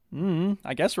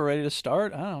I guess we're ready to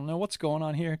start. I don't know what's going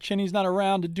on here. Chinny's not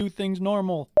around to do things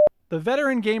normal. The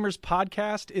Veteran Gamers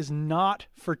podcast is not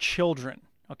for children,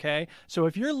 okay? So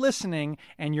if you're listening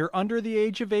and you're under the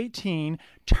age of 18,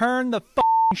 turn the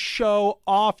show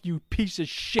off, you piece of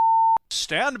shit.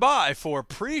 Stand by for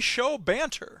pre-show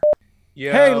banter.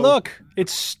 Yo. Hey, look,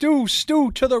 it's Stu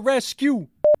to the rescue.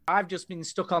 I've just been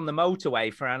stuck on the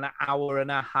motorway for an hour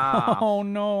and a half. Oh,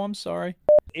 no, I'm sorry.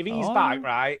 If he's back,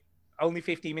 right, only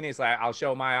 15 minutes later, I'll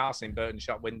show my arse in Burton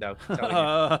shop window.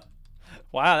 Wow,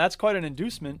 that's quite an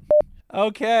inducement.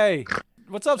 Okay.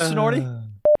 What's up, Snorty?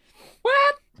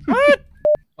 What? What?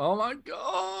 Oh, my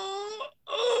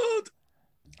God.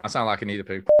 I sound like I need a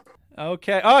poop.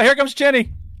 Okay. Oh, here comes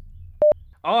Chinny.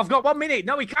 Oh, I've got 1 minute.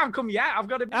 No, he can't come yet. I've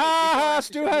got a minute.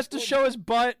 Stu has to show his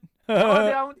butt. No, I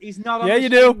don't. He's not on yeah, the you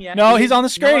screen do. yet. No, he's on the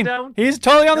screen. No, I don't. He's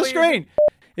totally on the No, he screen.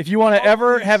 If you want to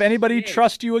ever have anybody shit.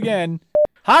 trust you again.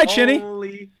 Hi, Chinny.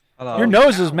 Hello. Your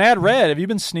nose is mad red. Have you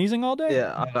been sneezing all day?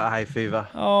 Yeah, I've got hay fever.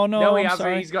 Oh, no, No, he I'm hasn't.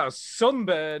 sorry. He's got a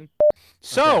sunburn.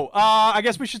 So, I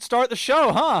guess we should start the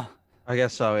show, huh? I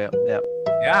guess so, yeah.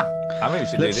 Yeah. I think we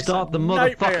should do Let's this. start the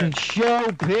Nightmare. motherfucking show,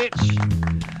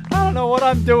 bitch. I don't know what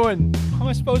I'm doing. What am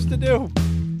I supposed to do?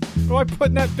 What do I put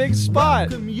in that big spot?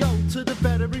 Welcome yo to the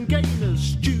Veteran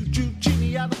Gamers. Juju,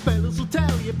 Chinny, and the fellas will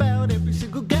tell you about every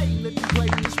single game that you play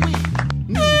this week.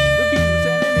 News, reviews,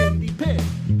 and an indie pick.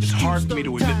 It's hard for me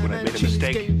to admit when I made a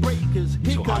mistake,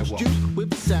 Here so I comes won't. Juke with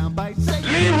the soundbite saying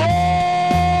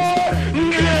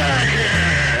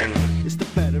it's the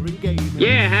Veteran Gamers.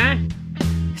 Yeah, huh?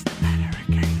 It's the Veteran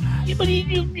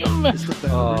Gamers. It's the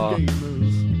Veteran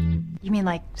Gamers. You mean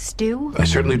like stew? I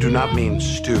certainly do not mean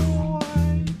stew.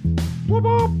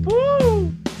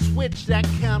 Switch that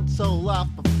console off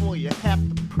before you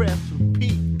have to press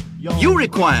repeat. Yo. You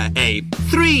require a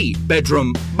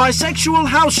 3-bedroom bisexual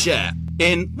house share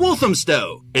in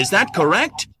Walthamstow. Is that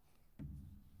correct?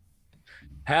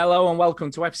 Hello and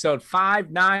welcome to episode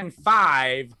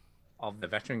 595 of the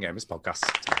Veteran Gamers podcast.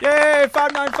 Yay,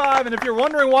 595. And if you're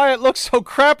wondering why it looks so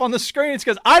crap on the screen, it's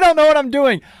because I don't know what I'm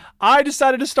doing. I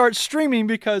decided to start streaming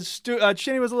because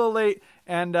Chinny was a little late,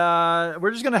 and we're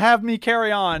just going to have me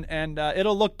carry on, and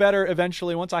it'll look better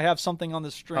eventually once I have something on the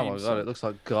stream. Oh my god, it looks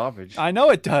like garbage. I know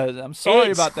it does. I'm sorry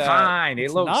It's about that. fine. It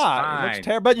It's looks not. fine. It looks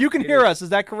terrible. But you can It hear is. us. Is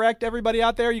that correct, everybody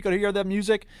out there? You could hear the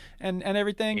music and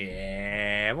everything?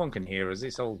 Yeah, everyone can hear us.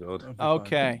 It's all good.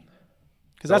 Okay.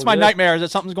 Because So that's my good. nightmare, is that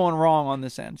something's going wrong on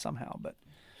this end somehow. But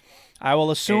I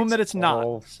will assume that it's all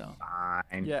not. So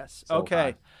fine. yes. It's all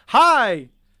Okay. Hi.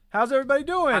 How's everybody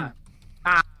doing?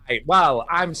 Hi. Well,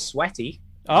 I'm sweaty.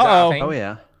 Uh-oh. Oh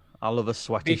yeah, I love a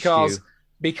sweaty Because stew.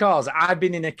 because I've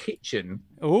been in a kitchen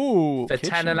Ooh. for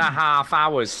 10 and a half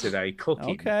hours today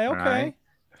cooking. Okay. right?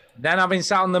 Then I've been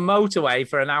sat on the motorway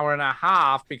for an hour and a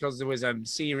half because there was a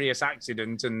serious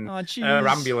accident and Oh, jeez. our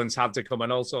ambulance had to come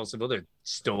and all sorts of other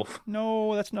stuff.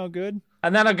 No, that's no good.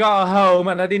 And then I got home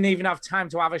and I didn't even have time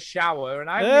to have a shower. And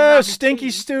I haven't even had Oh, any stinky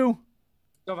tea, stew.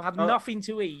 so I've had nothing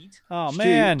to eat. Oh, Stu,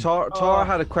 man. Tara Oh.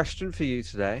 had a question for you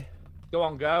today. Go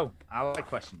on, go. I like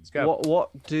questions. Go.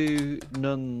 What do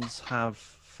nuns have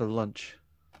for lunch?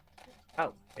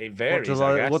 Oh, it varies.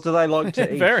 What do they like to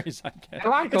It eat? varies, I guess. They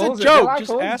like It's all a they joke. like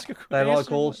Just all- ask a They answer.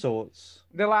 like all sorts.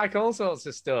 They like all sorts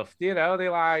of stuff. You know, they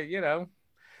like,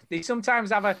 they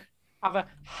sometimes have a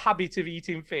habit of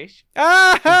eating fish.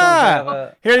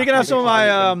 Ah! Here, you can have some of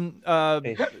my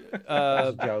Fish. That's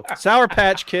a joke. Sour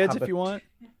Patch Kids if Habit. you want.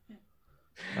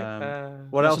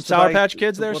 What Some else? do Sour they- Patch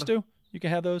Kids there, what- Stu? You can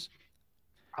have those.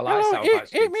 I like Sour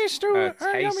Patch Kids. me, Stu.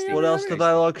 Tasty. What else do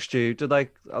they like, Stu?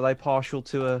 Are they partial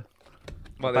to a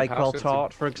What they Bakewell pass it to-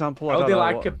 tart, for example? I Oh, don't they know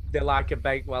like what- they like a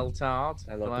Bakewell tart.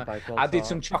 They like a Bakewell I did tart.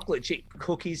 some chocolate chip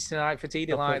cookies tonight for tea.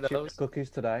 They like chocolate chip those. cookies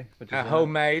today. For dessert.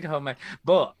 Homemade.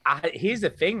 But here's the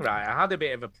thing, right? I had a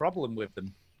bit of a problem with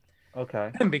them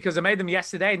Okay. because I made them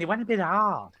yesterday and they went a bit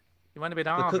hard. They went a bit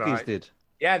The hard, cookies right? did.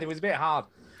 Yeah, they was a bit hard.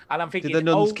 And I'm thinking, Did the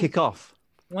nuns old- kick off?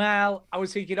 Well, I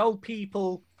was thinking old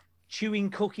people chewing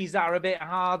cookies that are a bit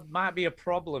hard might be a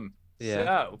problem.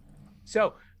 Yeah.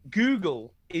 So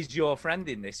Google is your friend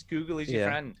in this. Google is your Yeah.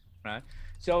 friend, right?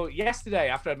 So yesterday,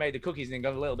 after I made the cookies and it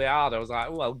got a little bit hard, I was like,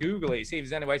 oh, well, Google it, see if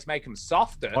there's any way to make them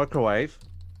softer. Microwave.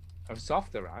 Or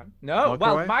softer, right? No,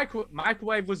 Microwave? well,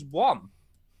 microwave was one.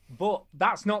 But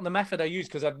that's not the method I used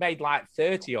because I'd made like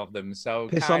 30 of them. So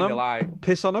Piss on kind of them? like,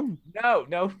 Piss on them?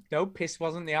 no, piss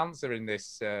wasn't the answer in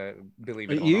this, believe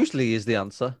it It or not. usually is the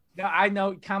answer. No, I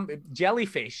know it can be.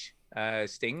 Jellyfish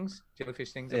stings. Jellyfish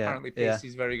stings. Yeah, Apparently, yeah. piss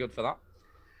is very good for that.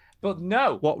 But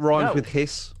no. What rhymes no. with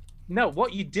hiss? No,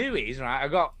 what you do is, right, I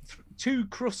got 2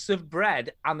 crusts of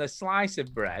bread and a slice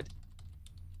of bread.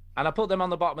 and I put them on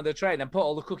the bottom of the tray and put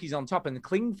all the cookies on top and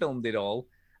cling filmed it all.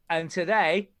 And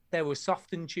today they were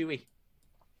soft and chewy.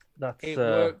 That's It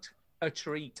worked a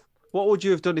treat. What would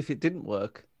you have done if it didn't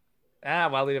work?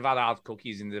 Well, they'd have had hard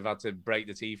cookies and they've had to break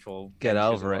the teeth or Get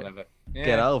pinches over or it. whatever. Get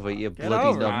Yeah, over it, you bloody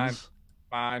over it. nuns.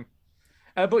 fine.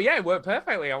 But yeah, it worked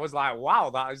perfectly. I was like, wow,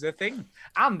 that is a thing.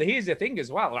 And here's the thing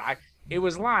as well. Like, it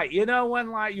was like, you know,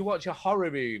 when like you watch a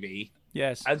horror movie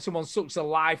Yes. and someone sucks the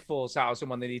life force out of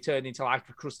someone, then he turned into like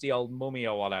a crusty old mummy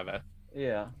or whatever.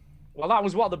 Yeah. Well, that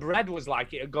was what the bread was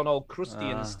like. It had gone all crusty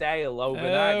and stale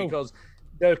overnight Oh. because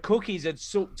the cookies had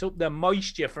sucked up the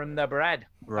moisture from the bread.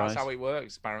 Right. That's how it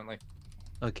works, apparently.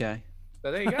 Okay.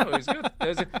 So there you go. It was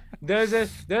good.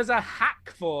 There's a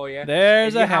hack for you.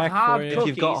 There's If you a have hack hard for you. If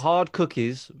you've got cookies, hard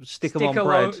cookies, stick them on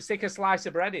bread. Stick a slice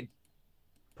of bread in.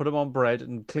 Put them on bread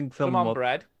and cling Put film them on up.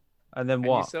 bread. And then And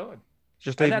you're what? sorted.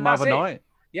 Just And leave then them that's overnight. it.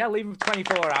 Yeah, leave them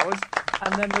 24 hours,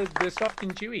 and then they're soft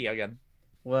and chewy again.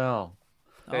 Well,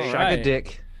 All There you shag right. a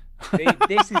dick.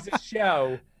 This is a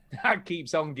show that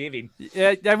keeps on giving.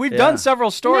 Yeah, we've Yeah. done several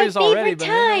stories My already, favorite but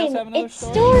anyone else time. have another It's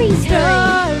story?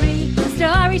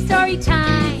 story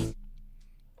time.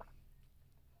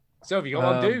 So have you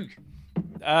got one, Duke?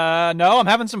 No, I'm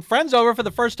having some friends over for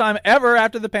the first time ever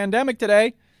after the pandemic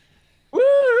today.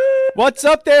 What's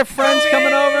up there, friends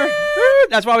coming over? Woo!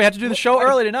 That's why we had to do the show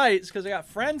early tonight, because I got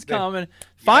friends coming.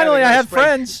 Finally, they're I gonna have spray-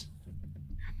 friends.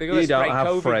 They're gonna You don't spray have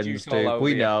COVID friends, juice all Duke. over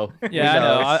We you. know. Yeah, I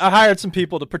know. I hired some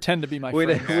people to pretend to be my We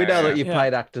know, friends. we know that you Yeah.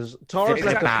 played actors. Tara's Is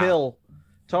left that- a pill.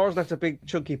 Tara's left a big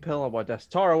chunky pill on my desk.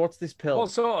 Tara, what's this pill?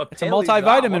 What sort of It's a pill is that?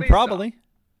 multivitamin, What is probably. that?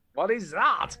 What is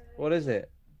that? What is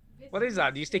it? What is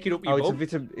that? Do you stick it up your Oh,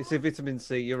 it's a bum? it's a vitamin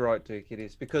C. You're right, Duke. It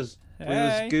is because Hey. we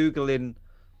was googling.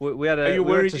 We had a. Are you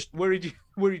we went worried? to-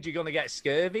 Worried you're gonna get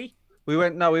scurvy? We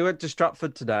went to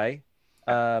Stratford today,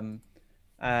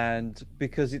 and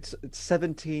because it's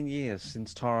 17 years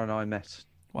since Tara and I met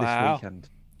Wow. this weekend.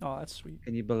 Oh, that's sweet.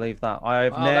 Can you believe that? I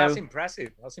have Oh, now. that's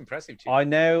impressive. That's impressive. Chief. I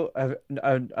now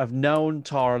have known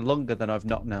Tara longer than I've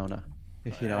not known her.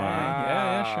 If you know what I mean.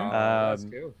 Yeah, sure. That's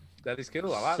cool. That is cool.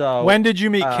 I like that. So When did you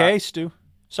meet Kay, Stu?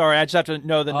 Sorry, I just have to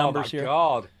know the Oh numbers my here.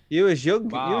 God. you was young. You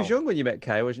Wow. was young when you met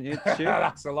Kay, wasn't you? Stu?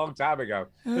 That's a long time ago.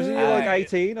 Wasn't you like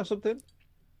 18 or something?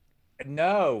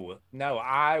 No,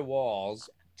 I was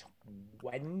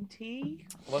 20.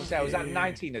 I want to say I was at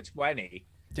 19 or 20.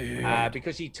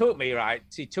 Because he took me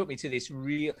to this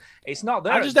real. It's not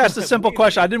there. I just asked a simple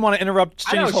question. I didn't want to interrupt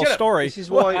I know, Ginny's whole shut up. story. This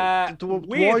is why. Uh, why do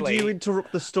weirdly- you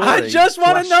interrupt the story? I just to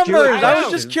wanted ask numbers. Stuart I was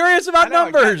know. just curious about I know, I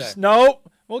get numbers. that.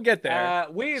 Nope. We'll get there.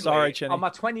 Weirdly, Sorry, Chinny. on my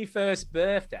 21st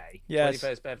birthday, Yes.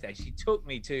 she took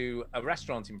me to a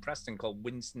restaurant in Preston called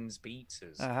Winston's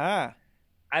Pizzas. Aha.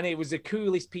 And it was the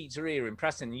coolest pizzeria in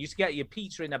Preston. You used to get your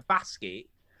pizza in a basket,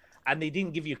 and they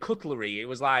didn't give you cutlery. It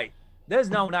was like, there's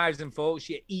no knives and forks.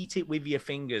 You eat it with your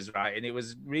fingers, right? And it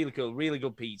was really cool, really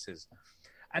good pizzas.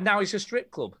 And now it's a strip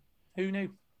club. Who knew?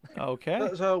 Okay.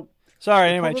 So Sorry.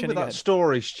 the Anyway, problem Chinny, with go that ahead.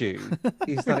 story, Stu,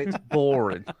 is that it's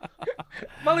boring.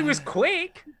 Well, it was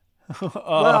quick.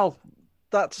 Well,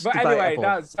 that's But debatable.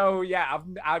 anyway,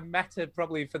 I met her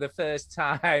probably for the first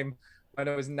time when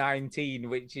I was 19,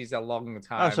 which is a long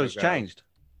time. Oh, so it's ago. changed.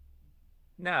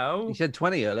 No, You said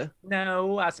 20 earlier.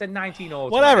 no, I said 19 or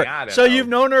 20. Whatever. I don't So know. you've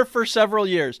known her for several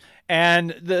years,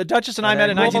 and the Duchess and I And met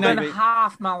in then more than 1990.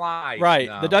 half my life. Right.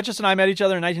 No. The Duchess and I met each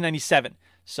other in 1997.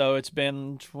 So it's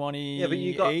been 28 Yeah, but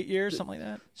you got- years, something like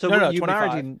that. So no, you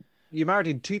 25. married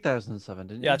in 2007,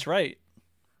 didn't you? Yeah, that's right.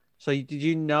 So did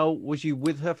you know? Was you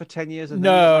with her for 10 years? And No,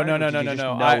 then you no, got married, no, or no, did you no, just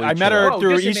no. know I each met other? her Whoa,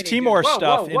 through just a East minute, Timor whoa,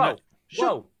 stuff.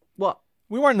 Whoa. What?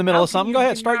 We weren't in the middle How of something. can Go you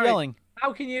ahead, be start married? yelling.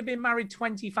 How can you have been married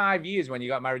 25 years when you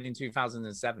got married in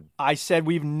 2007? I said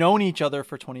we've known each other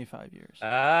for 25 years.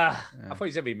 I thought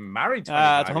you said be married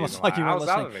 25 It's almost years. like you weren't How's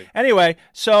that listening. of it? Anyway,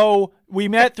 so we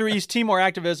met through East Timor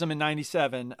activism in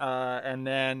 '97, and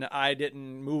then I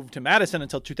didn't move to Madison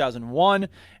until 2001,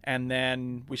 and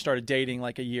then we started dating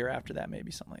like a year after that, maybe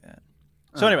something like that.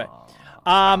 So anyway,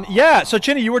 yeah. So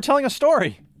Chinny, you were telling a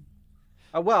story.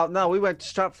 Well, no, we went to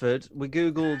Stratford. We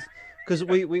Googled because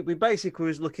we basically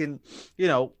was looking,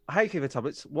 hay fever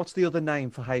tablets. What's the other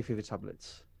name for hay fever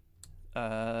tablets?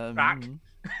 Crack.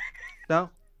 No.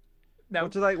 No.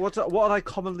 What are they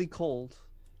commonly called?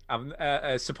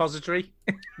 A suppository.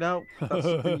 No, that's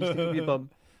the thing you stick up your bum.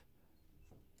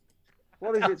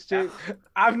 What is it, Stu?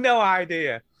 I've no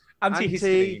idea.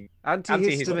 Antihistamine.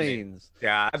 Antihistamines.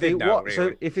 Yeah, I See, didn't know. So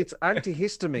Really. if it's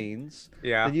antihistamines,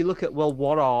 Yeah. then you look at, well,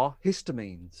 what are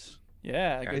histamines?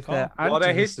 Yeah, good If call. they're What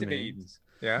are antihistamines. histamines?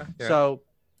 Yeah. So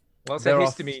what's a there are-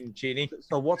 histamine, Genie?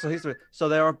 So what's a histamine? So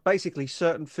there are basically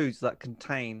certain foods that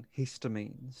contain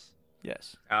histamines.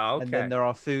 Yes. Oh, okay. And then there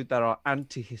are food that are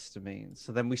antihistamines.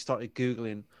 So then we started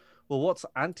Googling, well, what's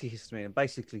antihistamine? And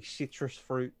basically citrus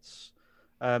fruits,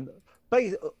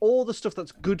 all the stuff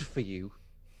that's good for you,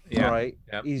 right,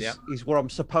 is what I'm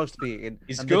supposed to be eating.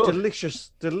 It's and good. the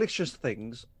delicious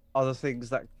things are the things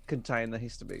that contain the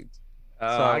histamines.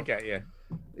 Oh, So- I get you.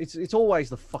 It's always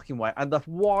the fucking way. And the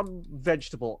one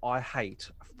vegetable I hate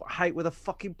with a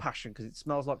fucking passion because it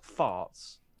smells like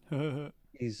farts,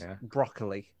 is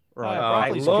broccoli. Right. Oh, I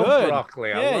broccoli's love good. broccoli.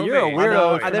 Yeah, love you're a it.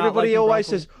 weirdo. And not everybody liking always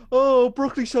broccoli. says, "Oh,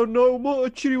 broccoli so no more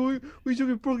chili. We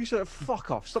talking broccoli so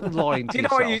fuck off. Stop lying to Do you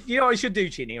know yourself." what you should do,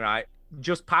 Chinny? Right?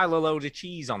 Just pile a load of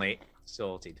cheese on it.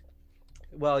 Sorted.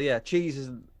 Well, yeah, cheese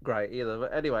isn't great either.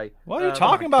 But anyway, What are you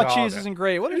talking about? God. Cheese isn't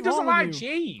great. What is Who doesn't wrong with like you?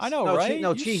 cheese? I know, no, right?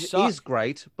 no, You cheese suck. is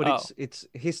great, but Oh. it's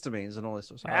histamines and all this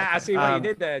sort of stuff. I see what you Um,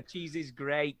 did there. Cheese is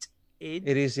great. It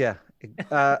is, yeah.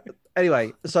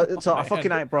 Anyway, so I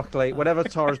fucking hate broccoli. Whenever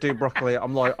Tara's doing broccoli,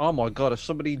 I'm like, oh my god, if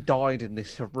somebody died in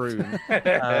this room,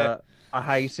 I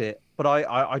hate it, but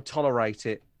I tolerate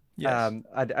it. Yes.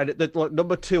 Like,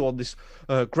 number 2 on this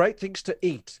great things to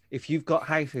eat if you've got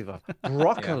hay fever.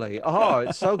 Broccoli. Oh,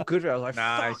 it's so good. I was like,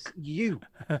 Nice. fuck you.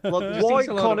 Like, Just why eat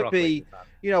a load of can't it broccoli,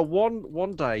 be? man.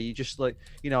 One day you just like,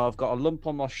 I've got a lump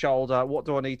on my shoulder. What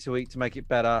do I need to eat to make it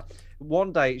better?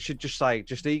 One day it should just say,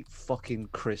 just eat fucking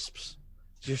crisps.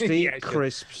 Just eat Yeah, it should.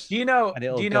 crisps. Do you know? And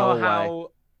it'll Do you know go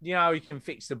how? Do you know how you can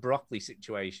fix the broccoli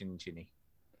situation, Chinny?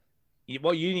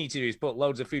 What you need to do is put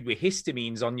loads of food with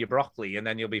histamines on your broccoli, and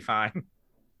then you'll be fine.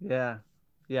 Yeah.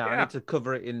 I Yeah. need to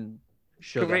cover it in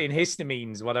sugar. Cover it in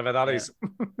histamines, whatever that is.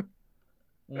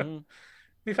 Mhm.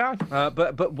 Be fine.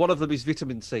 But one of them is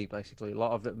vitamin C. Basically, a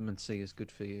lot of vitamin C is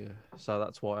good for you. So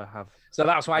that's why I have. So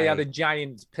that's why you had Hey. a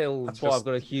giant pill. That's why I've just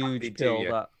got a handed huge to pill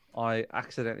you. that I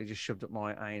accidentally just shoved up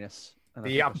my anus, and I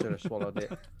think Yep. I should have swallowed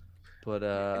it.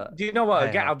 But Do you know what?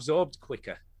 It'll get hey-ho. absorbed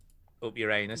quicker up your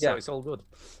anus, Yeah. so it's all good.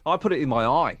 I put it in my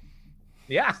eye.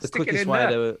 Yeah, The stick it quickest in way there.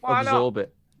 to Why not? absorb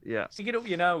it. Yeah. Stick it up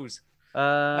your nose.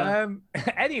 Uh,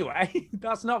 Anyway,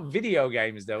 that's not video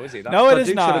games, though, is it? No, I it is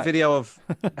did shot a not. video of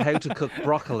how to cook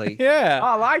broccoli. Yeah. Oh,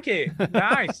 I like it.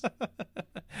 Nice.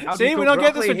 How do See, you we cook don't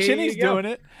get this broccoli? when Here Chinny's you go. doing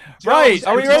it. Jones, Right.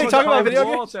 Are we every ready to time talk I about put video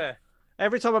games? water.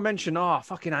 Every time I mention, I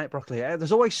fucking hate broccoli,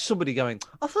 there's always somebody going,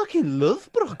 I fucking love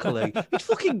broccoli. It's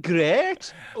fucking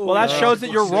great. Well, that Oh, shows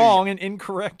that you're pussy. wrong and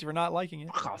incorrect for not liking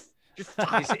it. Fuck off. Just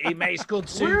It makes good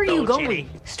soup. Where are you though, going? Chinny.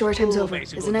 Story time's Ooh, over,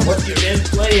 makes it isn't good. it? What's your been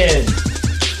playing?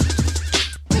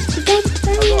 What you been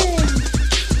playing?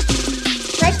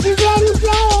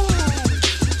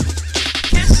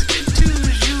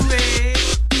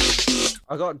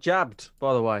 I got jabbed,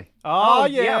 by the way. Oh, I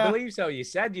yeah. believe so. You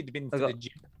said you'd been to got the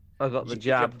gym. I got the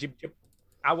jab.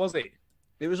 How was it?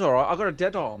 It was all right. I got a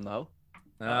dead arm, though.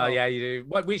 Oh, yeah, you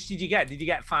do. Which did you get? Did you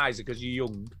get Pfizer because you're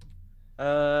young?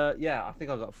 Yeah, I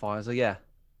think I got Pfizer, yeah.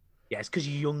 Yeah, it's because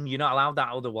you're young. You're not allowed that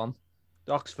other one.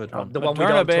 The Oxford one. The one we Moderna,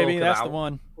 don't baby. talk That's about. the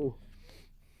one.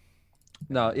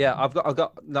 No, yeah, I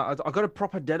got a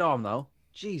proper dead arm, though.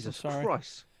 Jesus sorry.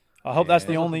 Christ. I hope that's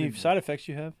the Yeah. only side effects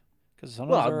you have. Because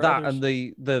sometimes there Well, are that others.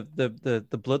 and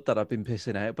the blood that I've been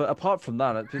pissing out. But apart from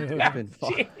that, it's been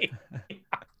fine.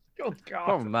 Good Apart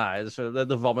God. from that, it's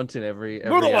the vomiting every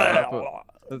hour,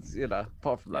 but it's,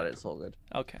 apart from that, it's all good.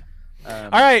 Okay. Um,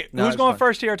 All right. no, Who's it's going fine.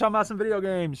 first here? Talking about some video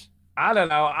games. I don't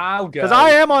know. I'll go. Because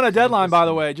I am on a deadline, by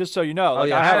the way, just so you know. Like,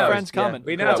 yeah, I have sure. friends Yeah, coming.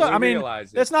 we know, That's all- we I mean,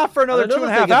 realise it. it's not for another And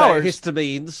 2.5 thing about hours.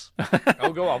 Histamines.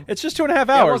 Oh, go on. It's just 2.5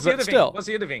 Yeah, hours, what's the but other still. thing? What's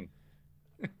the other thing?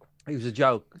 It was a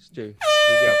joke, Stu.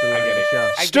 I get it.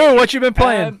 I get Stu, it. what you been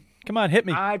playing? Um, Come on, hit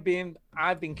me. I've been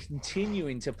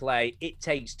continuing to play It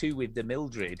Takes Two with the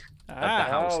Mildred of the Ah,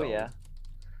 household.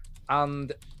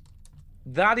 And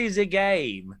that is a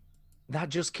game that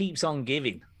just keeps on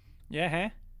giving. Yeah, huh?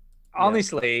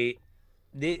 Honestly,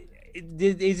 this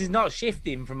is not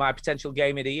shifting from my potential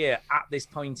game of the year at this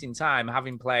point in time,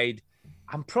 having played.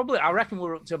 I reckon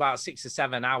we're up to about 6 or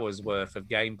 7 hours worth of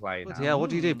gameplay now. Yeah, what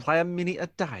do you do? Play a minute a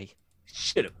day?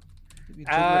 Shut up. You've been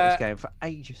talking about this game for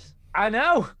ages. I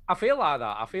know. I feel like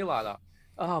that.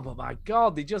 Oh, but my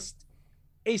God,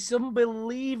 it's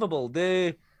unbelievable.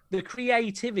 The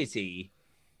creativity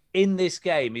in this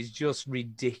game is just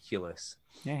ridiculous.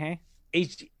 Yeah, huh?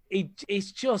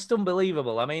 It's just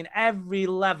unbelievable. I mean, every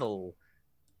level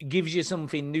gives you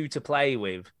something new to play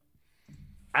with.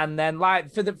 And then,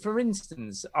 like, for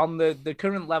instance, on the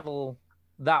current level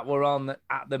that we're on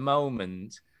at the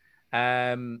moment,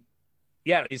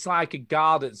 yeah, it's like a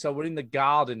garden. So we're in the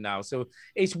garden now. So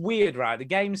it's weird, right? The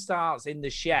game starts in the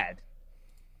shed.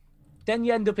 Then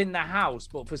you end up in the house.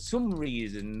 But for some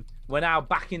reason, we're now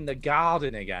back in the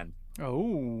garden again.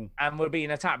 Oh. And we're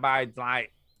being attacked by,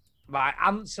 like, Like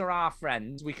ants are our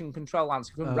friends. We can control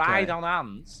ants. We can ride on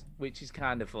ants, which is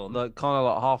kind of fun. Like kind of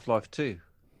like Half-Life 2.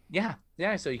 Yeah.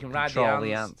 So you can ride Control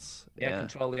the ants. Yeah,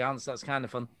 control the ants. That's kind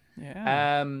of fun.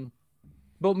 Yeah.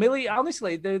 But Millie,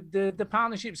 honestly, the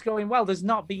partnership's going well. There's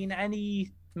not been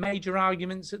any major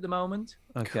arguments at the moment.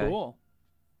 Okay. Cool.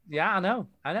 Yeah, I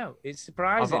know. It's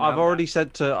surprising.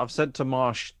 I've said to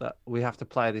Marsh that we have to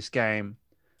play this game,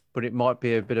 but it might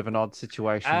be a bit of an odd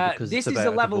situation because this it's is about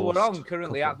the level a we're divorced on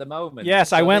currently couple. at the moment.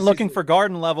 Yes, I So went this looking is- for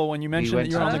garden level when you mentioned that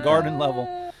went you're on the to- garden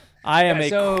level. I am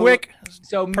so- a quick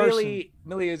So person.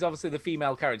 Millie is obviously the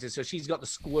female character, so she's got the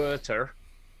squirter.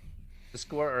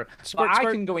 Squirt, But I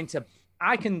squirt. can go into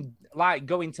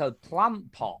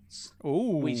plant pots,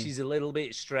 Ooh. which is a little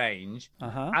bit strange.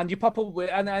 Uh-huh. And you pop up with,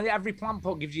 and every plant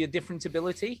pot gives you a different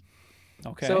ability.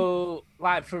 Okay. So,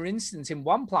 like for instance, in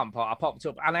one plant pot, I popped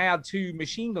up and I had 2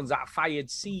 machine guns that fired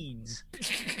seeds.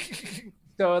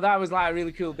 So that was like a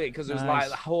really cool bit because there was Nice.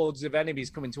 like hordes of enemies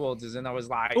coming towards us, and I was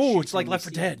like, Ooh, it's like shooting Left 4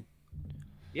 seeds. Dead.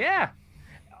 Yeah,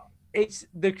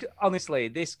 honestly,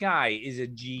 this guy is a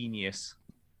genius.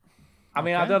 I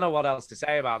mean, I Okay. don't know what else to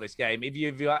say about this game. If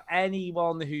you've got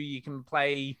anyone who you can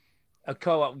play a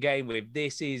co-op game with,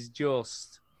 this is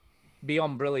just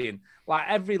beyond brilliant. Like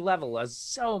every level has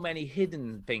so many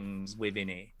hidden things within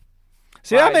it.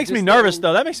 See, that Like, makes me just nervous, little-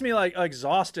 though. That makes me like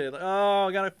exhausted. Like, oh,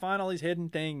 I gotta find all these hidden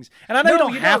things, and I know you No,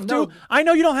 don't you have don't, to. no. I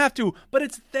know you don't have to, but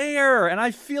it's there, and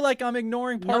I feel like I'm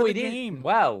ignoring part No, of the it is. game.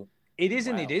 Well, it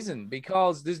isn't. Wow. It isn't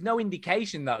because there's no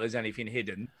indication that there's anything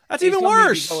hidden. That's It's even not maybe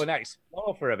worse. Go and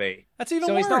explore for a bit. That's even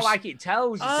so worse. it's not like it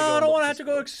tells you. Oh, to go I and don't look want to for have to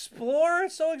go stuff. explore.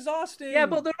 It's so exhausting. Yeah,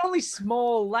 but they're only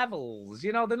small levels.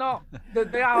 You know, they're not.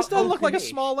 They are. this doesn't look like a open-ish.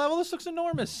 small level. This looks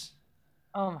enormous.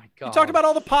 Oh my god! You talked about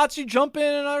all the pots you jump in,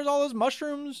 and there's all those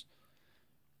mushrooms.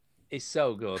 It's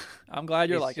so good. I'm glad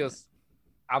you're It's liking just,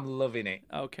 I'm loving it.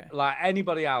 it. Okay. Like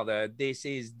anybody out there, this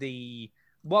is the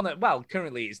one. Well,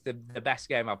 currently it's the best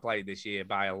game I've played this year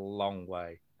by a long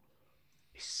way.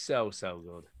 It's so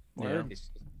good. Word.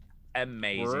 It's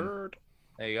amazing. Word.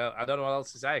 There you go. I don't know what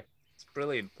else to say. It's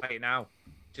brilliant. Play it now.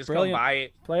 Just Brilliant. go buy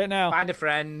it. Play it now. Find a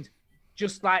friend.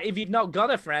 Just like if you've not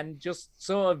got a friend, just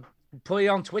sort of put it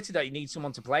on Twitter that you need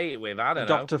someone to play it with. I don't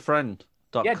know.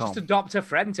 Adoptafriend.com. Yeah, just adopt a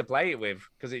friend to play it with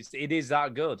because it is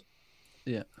that good.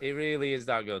 Yeah. It really is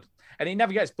that good. And it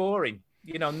never gets boring.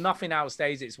 You know, nothing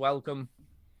outstays its welcome.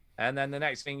 And then the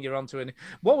next thing you're onto. And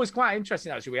what was quite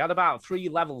interesting, actually, we had about 3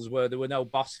 levels where there were no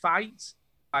boss fights.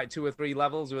 Like 2 or 3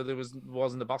 levels where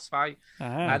wasn't a boss fight.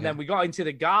 And then we got into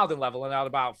the garden level and had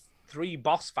about 3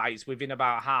 boss fights within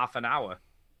about half an hour.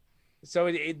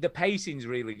 So the pacing's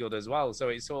really good as well. So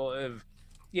it sort of,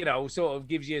 you know, sort of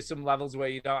gives you some levels where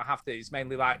you don't have to. It's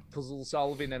mainly like puzzle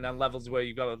solving, and then levels where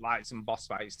you've got like some boss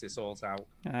fights to sort out.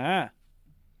 Ah.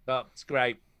 But it's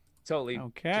great. Totally.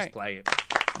 Okay. Just play it.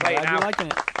 I'm Play it glad you're now. liking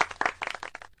it.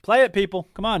 Play it, people.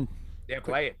 Come on. Yeah,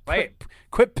 play it. Play it.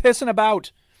 Quit pissing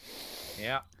about.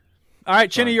 Yeah. All right,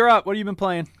 Chinny, you're up. What have you been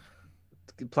playing?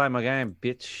 Play my game,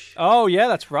 bitch. Oh, yeah,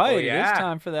 that's right. Oh, It yeah. is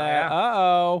time for that. Yeah.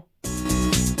 Uh-oh.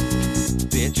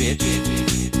 Yeah, bitch!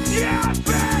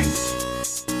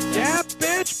 Yeah,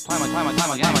 bitch! Play my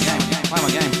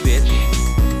game, bitch.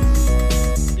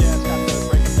 Yeah, it's got the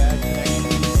Breaking Bad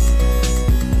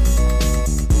connection.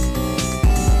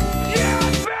 Yeah,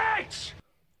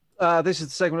 bitch! This is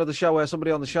the segment of the show where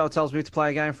somebody on the show tells me to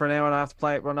play a game for an hour and I have to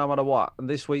play it no matter what. And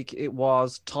this week it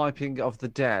was Typing of the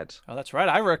Dead, Oh, that's right.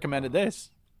 I recommended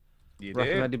this. You did.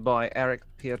 recommended by Eric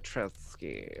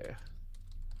Piotrowski.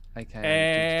 Okay.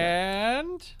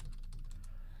 And...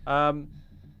 Um,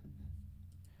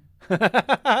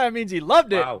 that means he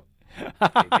loved it. Wow.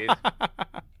 He did.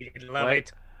 He did love Wait.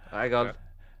 it. hang on.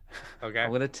 Okay. I'm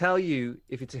going to tell you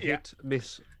if it's a Yeah. hit,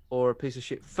 miss, or a piece of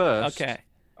shit first. Okay.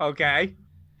 Okay.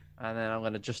 And then I'm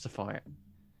going to justify it.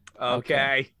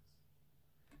 Okay.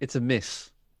 It's a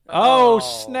miss. Oh,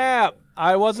 snap.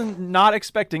 I wasn't not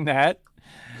expecting that.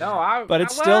 No, But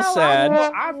it's still sad.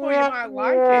 I thought you might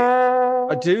like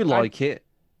it. I do like it,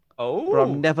 Oh. but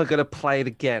I'm never going to play it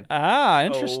again. Ah,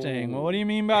 interesting. Well, what do you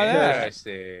mean by that?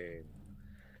 Interesting.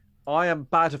 I am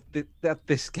bad at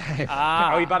this game.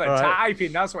 Ah, Oh, you better right.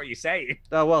 typing. That's what you're saying.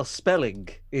 Oh, well, spelling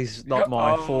is not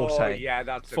my Oh, forte. Yeah,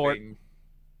 that's the Fort. thing.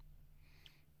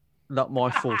 Not my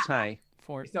forte.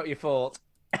 for... It's not your fault.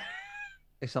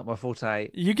 It's not my forte.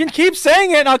 You can keep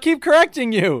saying it, and I'll keep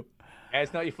correcting you. Yeah,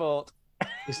 it's not your fault.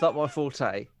 It's not my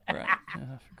forte. Right.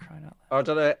 For crying out loud.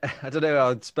 I don't know how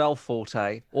I'd spell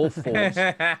forte or force.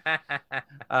 No,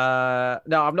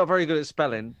 I'm not very good at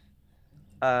spelling.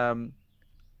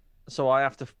 So I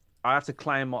have to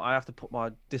put my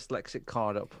dyslexic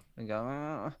card up and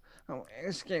go, Oh,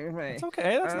 excuse me. It's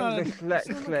okay. That's not a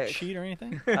dyslexic. cheat or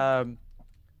anything.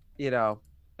 You know,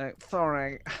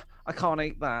 sorry, I can't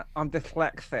eat that. I'm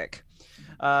dyslexic.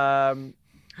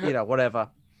 You know, whatever.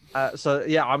 So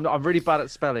yeah, I'm really bad at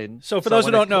spelling. So for those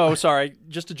who when don't know, sorry,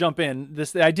 just to jump in,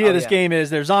 the idea of this yeah. game is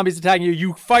there's zombies attacking you.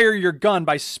 You fire your gun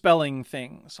by spelling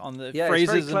things on the Yeah, it's very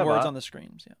phrases and clever. words on the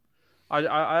screens. Yeah.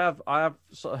 I have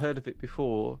sort of heard of it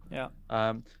before. Yeah.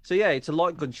 So yeah, it's a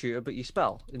light gun shooter, but you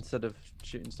spell instead of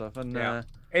shooting stuff. And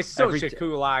It's such a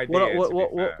cool idea.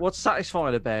 What's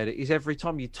satisfying about it is every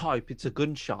time you type, it's a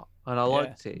gunshot, and I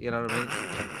liked it. You know what I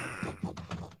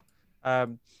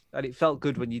mean? And it felt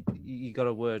good when you got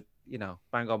a word, you know,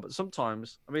 bang on. But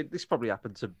sometimes, I mean, this probably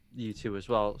happened to you too as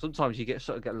well. Sometimes you get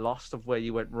lost of where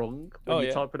you went wrong when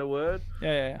you type in a word.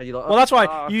 Yeah. And you're like, well, that's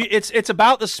why it's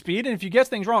about the speed, and if you get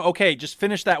things wrong, okay, just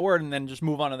finish that word and then just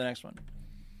move on to the next one.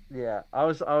 Yeah, I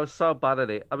was so bad at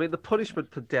it. I mean, the punishment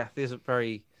for death isn't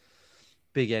very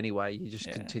big anyway. You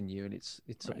just continue and it's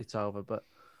over. But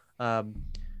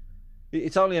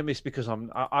it's only a miss because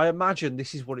I imagine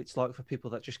this is what it's like for people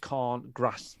that just can't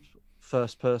grasp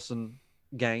first person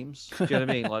games. Do you know what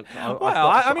I mean? Like,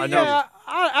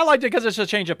 I liked it because it's a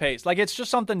change of pace. Like, it's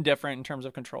just something different in terms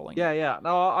of controlling. Yeah.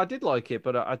 No, I did like it,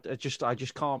 but I just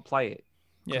can't play it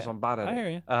because I'm bad at it. I hear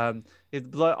you.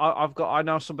 I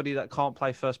know somebody that can't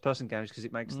play first person games because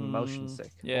it makes them motion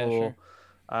sick. Yeah, or,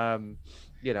 sure.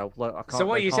 You know, like I can't. So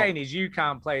what you're saying is you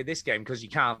can't play this game because you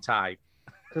can't type.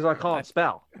 Because I can't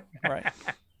spell. Right.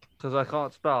 Because I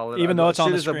can't spell. Even though it's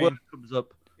on the as soon as screen. a word comes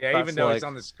up. Yeah, even though it's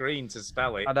on the screen to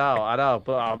spell it. I know,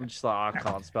 but I'm just like, I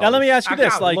can't spell. Now let me ask you I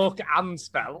this: can't like, look and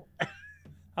spell. I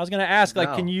was going to ask, like,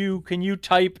 No. can you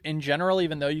type in general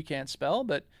even though you can't spell?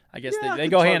 But I guess Yeah, I they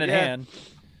can go type, hand in yeah. hand.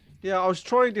 Yeah, I was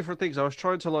trying different things. I was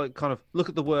trying to like kind of look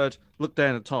at the word, look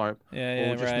down and type,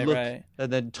 Yeah, or just right, look right.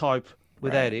 and then type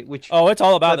without it. Which Oh, it's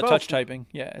all about the they're touch both- typing.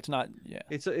 Yeah, it's not. Yeah.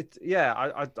 it's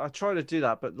yeah. I try to do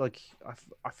that, but like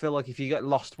I feel like if you get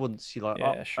lost once, you're like,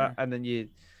 Yeah, sure. and then you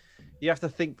have to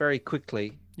think very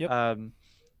quickly. Yep.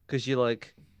 Because you're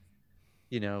like,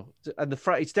 you know, and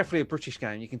it's definitely a British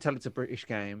game. You can tell it's a British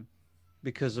game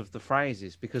because of the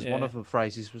phrases. Because one Yeah. of the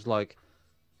phrases was like,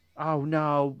 "Oh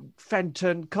no,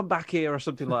 Fenton, come back here," or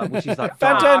something like that, which is like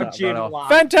Fenton! Jim right off. Ladd.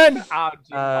 Fenton! Jim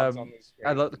Ladd's on the screen.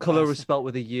 And like, the colour was spelt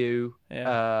with a U.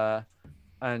 Yeah.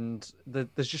 And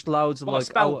there's just loads of What, like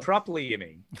spelled properly, you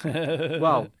mean?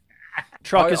 well,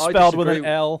 Truck is I spelled with an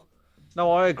disagree. L.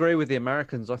 no, I agree with the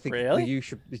Americans. I think Really? the U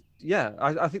should be,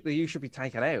 I think the U should be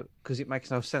taken out because it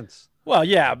makes no sense. Well,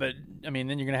 yeah, but I mean,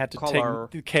 then you're gonna have to Color.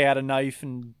 take the K out a knife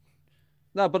and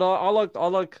No, but I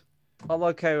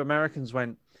like how Americans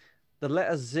went. The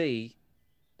letter Z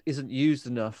isn't used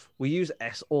enough. We use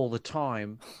S all the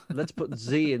time. Let's put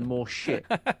Z in more shit.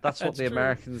 That's what the true.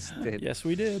 Americans did. yes,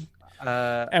 we did.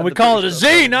 And We the call it a British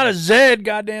Z, not a Z.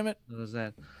 God damn it. not a Z.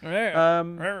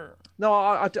 Yeah. No,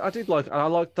 I did like. I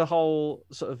liked the whole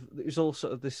sort of. It was all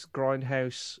sort of this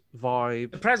grindhouse vibe.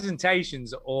 The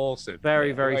presentation's awesome. Very,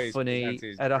 The way very it's funny. presented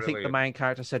is And I think the brilliant. main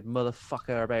character said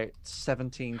 "motherfucker" about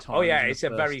 17 times. Oh yeah, in the it's a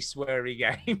first, very sweary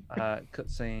game.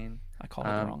 cutscene. I call it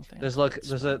the wrong thing. There's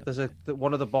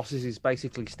one of the bosses is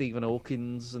basically Stephen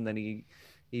Hawkins, and then he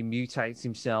mutates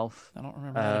himself. I don't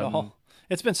remember that at all.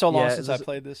 It's been so long yeah, since I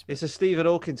played this. It's a Stephen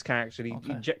Hawkins character. And he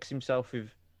Okay. injects himself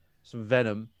with some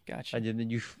venom, Gotcha. and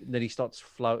then he starts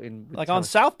floating. with Like on telepathy.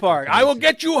 South Park, I will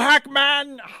get you,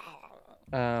 Hackman.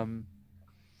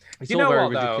 It's You all know very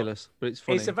what, though? ridiculous, but it's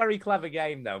funny. It's a very clever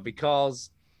game though,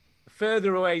 because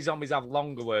further away zombies have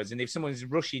longer words, and if someone's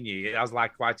rushing you, it has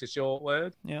like quite a short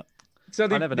word. Yeah. So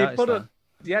they, never they noticed put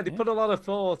that. they put a lot of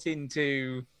thought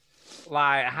into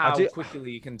like how do-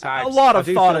 quickly you can type. A lot I of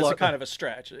do thought feel is like kind the- of a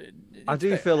stretch. I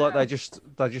do feel like they just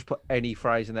put any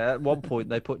phrase in there. At one point,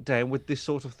 they put "down with this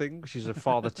sort of thing," which is a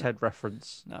Father Ted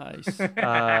reference. Nice.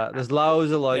 There's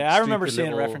loads of like. Yeah, I remember stupid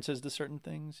seeing little- references to certain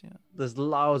things. Yeah. There's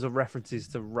loads of references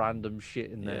to random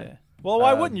shit in Yeah. there. Well,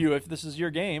 why wouldn't you if this is your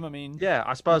game? I mean. Yeah,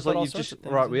 I suppose put like all you've sorts just of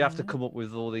things right. We in have to there. come up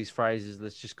with all these phrases.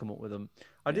 Let's just come up with them.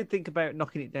 I did think about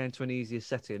knocking it down to an easier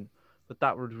setting, but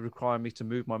that would require me to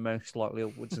move my mouse slightly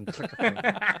upwards and click a thing.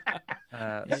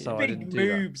 So I Big didn't do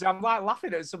that. moves. I'm like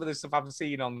laughing at some of the stuff I'm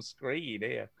seeing on screen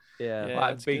here. Yeah, Yeah,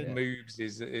 Like that's big good. moves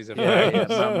is a yeah, phrase.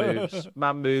 man moves.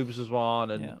 Man moves was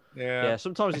one, and Yeah. Yeah. yeah,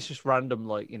 sometimes it's just random,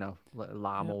 like like a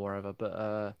lamb or whatever.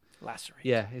 But Lacerate.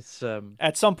 yeah, it's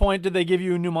At some point, did they give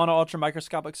you pneumono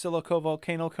ultramicroscopic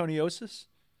silicovolcanoconiosis?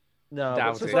 no. Doubt but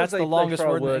it. sometimes That's the they longest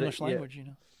throw a word in the at- English yeah, language, you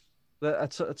know.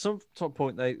 At some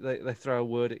point, they throw a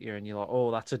word at you, and you're like, oh,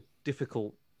 that's a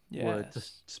difficult word to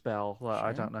Yes. spell. Like, I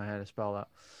Sure. don't know how to spell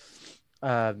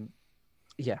that.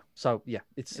 yeah. So yeah,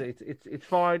 it's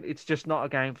fine. It's just not a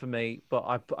game for me.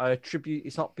 But I attribute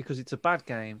it's not because it's a bad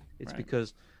game. It's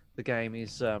because the game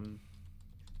is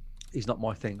not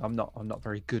my thing. I'm not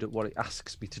very good at what it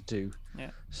asks me to do.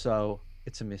 Yeah. So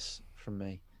it's a miss from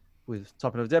me with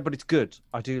Top of the Dead, but it's good.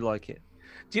 I do like it.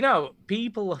 Do you know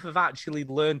people have actually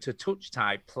learned to touch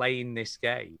type playing this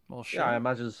game? Well, sure. Yeah, I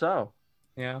imagine so.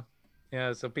 Yeah,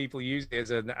 yeah. So people use it as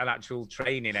an actual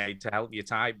training aid to help you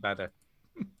type better.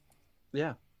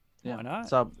 Yeah. Yeah. Why not?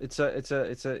 So it's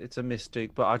a miss,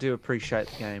 Duke, but I do appreciate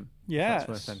the game. Yes. That's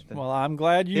worth anything. Well, I'm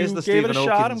glad you Here's gave the it a Stephen shot.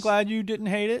 I'm Hawkins. glad you didn't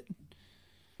hate it.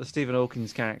 The Stephen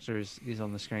Hawkins character is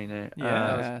on the screen there.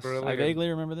 Yeah, I brilliant. vaguely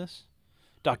remember this.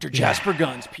 Dr. Jasper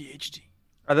Guns, PhD.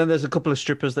 And then there's a couple of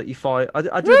strippers that you fight. I do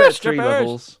Woo, about 3 strippers!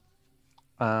 levels.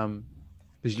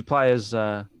 Because you play as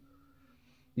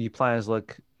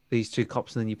like these 2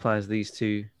 cops, and then you play as these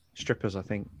 2 strippers. I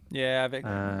think. Yeah, I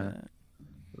vaguely remember that.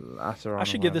 After I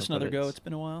should give this another go. It's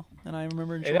been a while, and I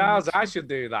remember enjoying It has. this. I should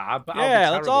do that. I'll be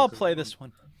Yeah, let's terrible all 'cause play this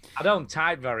one. I don't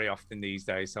type very often these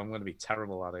days, so I'm going to be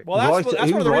terrible at it. Well, that's one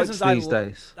of the reasons these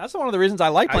days. That's one of the reasons I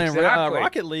like playing Exactly.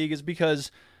 Rocket League is because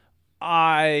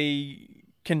I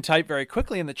can type very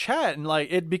quickly in the chat, and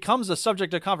like it becomes a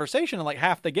subject of conversation in like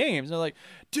half the games. They're like,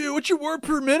 "Dude, what's your word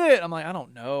per minute?" I'm like, "I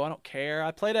don't know. I don't care.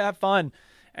 I play to have fun."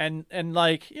 And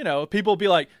like, you know, people will be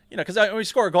like, you know, because when we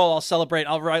score a goal, I'll celebrate.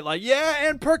 I'll write like, "Yeah,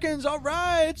 and Perkins, all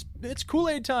right, it's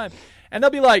Kool-Aid time." And they'll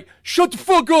be like, "Shut the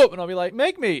fuck up!" And I'll be like,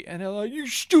 "Make me!" And they're like, "You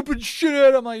stupid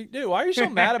shit!" I'm like, "Dude, why are you so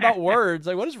mad about words?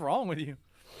 Like, what is wrong with you?"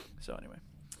 So anyway,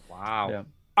 Wow. Yeah.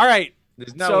 all right.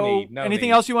 There's no So need. No anything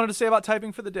need. else you wanted to say about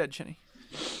typing for the dead, Chinny?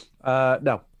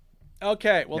 No.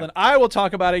 Okay, well then I will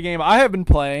talk about a game I have been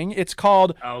playing. It's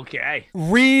called Okay.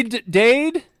 Read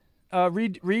Died,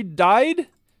 Read Died,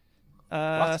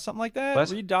 something like that. What?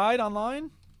 Read Died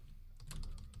online.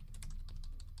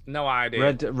 No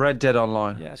idea. Red Dead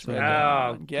Online. Yes, Oh, Red Dead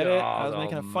Online. Get it? I was God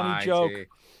making a funny almighty. joke. I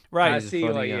Right. see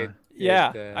funny what guy. you did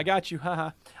Yeah, there. I got you.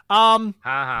 Haha.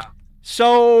 Haha.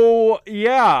 So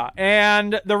yeah,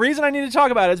 and the reason I need to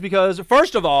talk about it is because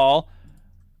first of all,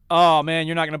 oh man,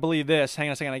 you're not gonna believe this. Hang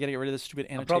on a second, I gotta get rid of this stupid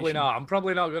annotation. I'm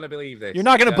probably not going to believe this. You're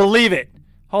not gonna Yeah. believe it.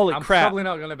 Holy I'm crap! probably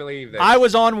not going to believe this. I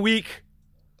was on week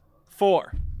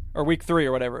 4 or week 3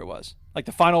 or whatever it was, like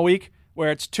the final week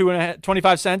where it's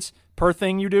 25 cents per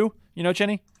thing you do. You know,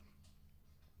 Chinny,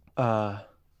 on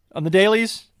the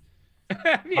dailies.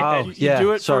 Oh, You yeah.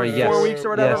 do it Sorry, for yes. 4 weeks or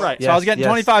whatever, Yes, right? So I was yes, getting yes,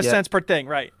 25 yeah. cents per thing,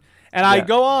 right? And I Yeah.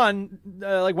 go on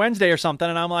like Wednesday or something,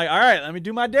 and I'm like, all right, let me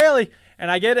do my daily.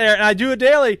 And I get there, and I do a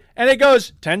daily, and it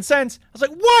goes 10 cents. I was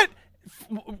like, what?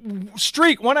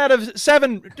 Streak 1 out of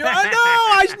 7. No,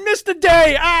 I missed a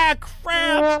day. Ah,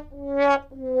 crap.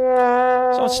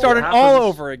 So it's starting all happens.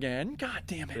 over again. God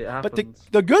damn it. It But happens.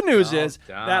 the good news Oh, is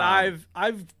damn. that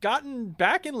I've gotten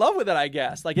back in love with it, I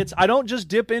guess. Like I don't just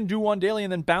dip in, do one daily,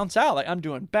 and then bounce out. Like I'm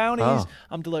doing bounties, Oh.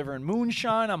 I'm delivering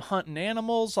moonshine, I'm hunting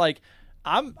animals. Like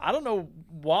I don't know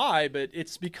why, but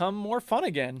it's become more fun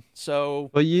again. So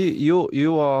But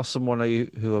you are someone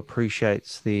who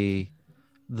appreciates the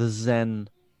Zen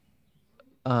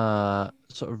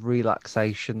sort of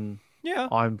relaxation. yeah.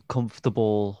 I'm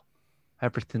comfortable,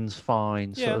 everything's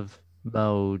fine Yeah. sort of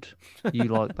mode. You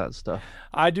like that stuff.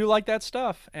 I do like that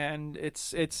stuff, and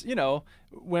it's you know,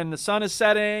 when the sun is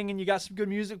setting and you got some good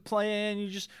music playing, you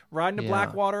just riding to Yeah.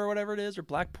 Blackwater or whatever it is, or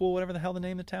Blackpool, whatever the hell the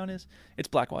name of the town is. It's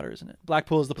Blackwater, isn't it?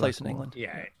 Blackpool is the place in England,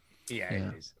 Yeah. Yeah, Yeah.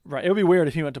 it is. right? It would be weird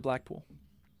if you went to Blackpool.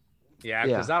 Yeah, Yeah.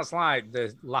 because that's like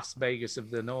the Las Vegas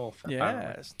of the North.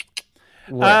 apparently. Yes.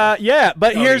 Well, Yeah,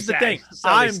 but So here's they the say, thing. so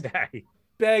they I'm say.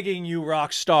 begging you,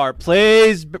 Rockstar,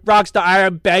 please, Rockstar,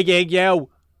 I'm begging you.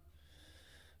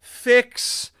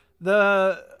 Fix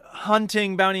the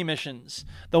hunting bounty missions,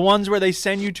 the ones where they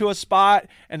send you to a spot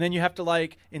and then you have to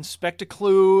like inspect a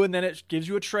clue, and then it gives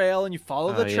you a trail and you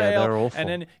follow the Oh, yeah, trail, they're awful. and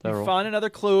then They're you awful. find another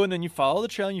clue, and then you follow the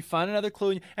trail and you find another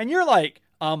clue, and you're like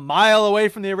a mile away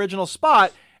from the original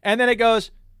spot, and then it goes,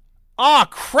 ah,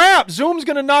 crap, Zoom's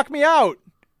gonna knock me out.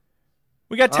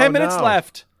 We got 10 Oh, minutes no.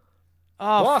 left.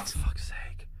 Oh, What? for fuck's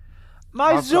sake.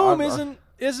 My I've- Zoom I've-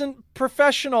 isn't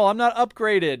professional. I'm not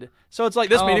upgraded. So it's like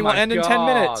this Oh meeting will my end in 10 God.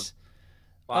 minutes.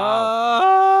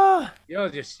 Wow. You're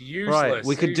just useless. right,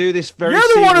 we could do this very You're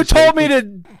the one who seamlessly. told me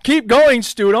to keep going,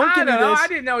 Stu. Don't I give me don't know. this. I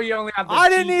didn't know you only had the I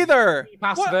didn't cheap- either.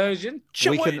 cheap-ass What? version.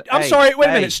 We can- I'm hey, sorry. Wait a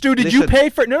hey, minute, Stu. Did you listen. pay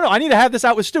for it? No. I need to have this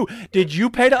out with Stu. Did you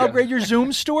pay to upgrade your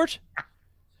Zoom, Stuart? I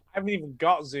haven't even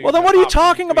got Zoom. Well, then what are you apart from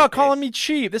talking about this. calling me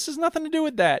cheap? This has nothing to do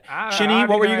with that. I Chinny, already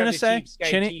what were you know going to the say? cheapskate,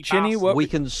 Chinny, cheap what? We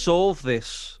can solve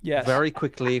this Yes. very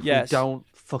quickly if Yes. we don't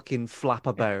fucking flap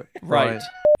about. Right.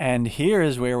 And here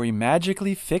is where we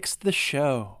magically fixed the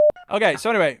show. Okay, so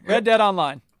anyway, Red Dead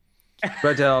Online.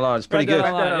 Red Dead Online is pretty Red good.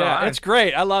 Dead Online, yeah, Online. it's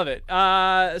great. I love it.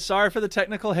 Sorry for the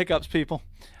technical hiccups, people.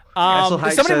 SLH Is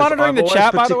somebody says, monitoring the "I've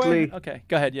chat, always by the way? particularly- Okay,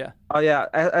 go ahead. Yeah. Oh yeah,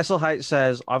 SLH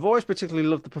says I've always particularly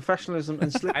loved the professionalism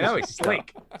and slick. I know it's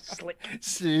slick.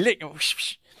 Slick.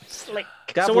 Slick.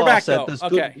 Gavlar So we're back, said though. there's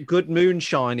Okay. good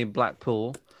moonshine in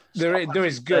Blackpool. There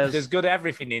is good. says- There's good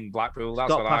everything in Blackpool. That's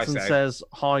Scott what I Patton say. says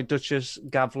hi, Duchess.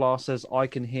 Gavlar says I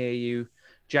can hear you.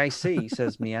 JC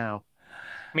says meow.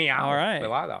 Meow. All right. We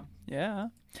like that. Yeah.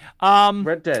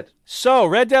 Red Dead. So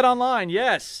Red Dead Online,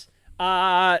 yes.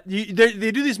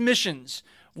 They do these missions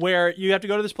where you have to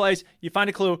go to this place, you find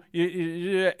a clue,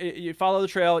 you follow the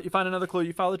trail, you find another clue,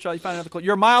 you follow the trail, you find another clue.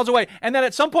 You're miles away, and then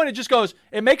at some point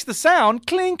it makes the sound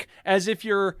clink as if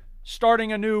you're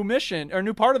starting a new mission or a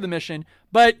new part of the mission,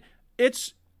 but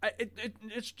it's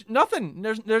nothing.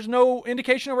 There's no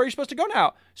indication of where you're supposed to go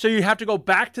now. So you have to go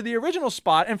back to the original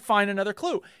spot and find another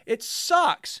clue. It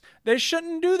sucks. They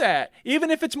shouldn't do that. Even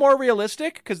if it's more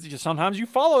realistic, because sometimes you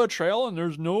follow a trail and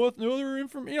there's no other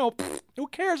information. Who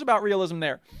cares about realism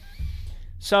there?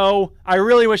 So I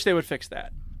really wish they would fix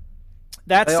that.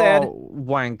 That They said, are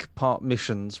wank part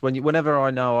missions. Whenever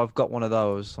I know I've got one of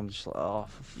those, I'm just like, oh,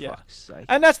 for Yeah. fuck's sake.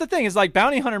 and that's the thing is like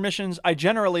bounty hunter missions I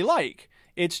generally like.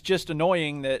 It's just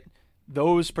annoying that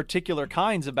those particular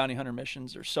kinds of bounty hunter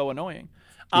missions are so annoying.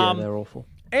 Yeah, they're awful.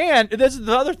 And this is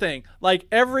the other thing. Like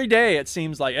every day, it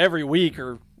seems like every week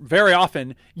or very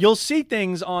often, you'll see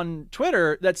things on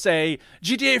Twitter that say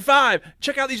GTA 5.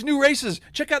 Check out these new races.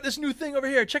 Check out this new thing over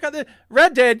here. Check out the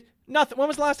Red Dead. Nothing. When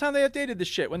was the last time they updated this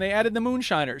shit? When they added the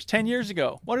Moonshiners 10 years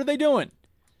ago. What are they doing?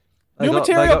 New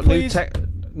material, please.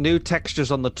 New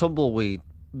textures on the tumbleweed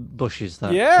bushes.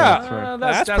 That Yeah,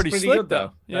 That's that's pretty pretty slick good,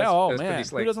 though. Yeah, That's- oh that's pretty man,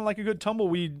 slick. who doesn't like a good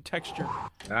tumbleweed texture?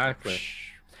 Exactly.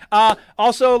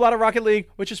 Also, a lot of Rocket League,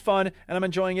 which is fun, and I'm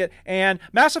enjoying it. And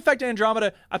Mass Effect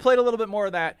Andromeda, I played a little bit more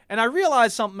of that, and I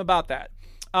realized something about that.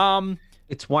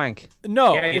 It's wank.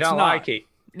 No, Yeah, you it's don't not. like it.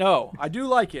 No, I do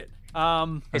like it.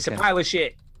 It's a pile of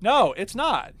shit. No, it's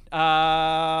not.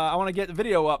 I want to get the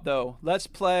video up though. Let's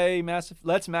play Mass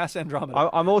Andromeda.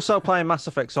 I'm also playing Mass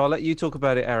Effect, so I'll let you talk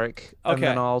about it, Eric, and Okay.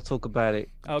 then I'll talk about it.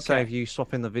 Okay. Save you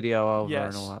swapping the video over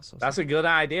Yes. and all that sort of That's a good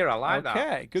idea. I like that.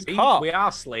 Okay, good See, call. We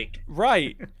are slick.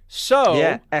 Right. So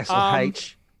Yeah,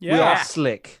 SLH. We yeah. are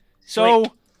slick. So,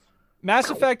 Mass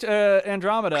Effect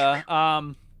Andromeda.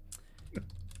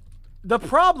 The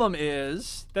problem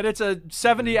is that it's a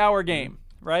 70-hour game,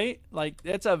 right? Like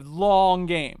it's a long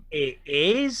game. It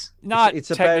is. Not It's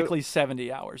about- technically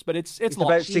 70 hours, but it's It's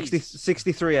long. about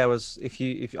 63 hours if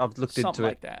I've looked Something into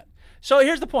like it. that. So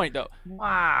here's the point, though.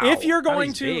 Wow. If you're that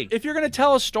going is to big. if you're going to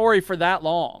tell a story for that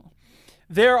long,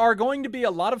 there are going to be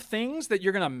a lot of things that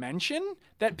you're going to mention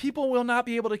that people will not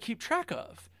be able to keep track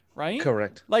of, right?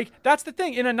 Correct. Like that's the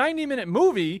thing. In a 90-minute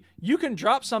movie, you can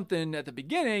drop something at the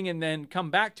beginning and then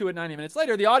come back to it 90 minutes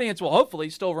later. The audience will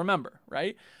hopefully still remember,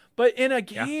 right? But in a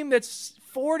game that's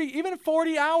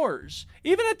 40 hours,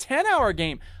 even a 10-hour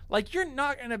game, like you're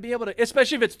not going to be able to,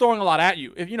 especially if it's throwing a lot at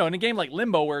you. If in a game like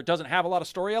Limbo where it doesn't have a lot of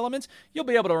story elements, you'll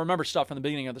be able to remember stuff from the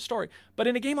beginning of the story. But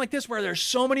in a game like this where there's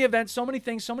so many events, so many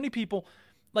things, so many people,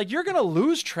 like you're going to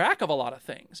lose track of a lot of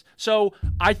things. So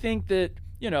I think that,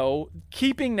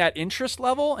 keeping that interest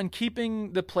level and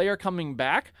keeping the player coming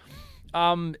back,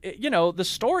 the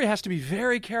story has to be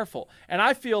very careful. And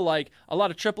I feel like a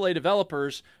lot of AAA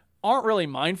developers aren't really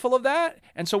mindful of that.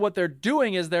 And so what they're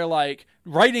doing is they're like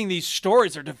writing these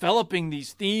stories, they're developing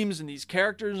these themes and these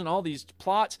characters and all these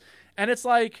plots. And it's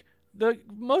like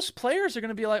most players are going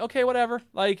to be like, okay, whatever.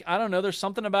 Like, I don't know. There's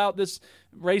something about this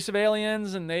race of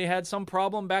aliens and they had some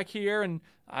problem back here. And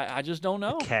I just don't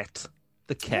know.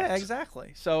 The cat. Yeah,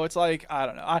 exactly. So it's like, I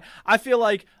don't know. I feel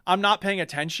like I'm not paying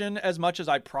attention as much as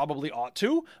I probably ought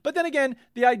to. But then again,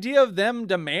 the idea of them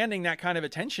demanding that kind of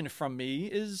attention from me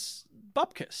is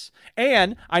bupkis.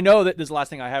 And I know that this is the last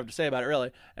thing I have to say about it,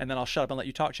 really. And then I'll shut up and let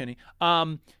you talk, Chinny.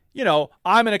 I'm in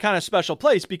a kind of special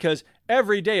place because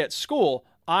every day at school,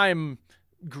 I'm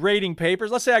grading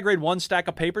papers. Let's say I grade one stack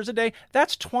of papers a day.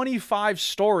 That's 25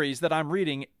 stories that I'm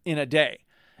reading in a day.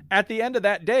 At the end of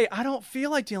that day, I don't feel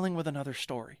like dealing with another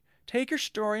story. Take your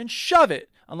story and shove it,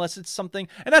 unless it's something.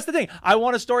 And that's the thing. I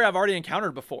want a story I've already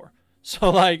encountered before.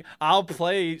 So, I'll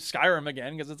play Skyrim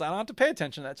again because I don't have to pay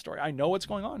attention to that story. I know what's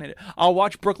going on in it. I'll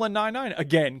watch Brooklyn Nine-Nine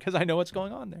again because I know what's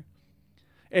going on there.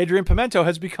 Adrian Pimento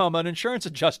has become an insurance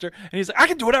adjuster, and he's like, I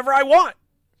can do whatever I want.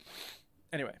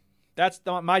 Anyway, that's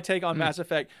my take on Mass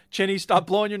Effect. Chinny, stop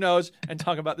blowing your nose and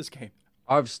talk about this game.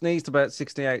 I've sneezed about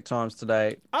 68 times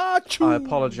today. Achoo! I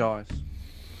apologize.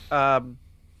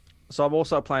 So I'm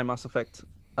also playing Mass Effect.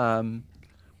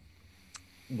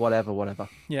 whatever.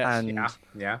 Yes. And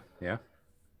Yeah.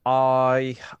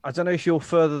 I don't know if you're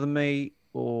further than me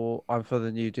or I'm further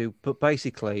than you do, but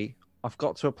basically I've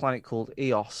got to a planet called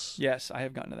Eos. Yes, I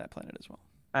have gotten to that planet as well.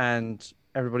 And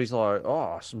everybody's like,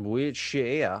 "Oh, some weird shit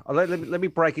here." Let me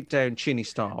break it down, Chinny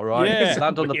style, right? Yeah.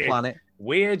 Land on the Weird. planet.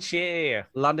 Weird shit here.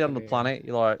 Landing on the planet,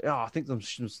 you're like, "Oh, I think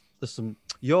there's some.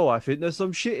 Yo, I think there's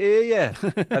some shit here,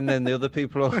 yeah." And then the other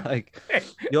people are like,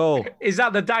 "Yo, Is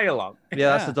that the dialogue? yeah,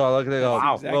 that's the dialogue." They go,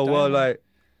 Wow. Exact "Well, dialogue. like,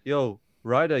 yo,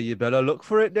 Ryder, you better look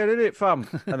for it, then, innit, fam?"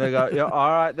 And they go, "Yeah, all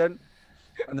right then."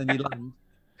 And then you land.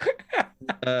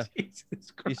 Jesus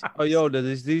You Christ. say, "Oh, yo,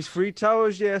 there's these 3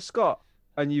 towers, yeah, Scott,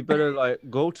 and you better like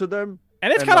go to them."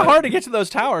 And it's And, kind of like- hard to get to those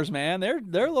towers, man. They're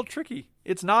a little tricky.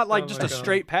 It's not like Oh just my a God.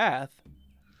 straight path.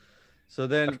 So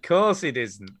then, Of course it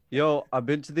isn't. yo, I've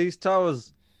been to these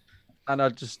towers, and I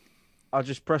just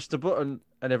pressed the button,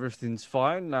 and everything's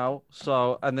fine now.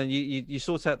 So, and then you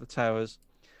sort out the towers,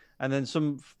 and then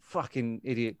some fucking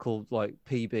idiot called like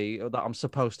PB that I'm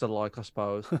supposed to like, I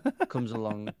suppose, comes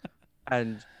along,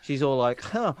 and she's all like,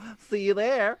 "Huh, see you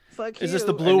there, fuck Is you." this the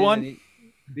And blue then one?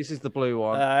 This is the blue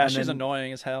one. and She's then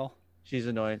annoying as hell. She's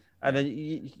annoying, and then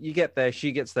you get there,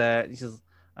 she gets there, and he says,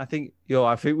 I think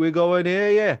we're going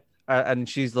here, yeah." And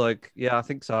she's like, "Yeah, I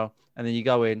think so." And then you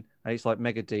go in, and it's like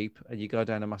mega deep, and you go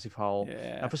down a massive hole.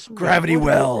 Yeah. And for some Gravity reason,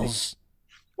 wells.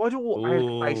 Why do all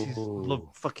alien bases Ooh. love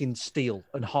fucking steel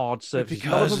and hard surfaces?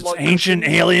 None of Because them it's like ancient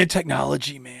cushions. alien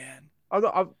technology, man.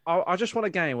 I just want a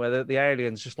game where the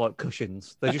aliens just like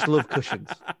cushions. They just love cushions.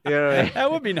 You know what I mean?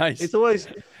 That would be nice. It's always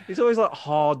like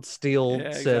hard steel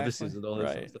Yeah, surfaces exactly. and all this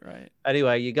sort of Right, stuff. right.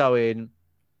 Anyway, you go in,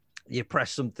 you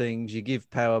press some things, you give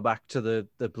power back to the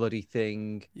bloody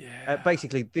thing. Yeah.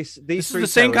 Basically, these This is three the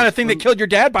same kind towers of thing that un- killed your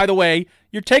dad, by the way.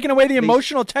 You're taking away the These-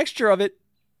 emotional texture of it.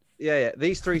 Yeah.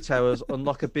 These 3 towers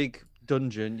unlock a big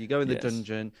dungeon. You go in the Yes.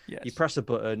 dungeon, Yes. you press a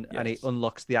button, and it Yes.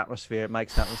 unlocks the atmosphere. It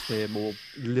makes the atmosphere more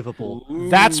livable.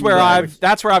 That's where yeah.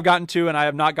 I've gotten to, and I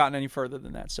have not gotten any further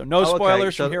than that. So no Oh, okay,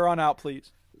 spoilers so- from here on out,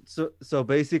 please. So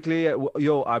basically,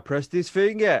 yo, I pressed this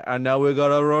thing, yeah, and now we're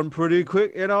gonna run pretty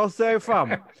quick, say,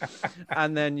 fam.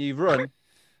 And then you run.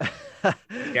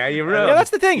 Yeah, you're right. Yeah, that's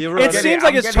the thing. You're It right. seems I'm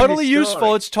like it's getting totally this useful.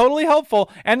 story. It's totally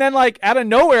helpful, and then like out of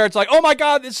nowhere, it's like, oh my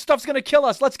god, this stuff's gonna kill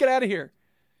us. Let's get out of here.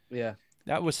 Yeah.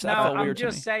 That was that No, felt I'm weird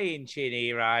just to me. saying,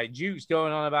 Chinny, right? Duke's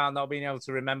going on about not being able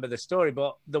to remember the story,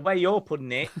 but the way you're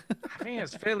putting it, I think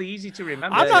it's fairly easy to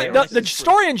remember. I'm Yeah, not. The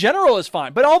story in general is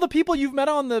fine, but all the people you've met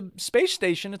on the space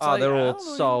station, it's Oh, like they're I all don't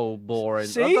know. so boring.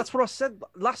 See? That's what I said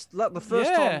the first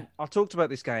Yeah. time I talked about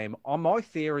this game. My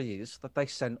theory is that they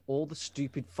sent all the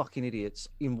stupid fucking idiots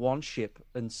in one ship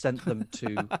and sent them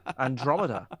to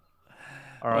Andromeda.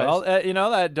 All right. Well,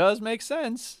 that does make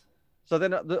sense. So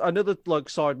then another like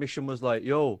side mission was like,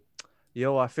 yo,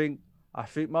 I think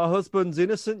my husband's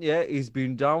innocent. Yeah, he's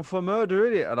been down for murder,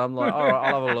 innit? And I'm like, all right,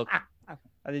 I'll have a look.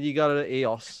 And then you go to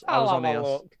Eos. I was I'll on have a Eos.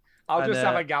 look. I'll And, just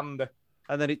have a gander.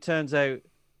 And then it turns out,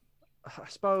 I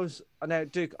suppose, now,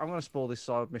 Duke, I'm going to spoil this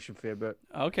side mission for you, but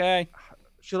Okay.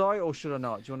 should I or should I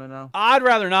not? Do you want to know? I'd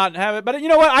rather not have it, but you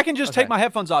know what? I can just take Okay. my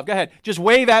headphones off. Go ahead. Just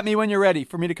wave at me when you're ready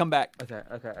for me to come back. Okay.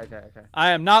 I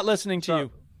am not listening to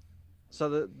you. So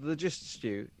the gist,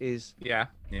 Stu, is Yeah.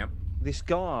 this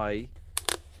guy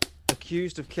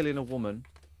accused of killing a woman.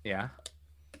 Yeah.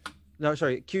 No,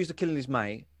 sorry, accused of killing his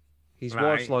mate. His Right.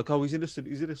 wife's like, oh, he's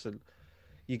innocent.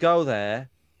 You go there,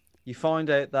 you find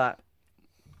out that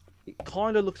it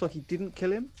kind of looks like he didn't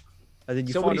kill him, and then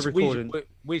you So find a recording.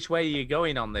 which way are you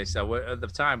going on this? So at the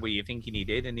time, were you thinking he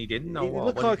did and he didn't? Or It what?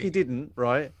 looked What do you like he think? didn't,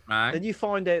 right? Right. Then you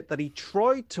find out that he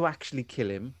tried to actually kill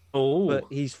him, Oh. but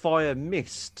his fire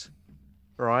missed,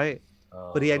 right?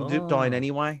 But he ended up dying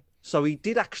anyway. So he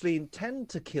did actually intend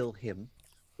to kill him.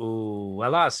 Oh,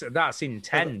 well, that's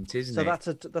intent, isn't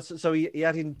So it? so he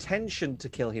had intention to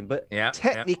kill him, but Yeah, yeah.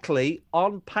 technically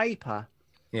on paper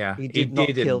Yeah, he did not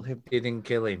kill him. Didn't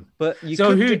kill him. But you So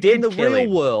could who do, did in the kill real him?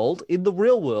 world? In the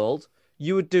real world,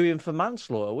 you would do him for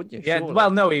manslaughter, wouldn't you? Yeah, Surely. well,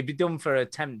 no, he'd be done for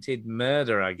attempted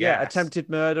murder, I guess. yeah, attempted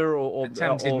murder or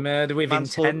Attempted or murder with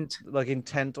manslaughter, intent. like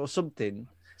intent or something.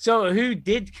 So who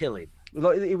did kill him?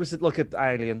 Like it was like an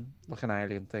alien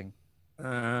thing.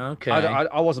 Okay.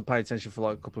 I wasn't paying attention for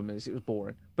like a couple of minutes. It was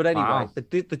boring. But anyway, Wow.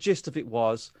 the gist of it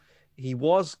was, he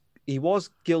was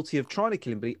guilty of trying to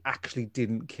kill him, but he actually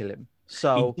didn't kill him.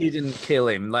 So he didn't kill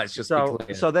him. Let's just be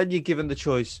clear. so then you're given the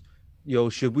choice. Yo,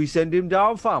 should we send him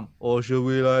down, fam, or should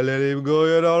we like let him go?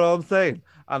 You know what I'm saying?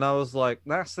 And I was like,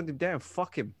 nah, send him down.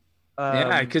 Fuck him.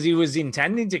 Yeah, because he was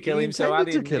intending to kill he him. So I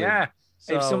intended to didn't. kill him. Yeah.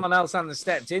 If So- someone else hadn't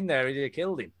stepped in there, he'd have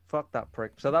killed him. fuck that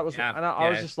prick. So that was, Yeah, and I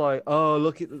was yeah. just like, oh,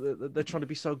 look, they're trying to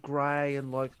be so grey and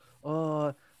like,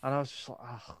 oh, And I was just like,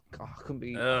 oh God, I couldn't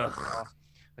be. Ugh. Oh.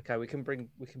 Okay, we can bring.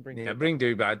 Yeah, bring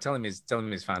dude back. Tell him his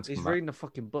fans. He's come back. reading a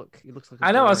fucking book. He looks like.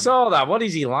 I know. I saw that. What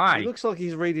is he He like? looks like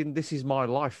he's reading "This Is My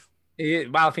Life."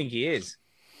 Well, I think he is.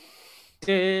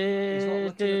 He's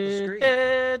not looking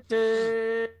at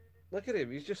the Look at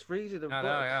him. He's just reading a book. I know.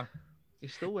 Yeah.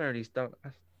 He's still wearing his don't.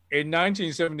 In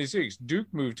 1976, Duke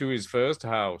moved to his first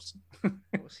house.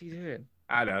 What's he doing?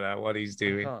 I don't know what he's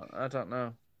doing. I don't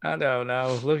know. I don't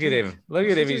know. Look at him. Look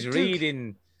at him. He's Duke.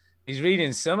 reading. He's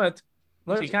reading Summit.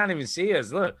 Look, he can't even see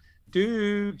us. Look,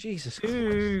 Duke. Jesus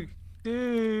Duke.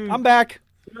 Duke. I'm back.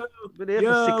 Christ. Been here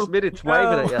for 6 minutes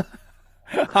waving at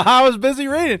you. I was busy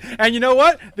reading. And you know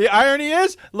what? The irony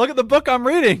is, look at the book I'm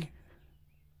reading.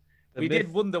 We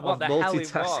did wonder what the hell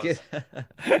it was.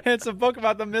 It's a book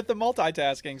about the myth of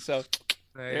multitasking. So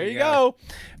there you go. go.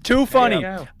 Too funny. you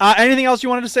go. Anything else you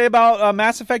wanted to say about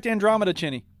Mass Effect Andromeda,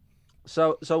 Chinny?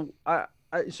 So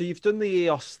you've done the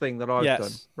EOS thing that I've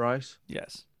done, right?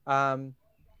 Yes.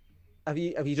 Have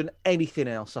you done anything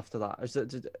else after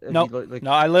that? No,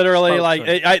 no. I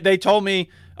literally they told me,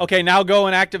 okay, now go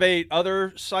and activate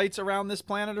other sites around this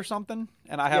planet or something,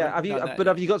 and I haven't. Yeah,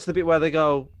 have you got to the bit where they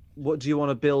go, what do you want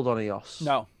to build on EOS?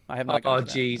 No, I have not. Oh got to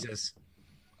that. Jesus!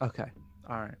 Okay,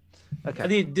 all right,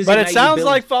 okay. But it sounds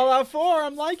like Fallout 4.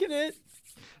 I'm liking it.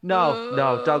 No,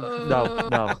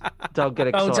 don't get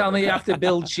excited. Don't tell me you have to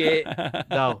build shit.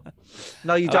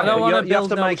 No, you don't. You have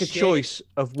to make a choice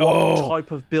of what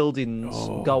type of buildings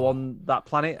go on that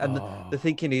planet. And the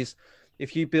thinking is,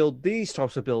 if you build these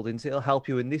types of buildings, it'll help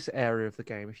you in this area of the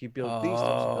game. If you build these types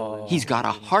of buildings, he's got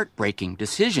a heartbreaking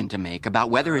decision to make about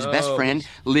whether his best friend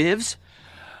lives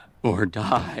or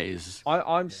dies.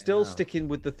 I'm still sticking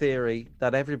with the theory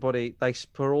that everybody, they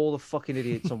put all the fucking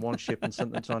idiots on one ship and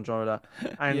sent them to Andromeda.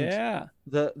 And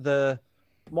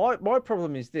my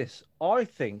problem is this. I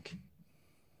think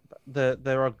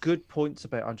there are good points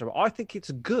about Andromeda. I think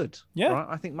it's good. Yeah. Right?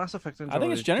 I think Mass Effect Andromeda I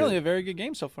think it's is generally good. a very good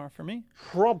game so far for me.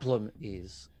 Problem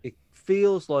is, it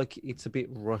feels like it's a bit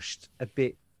rushed, a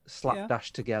bit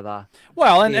slapdash together.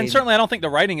 Well, and certainly I don't think the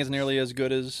writing is nearly as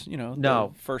good as,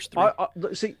 the first three.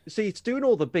 See, it's doing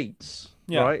all the beats,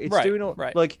 right? It's doing all,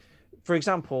 like, for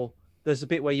example, there's a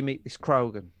bit where you meet this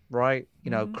Krogan, right?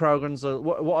 You know, Krogans are,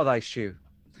 what are they, Stu?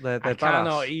 They're I badass.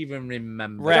 cannot even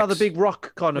remember. Rex. The big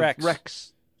rock kind of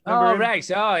Rex. Oh,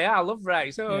 Rex. Oh, yeah, I love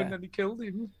Rex. Oh, and then he killed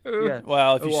him. Yeah.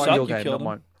 Well, if you suck, you killed him.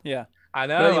 Mine. Yeah. I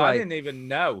know. Anyway, I didn't even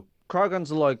know.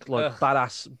 Krogans are like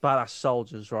badass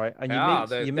soldiers, right? And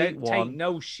you meet one. Take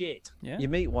no shit. Yeah. You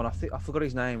meet one. I forgot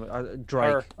his name.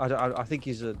 Drake. I think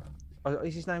he's a.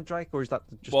 Is his name Drake or is that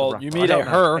just? Well, a rapper? you meet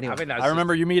her. Anyway. I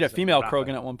remember you meet a female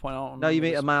Krogan at one point. No, you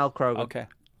meet a male Krogan. Okay.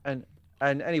 And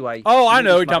anyway. Oh, I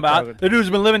know what you're talking about. The dude's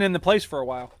been living in the place for a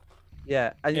while.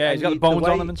 Yeah. And, yeah, he's got the bones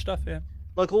on them and stuff. Yeah.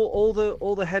 Like all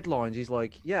the headlines, he's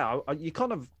like, yeah, you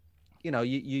kind of,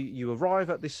 you arrive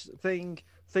at this thing.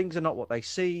 Things are not what they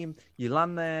seem. You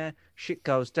land there, shit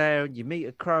goes down. You meet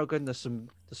a Krogan. There's some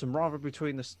rivalry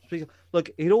between the speakers. Look,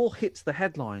 it all hits the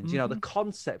headlines. Mm-hmm. You know, the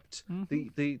concept,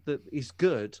 the is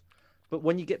good, but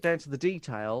when you get down to the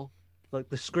detail, like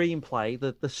the screenplay,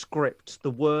 the script,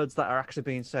 the words that are actually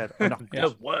being said are not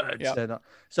good words. Yeah. They're not.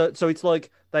 So it's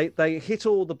like they hit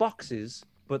all the boxes,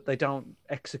 but they don't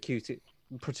execute it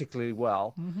particularly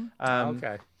well.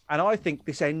 Okay. And I think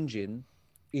this engine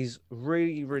is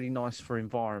really, really nice for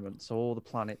environment. So all the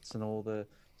planets and all the,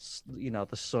 the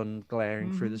sun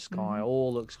glaring through the sky,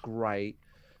 all looks great.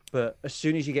 But as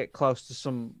soon as you get close to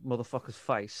some motherfucker's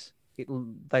face,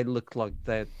 they look like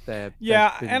they're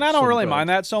yeah, and I don't really mind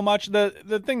that so much.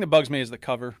 The thing that bugs me is the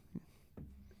cover.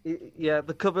 Yeah,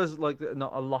 the cover's like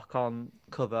not a lock-on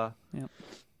cover. Yeah.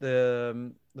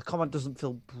 The comment doesn't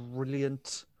feel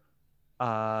brilliant.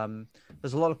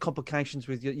 There's a lot of complications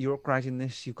with you're upgrading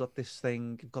this. You've got this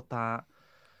thing. You've got that.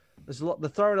 There's a lot. They're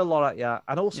throwing a lot at you,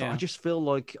 and also I just feel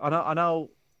like I know.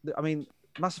 I mean,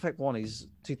 Mass Effect 1 is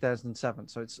 2007,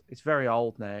 so it's very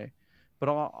old now. But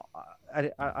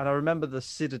I remember the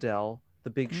Citadel,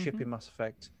 the big ship in Mass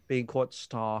Effect, being quite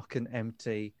stark and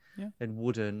empty and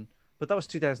wooden. But that was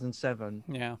 2007.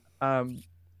 Yeah.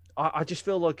 I just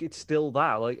feel like it's still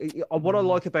that. Like what I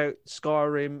like about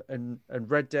Skyrim and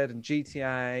Red Dead and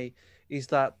GTA is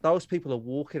that those people are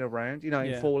walking around.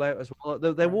 In Fallout as well.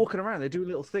 They're walking around. They're doing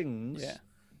little things. Yeah.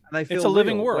 And they feel it's a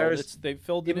living real. world. Whereas they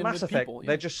filled it in Mass with Effect, people.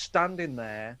 they're just standing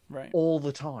there all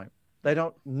the time. They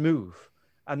don't move,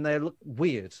 and they look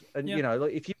weird. And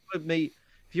like if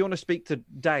you want to speak to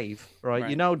Dave,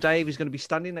 right? Dave is going to be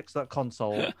standing next to that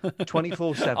console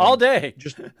 24/7 all day,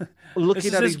 just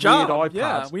looking at his job. weird iPad.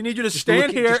 Yeah, we need you to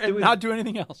stand here and not do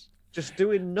anything else. just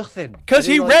doing nothing. Because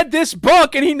he read this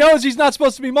book and he knows he's not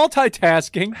supposed to be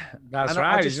multitasking. That's And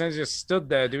right. He's just stood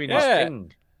there doing his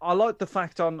thing. I like the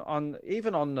fact on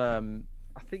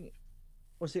I think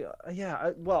was it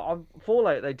well on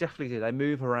Fallout they definitely do. They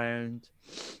move around.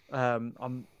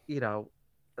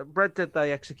 Red Dead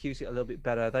they execute it a little bit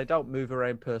better. They don't move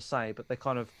around per se, but they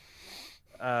kind of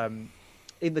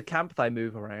in the camp they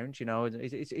move around.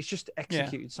 It's just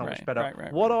executed so much better.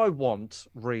 Right. What I want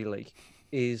really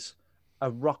is a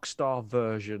Rockstar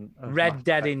version of Red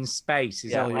Dead in space.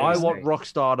 Is I want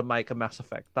Rockstar to make a Mass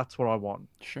Effect. That's what I want.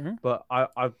 Sure. But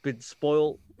I've been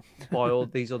spoiled by all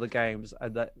these other games,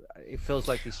 and that it feels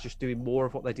like it's just doing more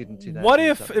of what they did in 2000. What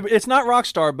if it's not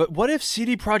Rockstar, but what if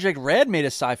CD Projekt Red made a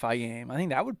sci-fi game? I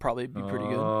think that would probably be pretty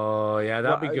good. Oh yeah,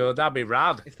 that'd be good. That'd be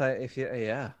rad. If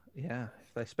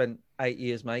they spent 8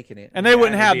 years making it, and they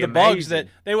wouldn't have the bugs amazing.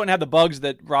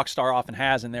 that Rockstar often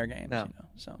has in their games. No.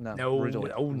 No. Riddle.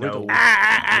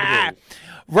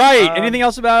 Right. Anything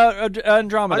else about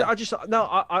Andromeda? I just want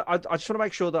to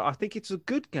make sure that I think it's a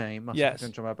good game. Yes.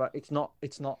 Andromeda, but it's not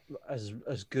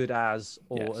as good as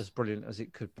or as brilliant as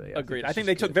it could be. Agreed. I think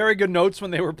they took very good notes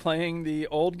when they were playing the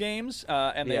old games,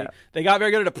 and they got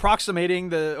very good at approximating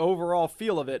the overall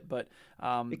feel of it. But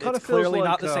it's clearly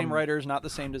not the same writers, not the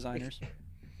same designers.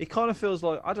 It kind of feels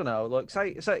like, I don't know, like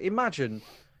say imagine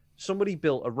somebody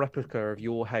built a replica of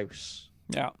your house.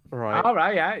 Yeah. Right. All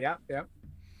right. Yeah.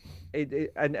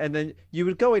 And then you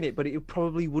would go in it, but it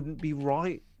probably wouldn't be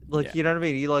right. Like, you know what I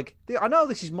mean? You're like, I know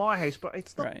this is my house, but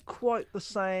it's not quite the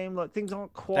same. Like, things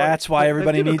aren't quite. That's why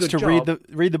everybody needs to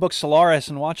read the book Solaris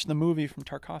and watch the movie from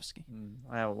Tarkovsky.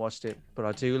 I haven't watched it, but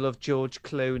I do love George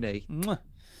Clooney.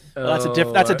 Well,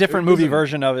 that's a different movie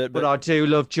version of it. But I do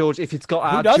love George. If it's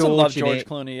got who doesn't love George George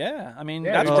Clooney? Yeah, I mean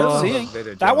Yeah, that's worth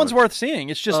seeing. That one's worth seeing.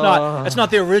 It's just not. It's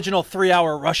not the original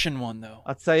 3-hour Russian one though.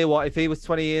 I'd tell you what, if he was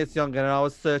 20 years younger and I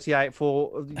was 38,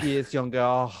 4 years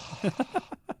younger.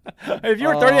 If you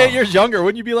were 38 years younger,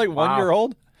 wouldn't you be like 1 year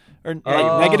old or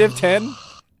negative 10?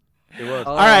 It would.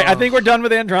 All right, I think we're done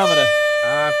with Andromeda.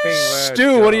 I think we're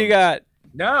Stu, what do you got?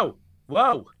 No.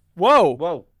 Whoa.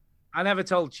 I never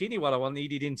told Chini what I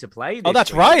needed him to play. This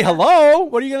that's week. right. Hello.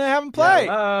 What are you going to have him play?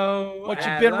 Hello. What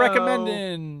you been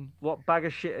recommending? What bag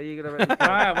of shit are you going to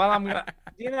Right, well, I'm going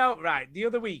to... right, the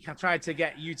other week I tried to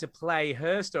get you to play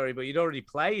Her Story, but you'd already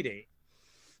played it.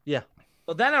 Yeah.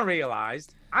 But then I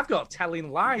realised I've got Telling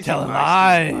Lies. Telling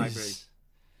Lies.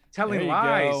 Telling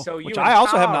Lies. Go. So Which you I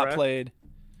also have not Tara- played.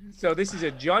 So this is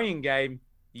a joint game.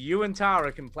 You and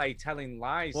Tara can play Telling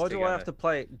Lies Why do together. I have to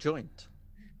play it joint?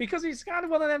 Because it's kind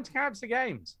of one of them types of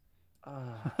games.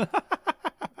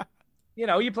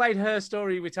 You played Her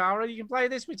Story with Tara. You can play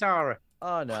this with Tara.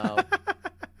 Oh, no.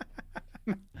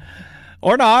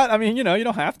 Or not. I mean, you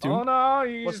don't have to. Oh, no.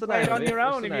 You What's just the play it name on of your it?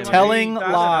 own. What's the If name you of it? Telling want to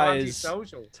be Lies.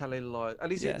 antisocial. Telling Lies. At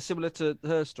least it's similar to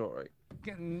Her Story.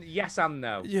 Yes and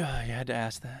no. Yeah, you had to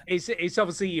ask that. It's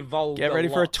obviously evolved. Get ready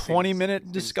for a lot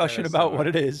 20-minute discussion about what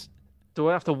it is. Do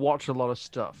I have to watch a lot of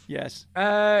stuff? Yes.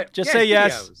 Just say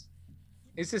yes. Videos.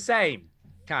 It's the same,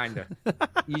 kind of.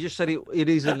 You just said it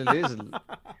is and it isn't.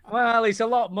 Well, it's a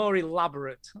lot more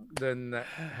elaborate than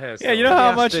Her Story. Yeah, you know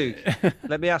how much.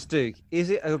 Let me ask Duke. Is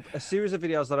it a series of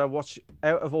videos that I watch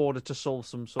out of order to solve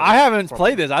some sort I of haven't problem?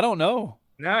 played this. I don't know.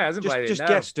 No, he hasn't played it. Just no.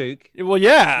 guess, Duke. Well,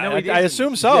 yeah, No, he I didn't.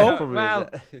 assume so. probably Well,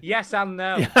 is. yes and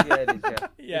no. Yeah, it is. Yeah.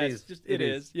 Yes, it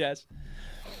is. Yes.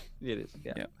 It is.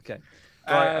 Yeah. Yeah. Okay.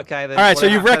 Right. Okay. Then All right. So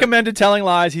what you've happened- recommended Telling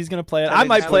Lies. He's going to play it. I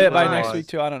might play it by Telling next Lies. week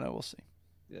too. I don't know. We'll see.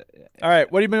 Yeah. All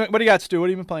right. What do you got, Stu? What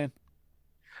have you been playing?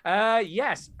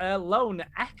 Yes, Lone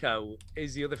Echo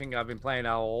is the other thing I've been playing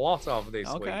a lot of this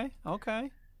week.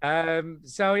 Okay.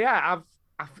 So yeah,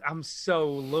 I'm so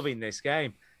loving this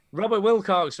game. Robert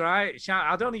Wilcox, right?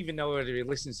 I don't even know whether he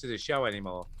listens to the show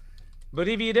anymore, but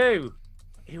if you do,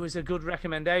 it was a good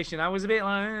recommendation. I was a bit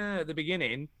like at the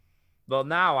beginning, but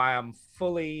now I am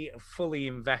fully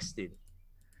invested.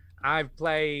 I've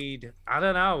played, I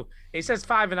don't know, it says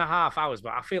 5.5 hours,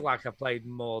 but I feel like I've played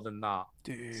more than that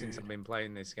since I've been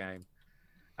playing this game.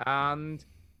 And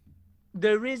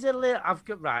there is a little, I've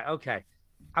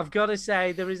got to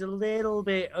say there is a little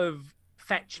bit of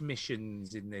fetch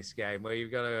missions in this game where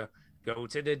you've got to go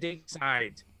to the dig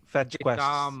site, Fetch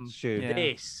quests.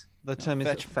 this. The term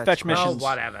is fetch missions. Oh,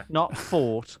 whatever. Not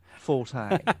forte.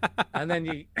 and then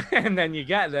you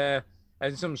get there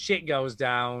and some shit goes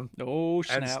down. Oh,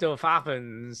 snap. And stuff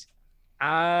happens.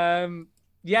 Yeah,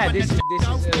 this is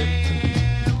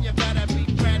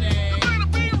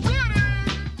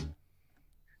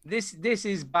this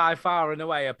is by far and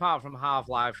away, apart from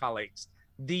Half-Life Alyx,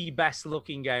 the best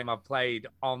looking game I've played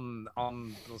on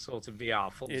the sort of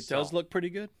VR. It does look pretty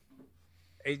good.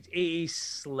 It is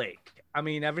slick. I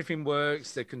mean, everything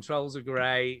works. The controls are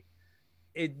great.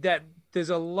 There's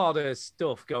a lot of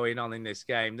stuff going on in this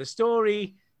game. The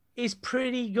story is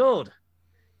pretty good.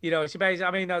 You know,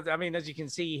 I mean, as you can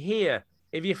see here,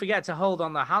 if you forget to hold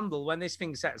on the handle when this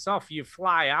thing sets off, you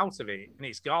fly out of it and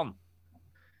it's gone.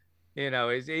 You know,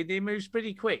 it moves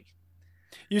pretty quick.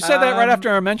 You said that right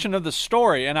after a mention of the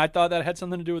story, and I thought that had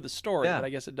something to do with the story, but I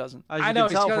guess it doesn't. As you can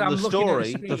tell from the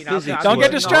story, the physics. Don't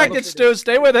get distracted, Stu.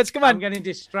 Stay with us. Come on. I'm getting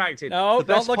distracted. No, the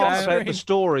best don't look part at the about screen. the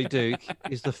story, Duke,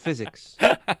 is the physics.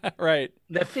 Right.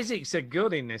 The physics are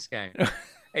good in this game.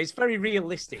 It's very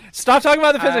realistic. Stop talking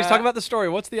about the physics. Talk about the story.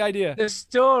 What's the idea? The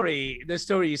story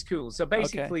is cool. So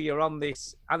basically, you're on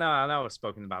this. I know. I've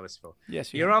spoken about this before.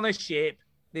 Yes, you're on a ship.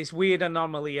 This weird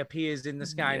anomaly appears in the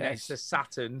sky next to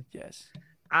Saturn. Yes.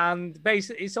 And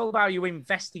basically, it's all about you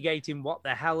investigating what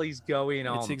the hell is going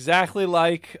on. It's exactly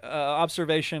like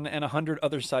Observation and 100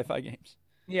 other sci-fi games.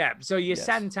 Yeah. So you're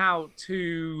sent out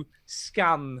to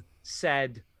scan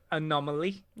said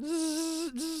anomaly.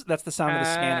 That's the sound of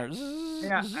the scanner.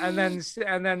 Yeah,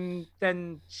 and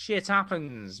then shit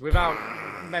happens without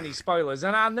many spoilers.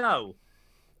 And I know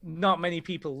not many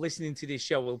people listening to this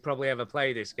show will probably ever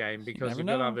play this game because you've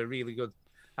got to have a really good.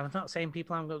 And I'm not saying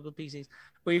people haven't got good PCs,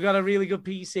 but you've got a really good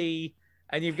PC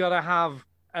and you've got to have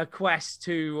a Quest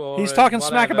 2 or He's talking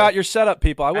smack about your setup,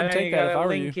 people. I wouldn't take that if I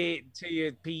were you. Link it to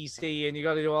your PC and you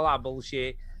got to do all that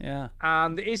bullshit. Yeah.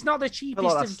 And it's not the cheapest I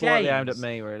feel like that's of slightly games. aimed at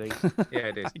me, really. Yeah,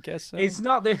 it is. I guess so. It's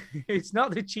not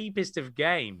the cheapest of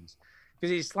games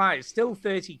because it's like still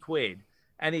 30 quid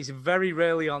and it's very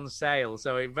rarely on sale,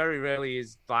 so it very rarely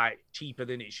is like cheaper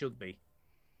than it should be.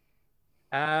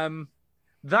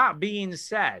 That being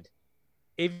said,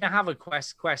 if you have a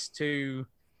Quest 2,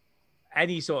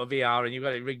 any sort of VR, and you've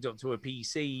got it rigged up to a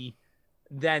PC,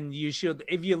 then you should.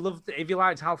 If you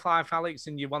liked Half-Life Alyx,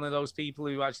 and you're one of those people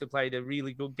who actually played a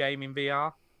really good game in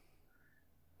VR,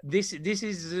 this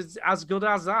is as good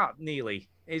as that. Nearly,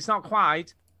 it's not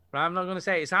quite. Right? I'm not going to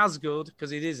say it's as good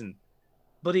because it isn't,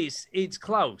 but it's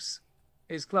close.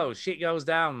 It's close. Shit goes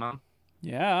down, man.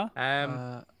 Yeah.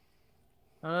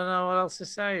 I don't know what else to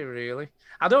say, really.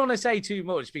 I don't want to say too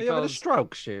much because... Are you having a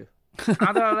stroke, Stu?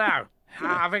 I don't know.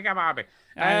 I think I might be.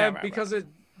 Because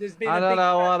there's been I don't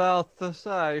know what else to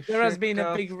say. There has been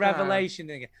a big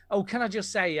revelation. Oh, can I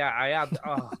just say, I had...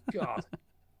 Oh, God.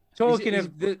 Talking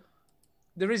of...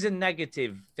 There is a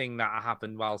negative thing that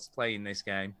happened whilst playing this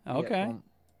game. Okay.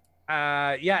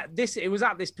 It was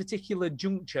at this particular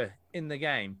juncture in the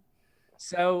game.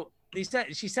 So...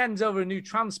 She sends over a new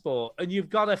transport, and you've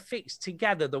got to fix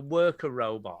together the worker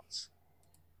robots,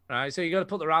 right? So you got to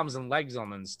put their arms and legs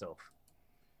on and stuff.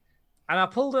 And I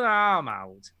pulled an arm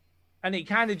out, and it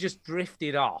kind of just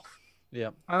drifted off.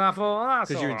 Yeah. And I thought, that's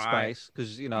because you're in right. space.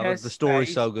 Because the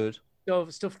story's so good. So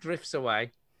stuff drifts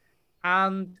away,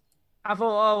 and I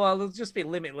thought, oh well, there'll just be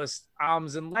limitless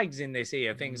arms and legs in this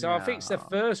here thing. So I fixed the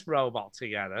first robot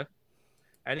together,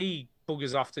 and he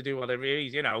buggers off to do whatever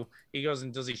he's, he goes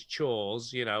and does his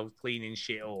chores, cleaning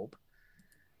shit up.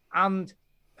 And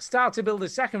start to build a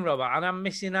second robot, and I'm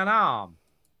missing an arm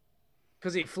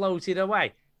because it floated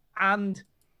away. And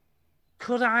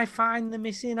could I find the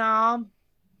missing arm?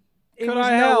 It was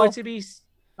nowhere to be.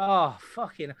 Oh,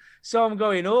 fucking. So I'm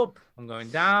going up, I'm going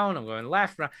down, I'm going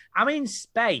left, right. I'm in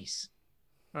space,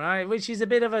 right? Which is a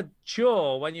bit of a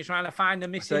chore when you're trying to find the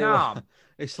missing arm.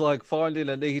 It's like finding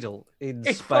a needle in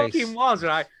space. It fucking was,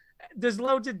 right? There's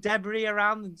loads of debris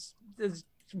around, and there's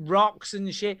rocks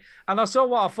and shit. And I saw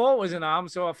what I thought was an arm,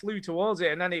 so I flew towards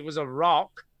it, and then it was a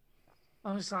rock.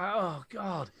 I was like, oh,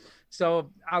 God.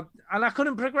 So, I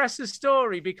couldn't progress the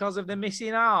story because of the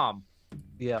missing arm.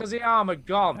 Yeah. Because the arm had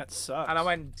gone. That sucks. And I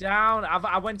went down.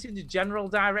 I went in the general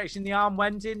direction the arm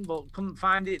went in, but couldn't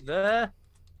find it there.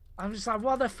 I'm just like,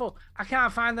 what the fuck? I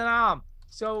can't find an arm.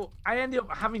 So I ended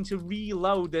up having to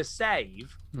reload the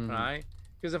save, right?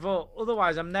 Because I thought,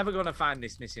 otherwise I'm never going to find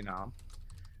this missing arm.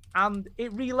 And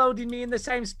it reloaded me in the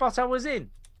same spot I was in.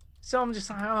 So I'm just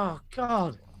like, oh,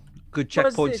 God. Good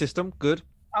checkpoint system. Good.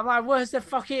 I'm like, where's the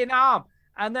fucking arm?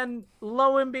 And then,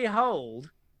 lo and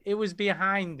behold, it was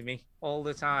behind me all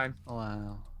the time.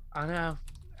 Wow. I know.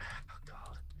 Oh,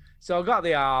 God. So I got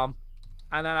the arm,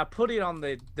 and then I put it on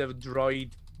the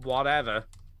droid, whatever.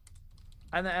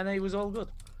 And it was all good.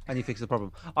 And you fixed the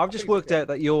problem. I've just worked out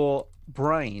that your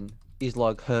brain is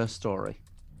like her story.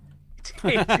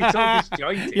 It's all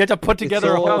disjointed. You had to put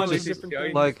together a whole bunch of different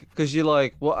things. Like, because you're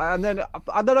like, well, and then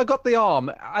I got the arm,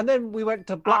 and then we went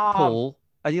to Blackpool,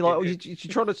 and you're like, you're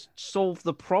trying to solve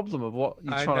the problem of what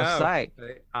you're trying to say.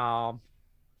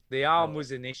 The arm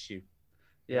was an issue.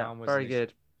 Yeah, very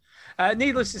good.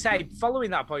 Needless to say,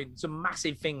 following that point, some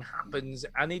massive thing happens,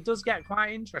 and it does get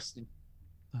quite interesting.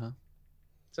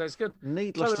 So it's good.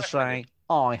 Needless to say,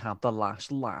 I had the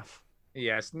last laugh.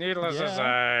 Yes, needless to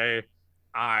say,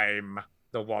 I'm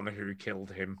the one who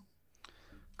killed him.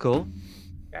 Cool.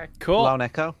 Okay. Cool. Lone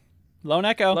Echo. Lone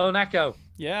Echo. Lone Echo.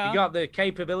 Yeah. You got the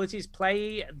capabilities.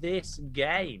 Play this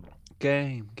game.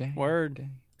 Game. Word.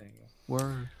 Game.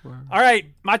 Word. All right,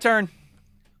 my turn.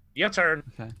 Your turn.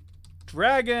 Okay.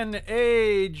 Dragon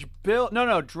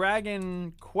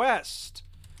Quest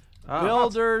Oh.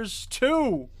 Builders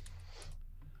 2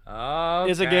 is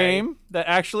a Okay. game that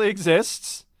actually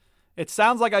exists. It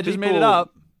sounds like I just made it People-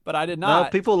 up, but I did No,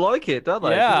 not. people like it, don't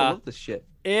they? Yeah. People love this shit.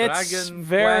 It's Dragon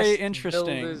very Quest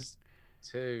interesting. Builders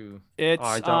 2. It's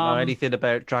I don't know anything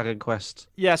about Dragon Quest.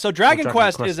 Yeah, so Dragon Dragon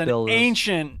Quest Quest is an Builders.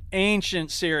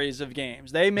 ancient series of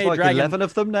games. They made There's like Dragon 11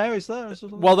 of them now, is there? Or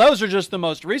something? Well, those are just the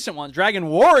most recent ones. Dragon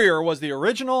Warrior was the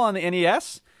original on the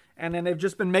NES, and then they've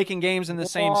just been making games in the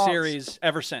same What? series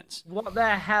ever since. What the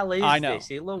hell is I know. this?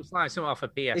 It looks like something off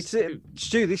a it's PS2.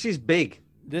 Stu, this is big.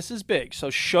 This is big, so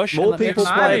shush. More and let me people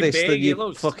explain. play mighty this big, than it you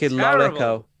looks fucking Lone terrible.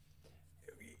 Echo.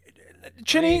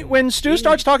 Chinny, when Stu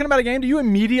starts talking about a game, do you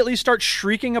immediately start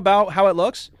shrieking about how it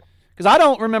looks? Because I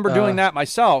don't remember doing that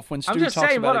myself when Stu I'm just talks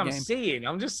saying about what a I'm game. seeing.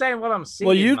 I'm just saying what I'm seeing.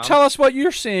 Well, you man. tell us what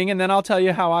you're seeing, and then I'll tell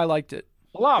you how I liked it.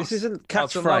 Blobs. This isn't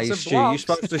Lots and lots catchphrase, of Stu. You're blobs.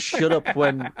 supposed to shut up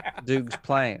when Duke's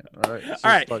playing. All right,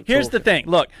 All right, here's the thing.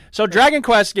 Look, so Dragon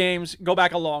Quest games go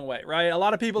back a long way, right? A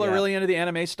lot of people are Yeah. really into the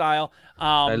anime style.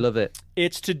 I love it.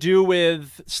 It's to do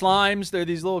with slimes. They're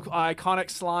these little iconic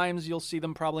slimes. You'll see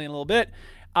them probably in a little bit.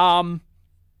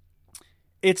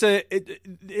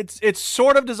 It's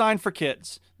sort of designed for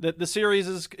kids. The series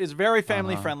is very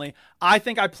family friendly. I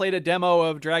think I played a demo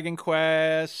of Dragon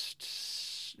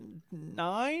Quest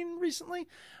 9 recently,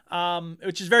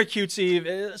 which is very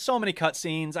cutesy. So many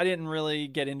cutscenes. I didn't really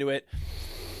get into it.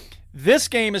 This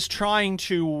game is trying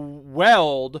to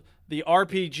weld the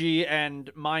RPG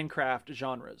and Minecraft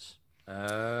genres.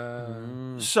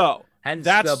 So Hence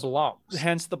that's the blocks.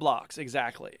 Hence the blocks,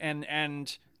 exactly.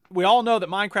 And we all know that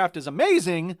Minecraft is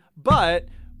amazing, but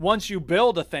once you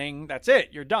build a thing, that's it.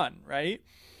 You're done, right?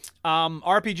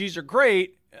 RPGs are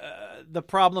great. The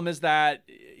problem is that,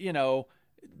 you know,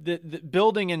 the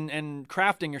building and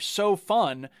crafting are so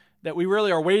fun that we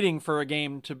really are waiting for a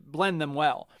game to blend them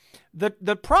well.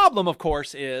 The problem, of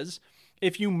course, is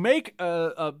if you make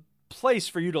a place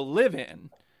for you to live in,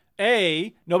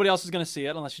 A, nobody else is going to see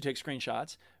it unless you take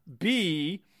screenshots.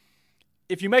 B,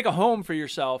 if you make a home for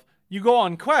yourself, you go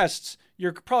on quests,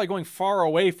 you're probably going far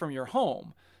away from your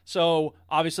home. So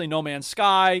obviously No Man's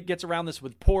Sky gets around this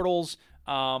with portals.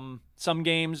 Some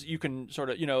games you can sort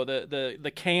of, you know,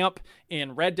 the camp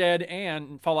in Red Dead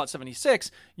and Fallout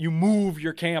 76, you move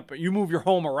your camp, you move your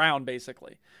home around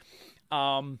basically.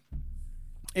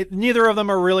 Neither of them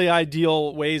are really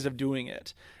ideal ways of doing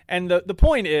it. And the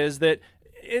point is that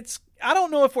I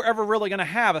don't know if we're ever really going to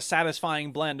have a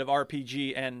satisfying blend of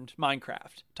RPG and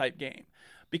Minecraft type game,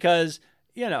 because,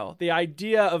 you know, the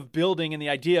idea of building and the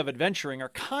idea of adventuring are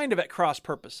kind of at cross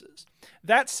purposes.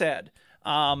 That said,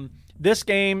 this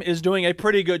game is doing a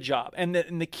pretty good job. And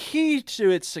the key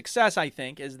to its success, I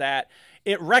think, is that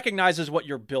it recognizes what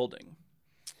you're building.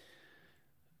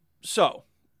 So,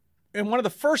 and one of the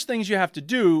first things you have to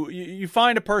do, you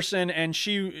find a person and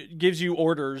she gives you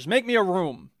orders, make me a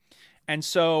room. And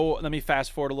so let me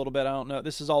fast forward a little bit. I don't know.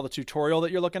 This is all the tutorial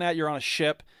that you're looking at. You're on a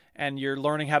ship and you're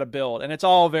learning how to build, and it's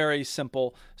all very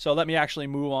simple. So let me actually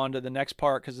move on to the next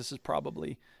part, because this is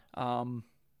probably, part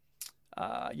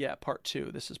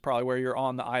 2. This is probably where you're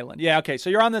on the island. Yeah. Okay. So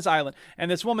you're on this island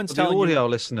and this woman's For telling the you, audio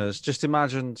listeners, just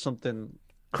imagine something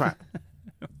crap.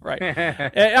 right.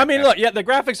 I mean, look, the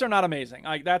graphics are not amazing.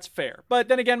 Like, that's fair. But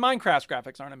then again, Minecraft's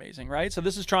graphics aren't amazing, right? So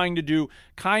this is trying to do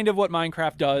kind of what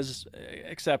Minecraft does,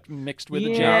 except mixed with a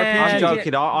JRPG. I'm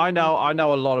joking. I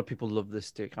know a lot of people love this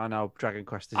stick. I know Dragon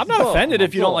Quest is. I'm not offended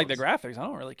if you don't like the graphics. I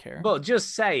don't really care. But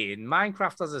just saying,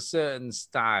 Minecraft has a certain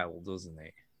style, doesn't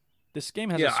it? This game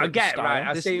has a certain I get style.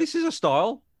 right. This is a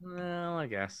style. Well, I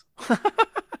guess.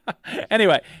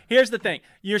 Anyway, here's the thing.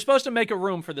 You're supposed to make a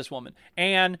room for this woman.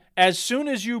 And as soon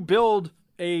as you build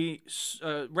a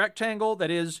rectangle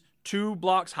that is 2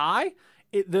 blocks high,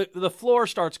 the floor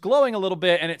starts glowing a little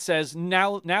bit and it says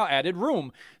now added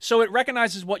room. So it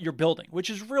recognizes what you're building, which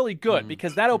is really good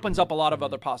because that opens up a lot of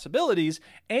other possibilities.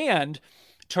 And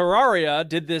Terraria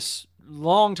did this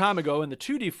long time ago in the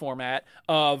 2D format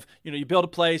of, you build a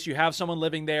place, you have someone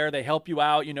living there, they help you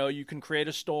out, you can create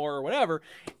a store or whatever.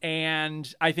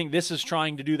 And I think this is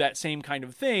trying to do that same kind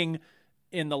of thing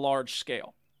in the large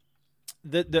scale.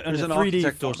 There's an 3D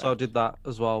architect format. also did that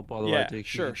as well, by the way. Yeah, Duke.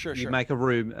 sure. You make a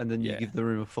room and then you Yeah. give the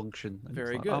room a function. and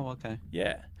Very it's good. like, oh, okay.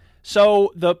 Yeah.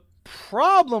 So the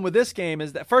problem with this game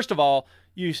is that first of all,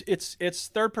 it's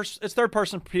third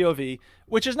person POV,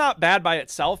 which is not bad by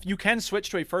itself. You can switch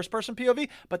to a first person POV,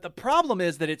 but the problem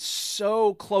is that it's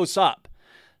so close up,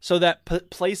 so that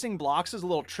placing blocks is a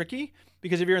little tricky.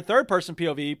 Because if you're in third person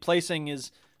POV, placing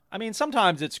is, I mean,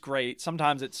 sometimes it's great,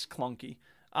 sometimes it's clunky.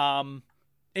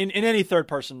 In any third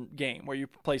person game where you're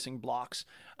placing blocks.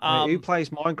 Who plays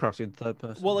Minecraft in third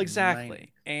person? Well,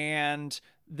 exactly. And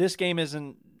this game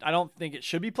isn't, I don't think it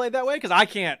should be played that way, because I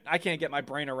can't get my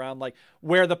brain around like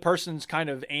where the person's kind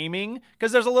of aiming,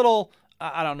 because there's a little,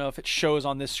 I don't know if it shows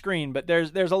on this screen, but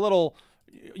there's a little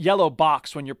yellow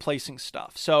box when you're placing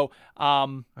stuff. So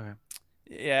Okay.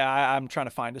 yeah, I'm trying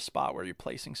to find a spot where you're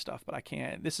placing stuff, but I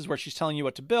can't. This is where she's telling you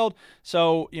what to build.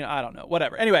 So, I don't know,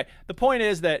 whatever. Anyway, the point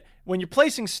is that when you're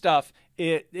placing stuff,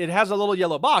 it has a little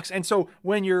yellow box. And so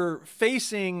when you're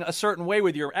facing a certain way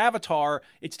with your avatar,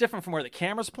 it's different from where the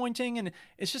camera's pointing. And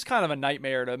it's just kind of a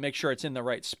nightmare to make sure it's in the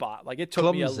right spot. Like, it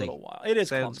took me a Clumsy. little while. It is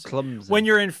Sounds clumsy. When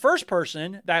you're in first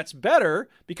person, that's better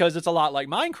because it's a lot like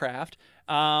Minecraft.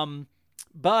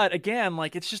 But again,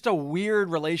 like, it's just a weird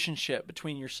relationship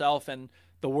between yourself and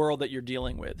the world that you're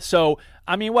dealing with. So,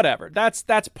 I mean, whatever. That's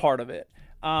part of it.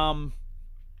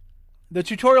 The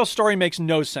tutorial story makes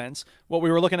no sense. What we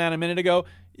were looking at a minute ago,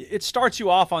 it starts you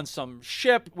off on some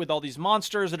ship with all these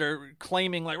monsters that are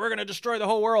claiming, like, we're going to destroy the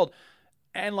whole world.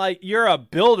 And, like, you're a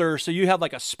builder, so you have,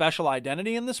 like, a special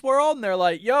identity in this world. And they're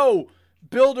like, yo,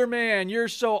 builder man, you're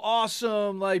so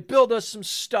awesome. Like, build us some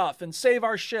stuff and save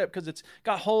our ship because it's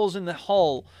got holes in the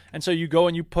hull. And so you go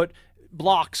and you put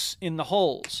blocks in the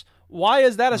holes. Why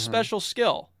is that a special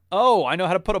skill? Oh, I know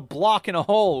how to put a block in a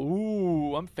hole.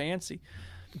 Ooh, I'm fancy.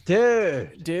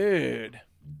 Dude.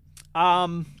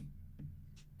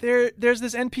 There's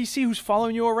this NPC who's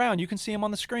following you around. You can see him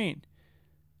on the screen.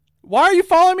 Why are you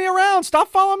following me around? Stop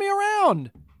following me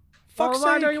around. Fuck's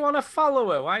Why sake. don't you want to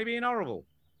follow her? Why are you being horrible?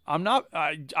 I'm not.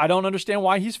 I don't understand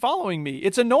why he's following me.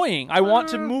 It's annoying. I want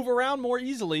to move around more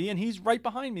easily, and he's right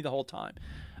behind me the whole time.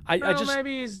 I just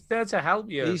maybe he's there to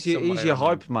help you. He's your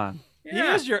hype man. He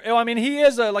is he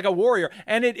is like a warrior.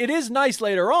 And it is nice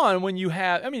later on when you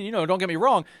have, don't get me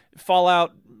wrong,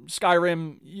 Fallout,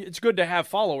 Skyrim, it's good to have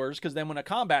followers because then when a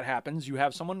combat happens, you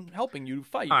have someone helping you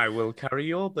fight. I will carry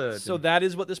your burden. So that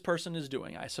is what this person is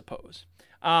doing, I suppose.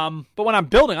 But when I'm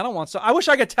building, I don't want I wish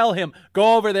I could tell him,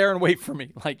 go over there and wait for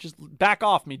me. Like, just back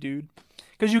off me, dude.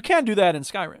 Because you can do that in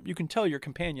Skyrim. You can tell your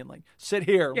companion, like, sit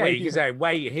here, yeah, wait you here. can say,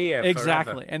 wait here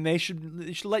Exactly. forever. And they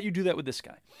should let you do that with this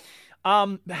guy.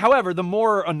 However, the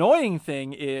more annoying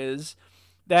thing is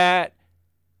that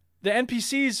the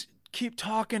NPCs keep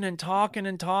talking and talking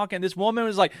and talking. This woman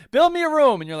was like, build me a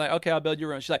room. And you're like, okay, I'll build you a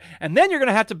room. She's like, and then you're going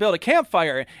to have to build a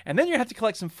campfire. And then you have to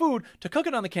collect some food to cook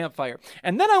it on the campfire.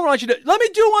 And then I want you to, let me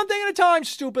do one thing at a time,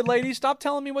 stupid lady. Stop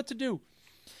telling me what to do.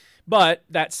 But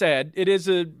that said, it is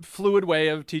a fluid way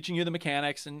of teaching you the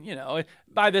mechanics. And,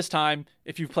 by this time,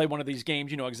 if you've played one of these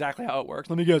games, you know exactly how it works.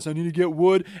 Let me guess. I need to get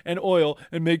wood and oil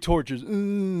and make torches.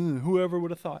 Whoever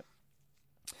would have thought.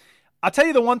 I'll tell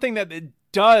you the one thing that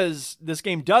this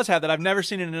game does have that I've never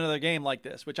seen in another game like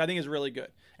this, which I think is really good.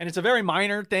 And it's a very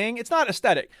minor thing. It's not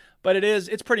aesthetic, but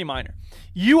it's pretty minor.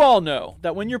 You all know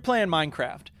that when you're playing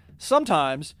Minecraft,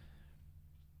 sometimes,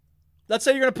 let's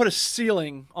say you're going to put a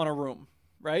ceiling on a room,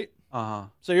 right? Uh-huh.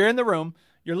 So you're in the room,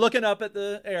 you're looking up at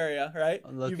the area, right?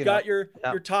 You've got your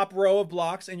top row of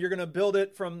blocks, and you're going to build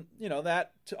it from,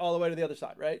 that to all the way to the other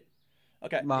side, right?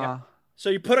 Okay. Yeah. So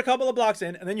you put a couple of blocks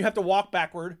in, and then you have to walk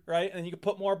backward, right? And then you can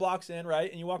put more blocks in, right?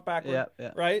 And you walk backward,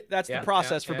 right? That's the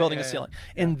process for building a ceiling.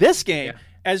 In this game,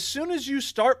 as soon as you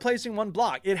start placing one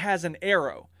block, it has an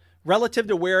arrow relative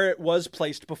to where it was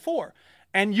placed before.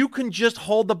 And you can just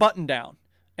hold the button down,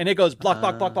 and it goes block,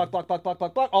 block, block, block, block, block, block,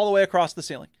 block, block, all the way across the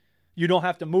ceiling. You don't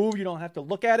have to move. You don't have to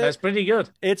look at it. That's pretty good.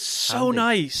 It's so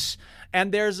nice.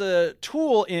 And there's a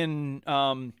tool in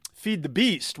Feed the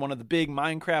Beast, one of the big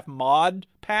Minecraft mod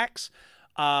packs.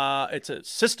 It's a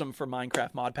system for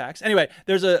Minecraft mod packs. Anyway,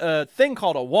 there's a thing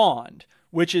called a wand,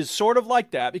 which is sort of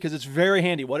like that because it's very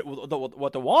handy. What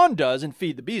the wand does in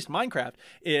Feed the Beast Minecraft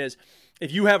is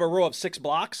if you have a row of 6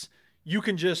 blocks, you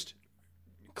can just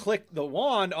click the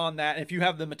wand on that. And if you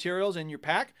have the materials in your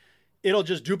pack, it'll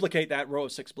just duplicate that row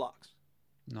of 6 blocks.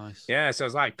 Nice. Yeah, so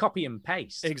it's like copy and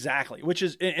paste. Exactly, which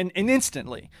is and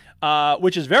instantly,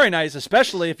 which is very nice,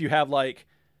 especially if you have like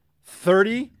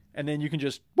 30, and then you can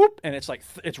just whoop, and it's like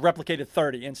it's replicated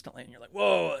 30 instantly, and you're like,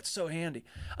 whoa, it's so handy.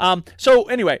 So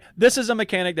anyway, this is a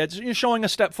mechanic that's showing a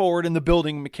step forward in the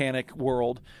building mechanic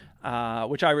world,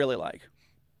 which I really like.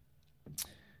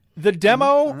 The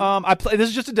demo, this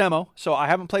is just a demo, so I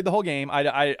haven't played the whole game.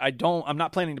 I'm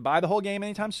not planning to buy the whole game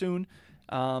anytime soon.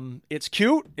 It's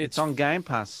cute. It's on Game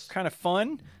Pass. Kind of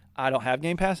fun. I don't have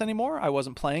Game Pass anymore. I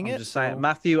wasn't playing it. I'm just saying.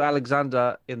 Matthew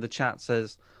Alexander in the chat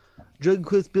says, Dragon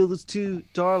Quest Builders 2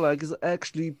 dialogue is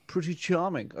actually pretty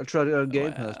charming. I tried it on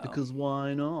Game Pass because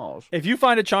why not? If you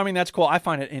find it charming, that's cool. I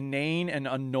find it inane and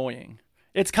annoying.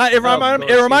 It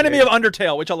reminded me of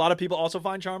Undertale, which a lot of people also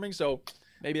find charming. So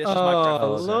maybe that's just my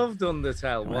preference. I loved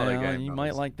Undertale. What a game! You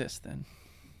might like this then.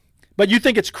 But you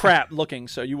think it's crap looking,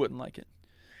 so you wouldn't like it.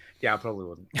 Yeah, I probably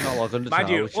wouldn't. Not like Undertale. Mind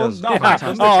you,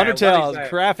 Undertale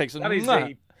graphics. That is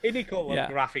the pinnacle of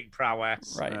graphic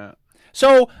prowess. Right. Yeah.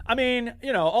 So, I mean,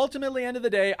 ultimately, end of the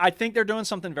day, I think they're doing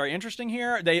something very interesting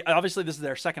here. Obviously, this is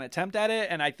their second attempt at it,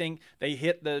 and I think they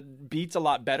hit the beats a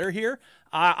lot better here.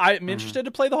 I'm interested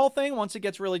to play the whole thing. Once it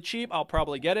gets really cheap, I'll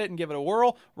probably get it and give it a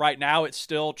whirl. Right now, it's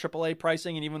still AAA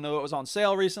pricing, and even though it was on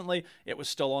sale recently, it was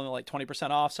still only like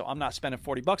 20% off, so I'm not spending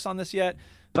 $40 on this yet.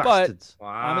 Bastards. But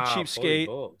I'm a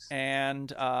cheapskate,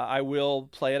 and I will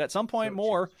play it at some point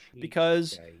more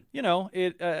because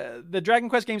the Dragon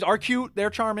Quest games are cute. They're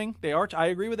charming. They are. I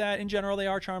agree with that. In general, they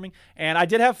are charming, and I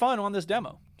did have fun on this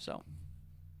demo. So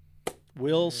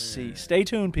we'll see. Stay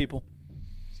tuned, people.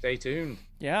 Stay tuned.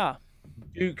 Yeah.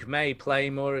 Duke may play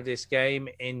more of this game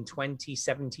in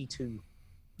 2072.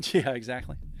 Yeah,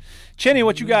 exactly. Chinny,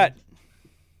 what you got?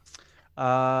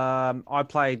 I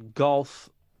played golf.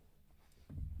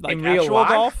 Like in real actual life?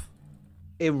 golf?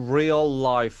 In real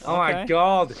life. Oh my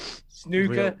God.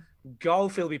 Snooker,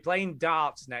 golf. He'll be playing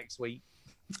darts next week.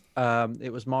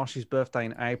 It was Marshy's birthday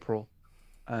in April.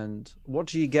 And what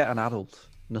do you get an adult?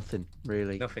 Nothing,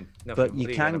 really. Nothing. But you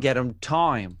can get them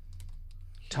time.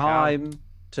 Time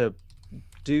to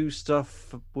do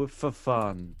stuff for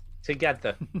fun.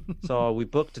 Together. So we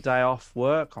booked a day off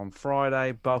work on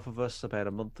Friday, both of us, about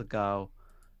a month ago.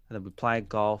 And then we played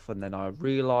golf. And then I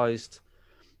realised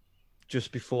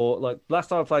just before, like, last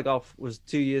time I played golf was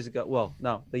 2 years ago. Well,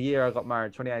 no, the year I got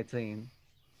married, 2018.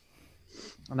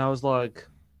 And I was like,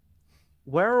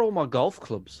 where are all my golf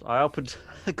clubs? I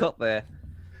got there.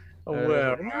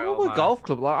 Where are all my golf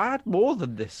clubs? Like, I had more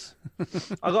than this.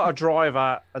 I got a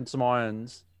driver and some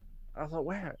irons. I was like,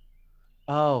 where?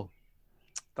 Oh,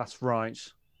 that's right.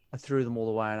 I threw them all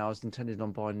away and I was intending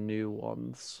on buying new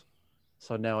ones.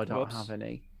 So now I don't have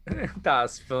any.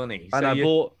 That's funny. And I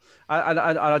bought, and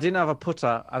I didn't have a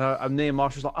putter. And me and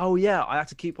Marsh was like, oh yeah, I had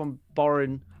to keep on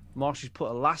borrowing Marsh's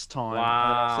putter last time.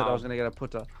 Wow. And I said I was going to get a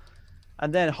putter.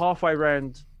 And then halfway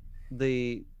around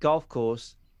the golf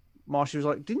course, Marshy was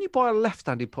like, didn't you buy a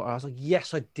left-handed putter? I was like,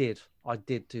 yes, I did. I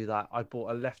did do that. I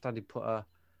bought a left-handed putter.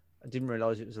 I didn't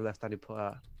realise it was a left-handed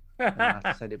putter. And I had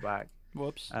to send it back.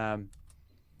 Whoops.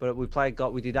 But we played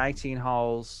golf. We did 18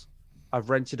 holes. I've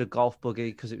rented a golf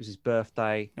buggy because it was his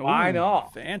birthday. Why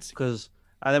not? Fancy. And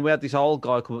then we had this old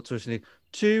guy come up to us and he,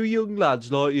 two young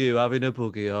lads like you having a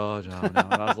buggy. Oh, I don't know.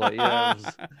 And I was like, yeah.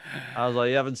 I was like,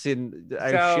 you haven't seen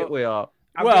how shit we are.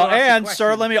 Well, and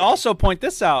sir, let me also point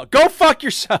this out. Go fuck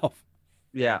yourself.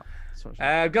 Yeah.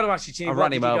 I've got to ask you, Chini,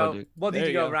 what did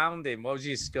you go around in? What was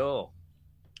your score?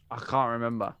 I can't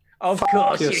remember. Of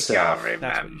course you can't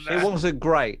remember. It wasn't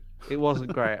great. It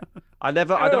wasn't great. I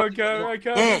can't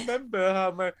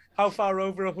remember how far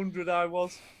over 100 I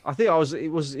was. I think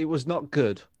it was not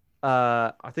good.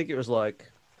 I think it was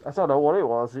like, I don't know what it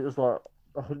was. It was like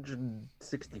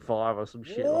 165 or some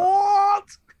shit.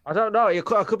 What? I don't know. I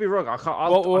could be wrong. I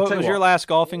can't. What was your last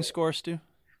golfing score, Stu?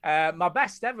 My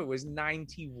best ever was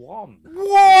 91.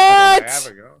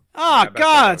 What? Oh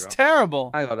God, it's terrible.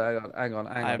 Hang on.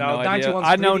 I have no idea.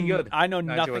 I know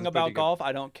nothing about golf.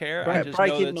 I don't care. I just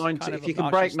break know it 90. If you can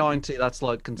break 90, that's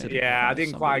like considered. Yeah, I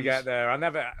didn't quite get there. I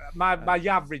never. My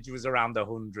average was around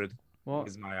 100. What?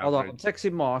 Was my average. Hold on. I'm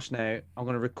texting Marsh now. I'm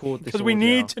going to record this because we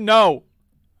need to know.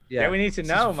 Yeah, we need to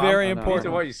know, man. Very important. We need to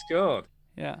know what you scored.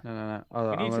 Yeah. No.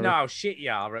 We need to know how shit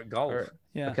you are at golf.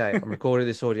 Yeah. Okay, I'm recording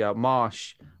this audio.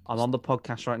 Marsh, I'm on the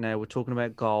podcast right now. We're talking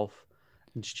about golf.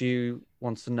 And Stu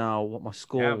wants to know what my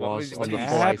score was on the Tap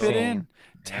flight it in.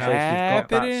 So if you've got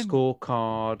that in.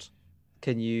 scorecard,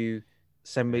 can you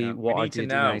send me what I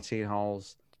did in 18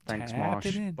 holes? Thanks,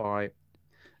 Marsh. Bye.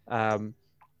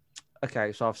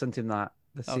 Okay, so I've sent him that.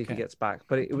 Let's see if he gets back.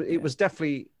 But it was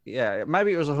definitely,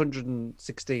 maybe it was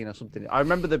 116 or something. I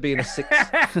remember there being a 6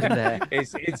 in there.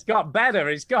 It's got better.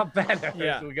 It's got better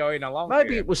as we're going along.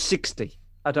 Maybe it was 60.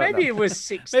 I don't know. Maybe it was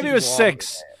 60. Maybe it was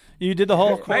 6. You did the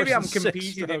whole course. Maybe I'm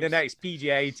competing in the next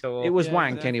PGA tour. It was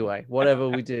wank anyway, whatever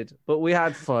we did. But we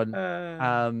had fun.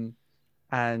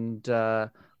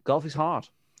 Golf is hard.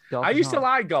 Golf I is used to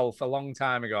hard. like golf a long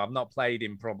time ago. I've not played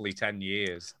in probably 10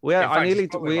 years. We had, In fact, I it's nearly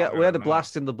probably we longer had a than that.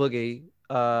 blast in the buggy.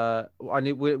 I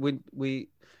need we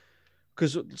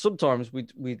because sometimes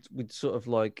we'd sort of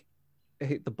like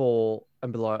hit the ball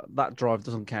and be like, that drive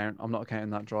doesn't count. I'm not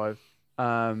counting that drive.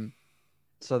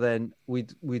 So then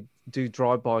we'd do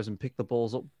drive-bys and pick the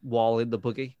balls up while in the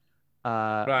buggy,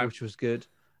 which was good.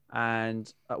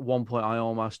 And at one point, I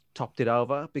almost topped it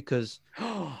over because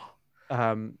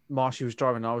Marshy was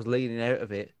driving and I was leaning out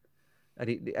of it,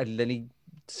 and then he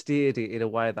steered it in a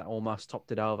way that almost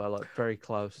topped it over, like very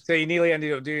close. So you nearly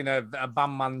ended up doing a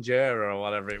Bam Manjera or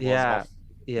whatever it was.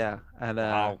 Yeah, and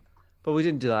Wow. but we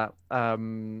didn't do that.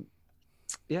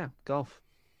 Yeah, golf.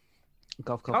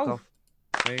 There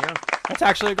you go. That's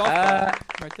actually a golf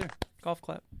clap right there. Golf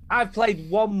clap. I've played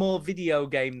one more video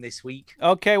game this week.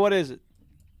 Okay, what is it?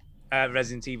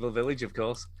 Resident Evil Village, of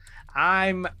course.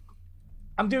 I'm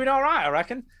doing all right, I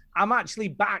reckon. I'm actually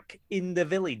back in the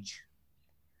village.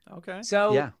 Okay.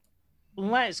 So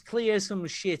let's clear some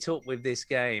shit up with this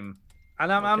game.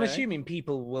 And I'm Okay. assuming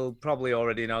people will probably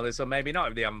already know this, or maybe not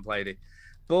if they haven't played it.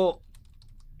 But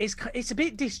it's a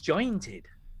bit disjointed,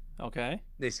 Okay.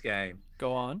 this game.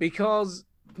 Go on. Because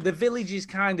the village is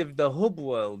kind of the hub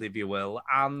world, if you will,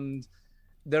 and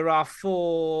there are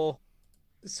 4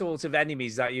 sort of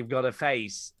enemies that you've got to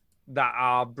face that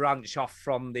are branch off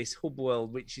from this hub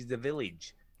world, which is the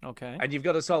village. Okay. And you've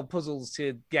got to solve puzzles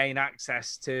to gain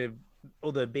access to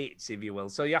other bits, if you will.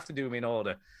 So you have to do them in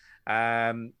order.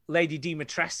 Lady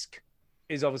Dimitrescu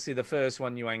is obviously the first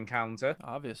one you encounter.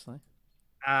 Obviously.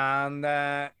 And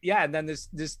and then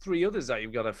there's 3 others that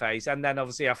you've got to face, and then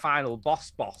obviously a final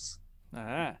boss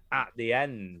Ah. at the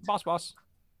end. Boss.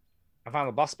 A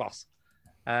final boss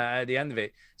at the end of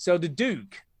it. So the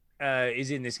Duke is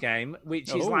in this game,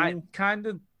 which is like kind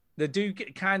of the Duke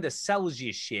kind of sells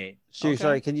you shit. Stu,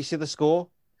 sorry, can you see the score?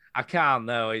 I can't.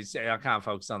 No, I can't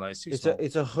focus on that. It's too small.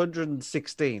 It's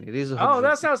 116. It is. Oh,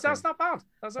 that's 116. not bad.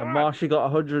 That's all And right. Marshy got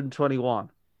 121.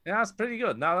 Yeah, that's pretty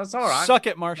good. No, that's all right. Suck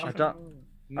it, Marshall. I don't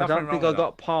Nothing think wrong I with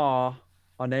got par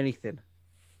on anything.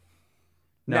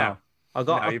 No. I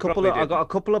got No, a you couple probably of I got a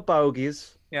couple of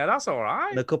bogeys Yeah, that's all right.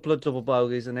 and a couple of double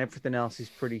bogeys, and everything else is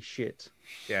pretty shit.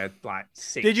 Yeah, like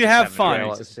 6. Did you or have 7 fun? or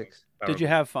Yeah, 8. like 6. Did you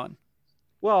have fun?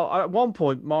 Well, at one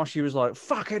point, Marshy was like,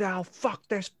 "Fuck it out, fuck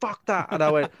this, fuck that," and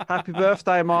I went, "Happy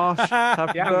birthday, Marsh!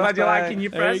 Happy Yeah, I'm glad birthday. you're liking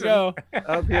your There you present. go.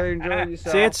 Hope you enjoy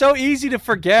yourself." See, it's so easy to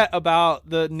forget about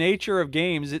the nature of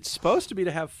games. It's supposed to be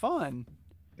to have fun.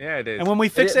 Yeah, it is. And when we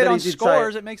But fixate he on did say-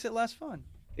 scores, it makes it less fun.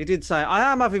 He did say,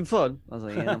 "I am having fun." I was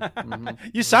like, "Yeah, mhm,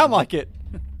 You sound like it.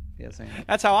 yeah." Same.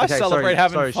 That's how I Okay, celebrate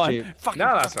having sorry, fun. Stu. Fucking No,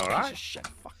 that's fucking all piece right. of shit.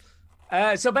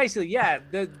 Fuck. So basically, yeah.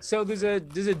 So there's a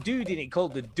dude in it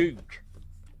called the Duke,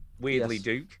 weirdly Yes.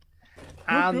 Duke,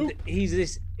 and he's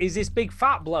this big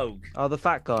fat bloke. Oh, the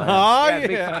fat guy. Oh,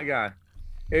 Big fat guy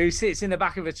who sits in the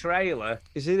back of a trailer.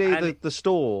 Is it And- the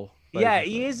store? Yeah,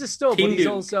 basically? he is the store, King but he's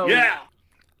Duke. also Yeah.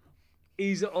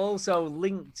 he's also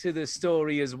linked to the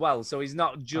story as well. So he's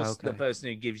not just the Okay. person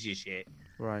who gives you shit.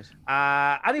 Right.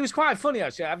 And it was quite funny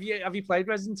actually. Have you played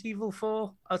Resident Evil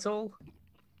 4 at all?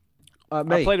 I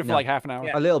Me? played it for No. like half an hour.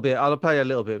 Yeah. A little bit. I'll play a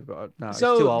little bit, but no,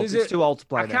 So it's too old. there's It's too old to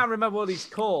play I now. can't remember what he's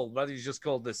called, whether he's just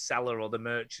called the seller or the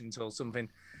merchant or something.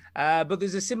 But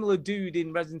there's a similar dude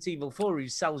in Resident Evil 4 who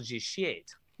sells you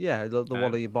shit. Yeah, the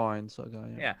one that you're buying, sort of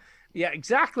guy. Yeah. Yeah,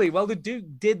 exactly. Well, the Duke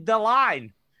did the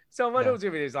line. So what Yeah. up to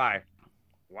him, he's like,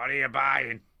 "What are you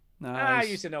buying?" I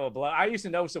used to know I used to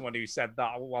know someone who said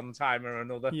that one time or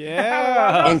another. Yeah.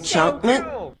 That's so Enchantment?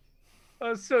 cool.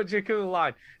 That's such a cool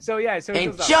line. So yeah, so he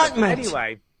does that. Enchantment.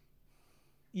 Anyway,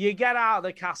 you get out of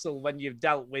the castle when you've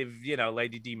dealt with,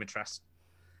 Lady Dimitrescu.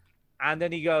 And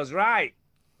then he goes, "Right,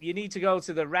 you need to go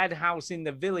to the red house in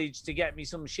the village to get me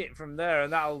some shit from there,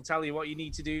 and that'll tell you what you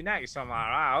need to do next." So I'm like,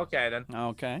 "Ah, okay then."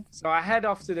 Okay. So I head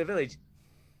off to the village.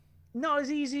 Not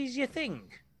as easy as you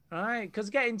think, right? Because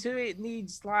getting to it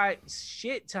needs like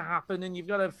shit to happen, and you've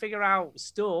got to figure out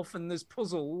stuff, and there's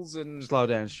puzzles and Slow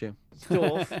down, Stu.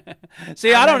 stuff.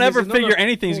 See, I And don't then ever there's figure another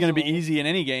anything's going to be puzzle. easy in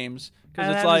any games because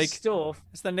And it's then like there's stuff.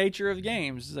 it's the nature of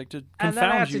games. It's like to And then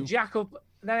I had confound to you. jack up.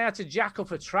 Then I had to jack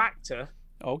up a tractor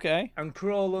Okay. and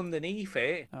crawl underneath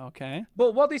it. Okay.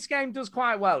 But what this game does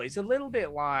quite well, it's a little bit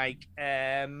like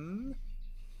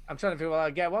I'm trying to figure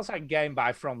out what's that game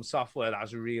by From Software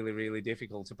that's really, really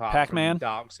difficult apart Pac-Man? from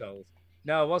Dark Souls.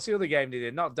 No, what's the other game they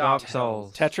did? Not Dark Dark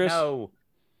Souls. Tetris. No,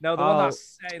 the Oh, one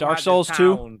that's in, Dark like, the Souls 2?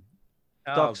 town.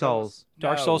 Oh, Dark Souls.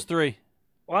 Dark no. Souls 3.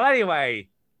 Well, anyway,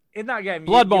 in that game, you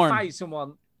Bloodborne. fight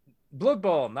someone.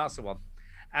 Bloodborne, that's the one.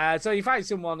 So you fight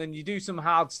someone and you do some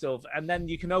hard stuff, and then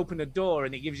you can open a door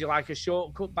and it gives you like a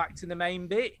shortcut back to the main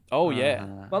bit. Oh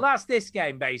yeah. Well, that's this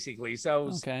game basically. So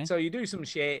Okay. so you do some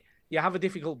shit, you have a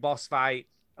difficult boss fight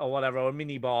or whatever, or a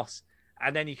mini boss,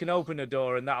 and then you can open a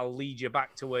door and that'll lead you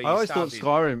back to where you I always started.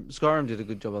 thought Skyrim did a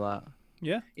good job of that.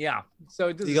 Yeah. Yeah. So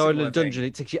it does You a go in similar a dungeon, thing.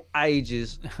 it takes you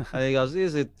ages, and he goes,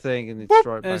 "Here's a thing," and it's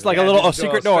right And back it's like there. a little just go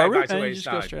secret straight door. back to And where you you just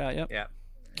go started. straight out. Yep.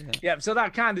 Yeah. So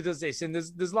that kind of does this, and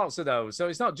there's lots of those. So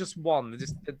it's not just one.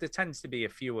 There tends to be a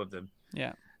few of them.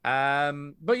 Yeah.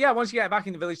 But yeah, once you get back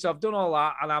in the village, so I've done all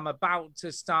that, and I'm about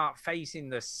to start facing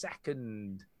the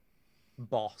second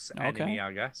boss enemy,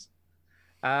 I guess.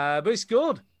 But it's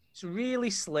good. It's really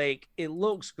slick. It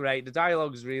looks great. The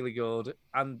dialogue's really good,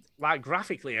 and like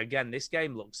graphically, again, this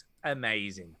game looks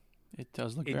amazing. It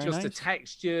does look It very just nice. the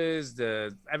textures,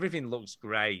 everything looks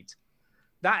great.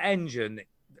 That engine,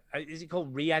 is it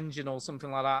called Re-Engine or something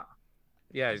like that?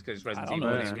 Yeah, it's because it's Resident don't Evil.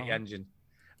 know what It's it's called. Re-Engine.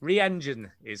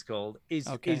 Re-Engine is called.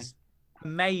 Is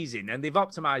amazing, and they've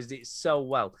optimized it so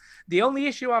well. The only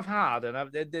issue I've had,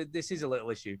 and this is a little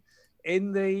issue,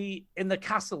 in the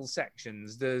castle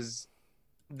sections, there's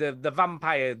the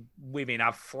vampire women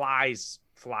have flies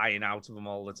flying out of them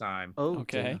all the time. Oh,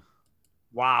 Okay. dear.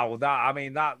 Wow,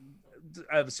 that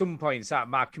at some points that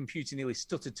my computer nearly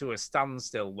stuttered to a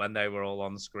standstill when they were all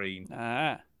on screen.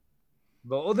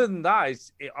 But other than that,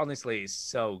 honestly, it's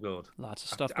so good. Lots of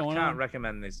stuff I going can't on.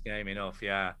 recommend this game enough.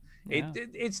 Yeah. Yeah.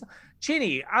 It's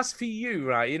Chinny. As for you,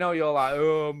 right? You know, you're like,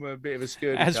 oh, I'm a bit of a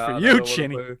scaredy As for cat, I you, don't wanna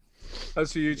Chinny. play."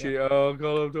 As for you, Chinny, oh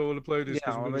god, I don't want to play this Yeah,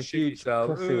 because I'm I'm going a to shit huge yourself.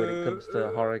 pussy when it comes to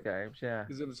horror games. Yeah.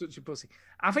 Because I'm such a pussy.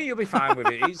 I think you'll be fine with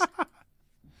it.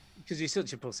 Because you're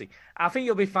such a pussy. I think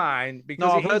you'll be fine because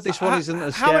No, I've it heard is- this one isn't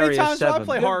as How many scary times as do I 7.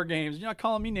 play horror games? You're not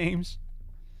calling me names.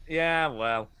 Yeah,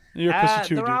 well, You're a pussy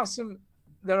too, there dude. are some.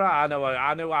 There are.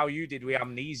 I know how you did with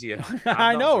Amnesia. I've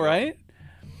I not know, forgotten. right?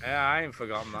 Yeah, I ain't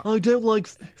forgotten that. I don't like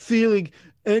feeling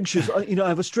anxious. I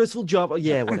have a stressful job.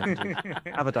 Yeah, whatever. dude.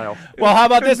 Have a day off. Well, how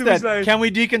about this It was then? like- Can we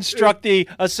deconstruct the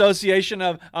association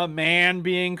of a man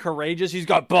being courageous? He's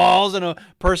got balls, and a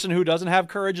person who doesn't have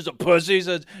courage is a pussy. Is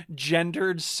a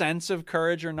gendered sense of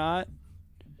courage or not?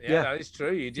 Yeah, that is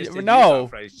true. You just did use No, that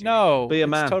phrase, Jimmy. no. Be a it's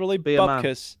man. totally Be a man.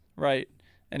 bupkis. Right.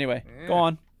 Anyway, go Yeah.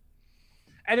 on.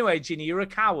 Anyway, Ginny, you're a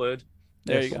coward.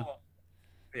 There you go.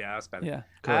 Yeah, that's better.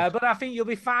 Yeah. But I think you'll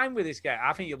be fine with this game.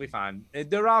 I think you'll be fine.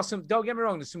 There are some. Don't get me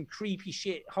wrong. There's some creepy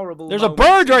shit, horrible. There's a moments.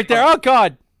 bird right there. Oh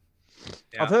God.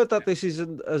 Yeah. I've heard that this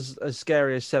isn't as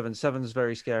scary as 7. 7's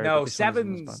very scary. No, but this one isn't as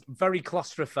Seven's bad. very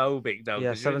claustrophobic though. Yeah,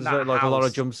 'cause you're in 7's that like a lot of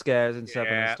house. jump scares in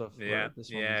 7 Yeah, and stuff. but yeah,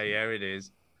 this one yeah, isn't. yeah. It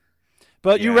is.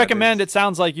 But you Yeah, recommend. there's- It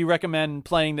sounds like you recommend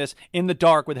playing this in the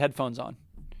dark with headphones on.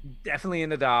 Definitely in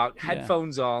the dark. Yeah.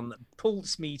 Headphones on.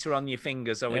 Pulse meter on your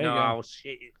finger, so we There you know go. how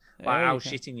shit, There like how you go.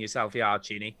 shitting yourself you are,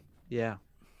 Chinny. Yeah.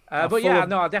 But full yeah, of-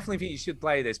 no, I definitely think you should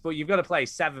play this. But you've got to play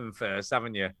 7 first,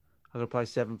 haven't you? I'm gonna play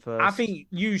 7 first. I think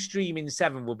you streaming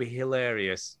 7 will be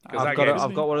hilarious. 'cause I've that got game's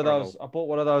I've got one of horrible. those. I bought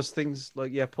one of those things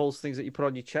like pulse things that you put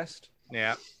on your chest.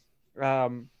 Yeah.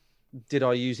 Did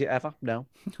I use it ever? No.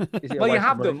 Is it a Well, you waste of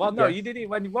have money? done. Well, no, Yeah. you did it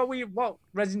when. What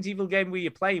Resident Evil game were you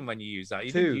playing when you used that?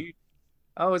 You 2. didn't use...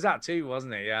 Oh, was that 2,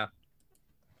 wasn't it? Yeah.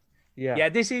 Yeah. Yeah.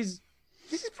 This is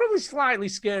probably slightly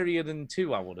scarier than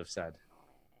 2. I would have said.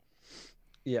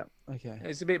 Yeah. Okay.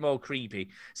 It's a bit more creepy.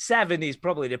 7 is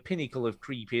probably the pinnacle of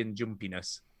creepy and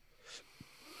jumpiness.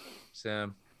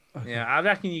 So, yeah, I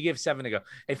reckon you give 7 a go.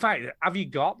 In fact, have you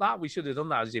got that? We should have done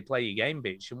that as you play your game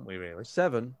bit, shouldn't we? Really?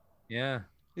 7. Yeah.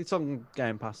 It's on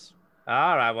Game Pass.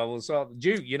 All right. Well, we'll sort.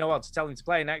 Duke, you know what to tell him to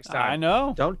play next time. I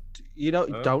know. Don't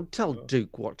don't tell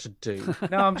Duke what to do.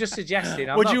 No, I'm just suggesting.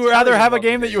 I'm Would not you telling rather him have a what to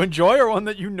game that do. you enjoy or one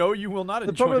that you know you will not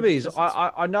enjoy? The problem is,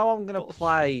 because I know I'm going to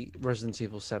play Resident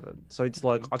Evil 7, so it's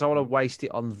like I don't want to waste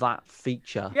it on that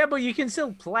feature. Yeah, but you can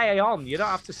still play on. You don't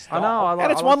have to stop. I know. I like,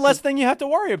 and it's I one like less to- thing you have to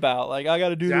worry about. Like I got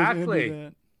to do this. I gotta do Exactly.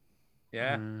 that.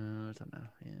 Yeah. I don't know.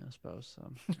 Yeah, I suppose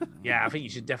so. Yeah, I think you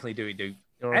should definitely do it, Duke.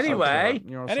 You're also Anyway. correct.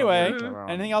 You're also Anyway, correct around.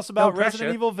 anything else about pressure.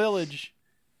 Resident Evil Village?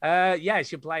 Yeah, you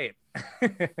should play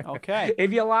it. Okay.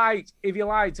 If you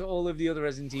liked all of the other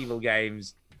Resident Evil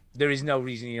games, there is no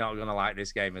reason you're not going to like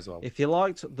this game as well. If you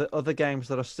liked the other games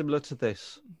that are similar to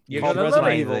this, You're you gonna should love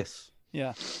play it. this.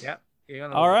 Yeah. Yeah. You're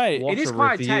gonna All love it. right. What It is a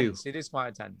quite review. tense. It is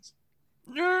quite tense.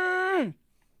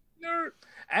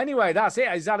 Anyway, that's it.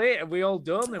 Is that it? Are we all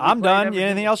done? Have we I'm played done. everything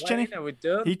Anything we're else, playing? Chinny? Are we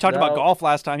done? He talked about No. golf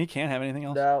last time. He can't have anything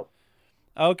else. No,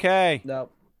 Okay. no.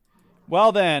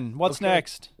 Well then, what's Okay.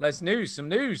 next? Let's some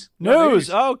news. News.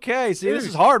 Okay. See, this News.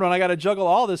 is hard when I got to juggle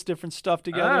all this different stuff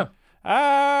together.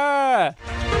 Ah.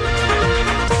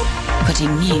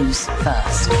 Putting news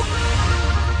first.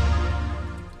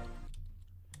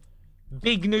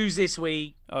 Big news this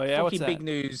week. Oh yeah, what's Fucking that? big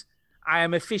news. I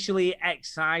am officially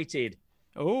excited.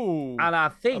 Oh, And I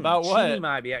think about Chini what?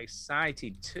 might be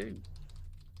excited too.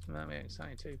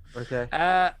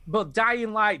 Okay. But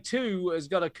Dying Light 2 has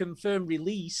got a confirmed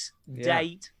release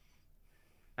date.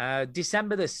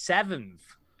 December the 7th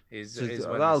is when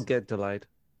That'll it's- get delayed.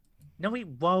 No, it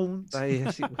won't.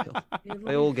 Yes, it will. It'll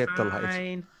They all be get delayed.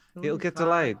 fine. It'll be get fine.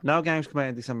 delayed. No games come out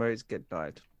in December. It's get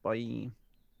delayed. Bye.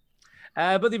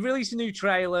 But they've released a new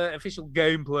trailer, official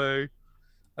gameplay,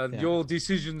 and Yeah. your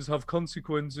decisions have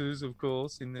consequences, of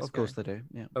course. In this, Of course game. they do.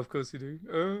 Yeah. Of course they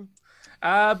do.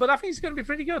 But I think it's going to be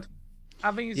pretty good.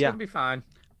 I think it's Yeah. going to be fine.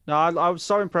 No, I was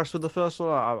so impressed with the first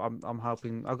one. I'm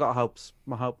hoping. I've got hopes.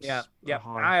 My hopes. Yeah, are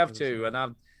high I have for this too, one.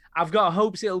 and I've got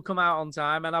hopes it'll come out on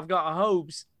time, and I've got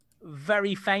hopes,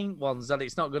 very faint ones, that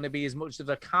it's not going to be as much of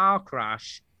a car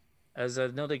crash as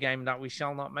another game that we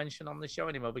shall not mention on the show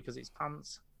anymore because it's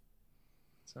pants.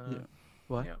 So, Yeah.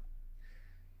 Why?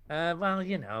 yeah.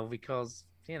 Well, because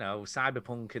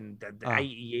Cyberpunk and 80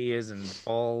 years and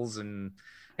balls and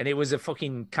it was a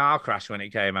fucking car crash when it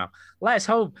came out. Let's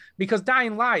hope, because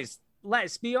Dying Light,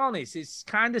 let's be honest, it's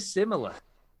kind of similar.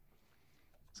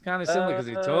 It's kind of similar because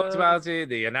they talked about it,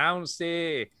 they announced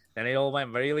it, then it all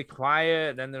went really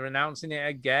quiet, then they're announcing it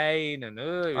again, and it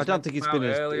was I don't meant to think it's come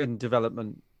been out earlier. in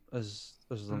development as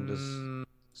long as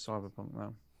Cyberpunk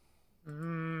now.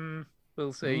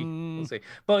 We'll see. We'll see.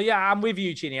 But yeah, I'm with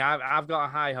you, Chini. I've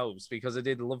got high hopes because I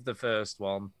did love the first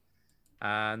one,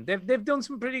 and they've done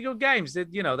some pretty good games.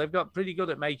 They've got pretty good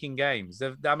at making games.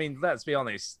 I mean, let's be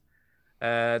honest.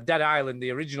 Dead Island,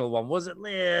 the original one, was a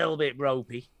little bit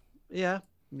ropey. Yeah.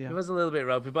 It was a little bit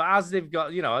ropey, but as they've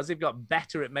got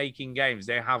better at making games,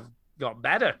 they have got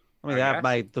better. I mean, they have guess.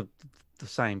 made the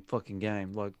same fucking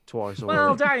game like twice already.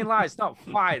 Well, Dying Light's not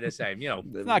quite the same.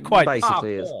 It's not quite.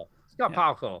 Basically, is. Parkour. It's got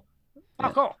parkour.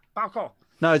 Parkour.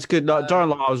 No, it's good. Like, Dying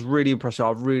Light, I was really impressed.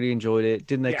 I really enjoyed it.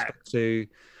 Didn't expect to.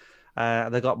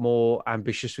 They got more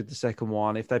ambitious with the second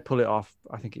one. If they pull it off,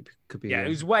 I think it could be. Yeah, it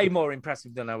was way more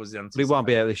impressive than I was But anticipating. it won't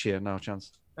be out this year. No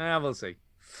chance. We'll see.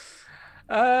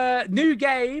 New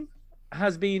game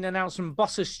has been announced from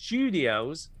Bossa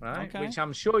Studios, right? Okay. Which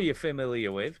I'm sure you're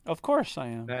familiar with. Of course I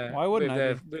am. Why wouldn't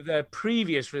I? With their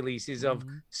previous releases of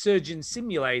Surgeon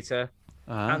Simulator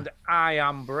and I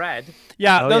Am Bread.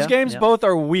 Yeah, Oh, those yeah, games yeah. both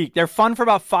are weak. They're fun for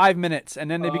about 5 minutes, and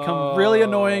then they become really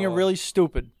annoying and really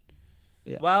stupid.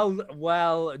 Yeah. Well,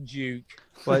 Duke.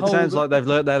 Well, it hold sounds on- like they've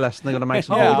learnt their lesson. They're going to make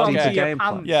some Yeah, more okay. decent Your game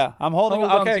pants. plans. Yeah, I'm holding.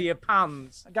 Hold on okay, to your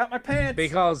pants I got my pants.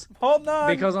 because Holding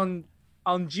on.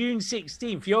 on June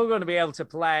 16th you're going to be able to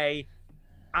play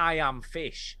I Am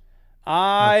Fish.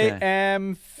 I Okay.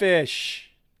 am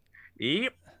fish.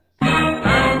 Yep.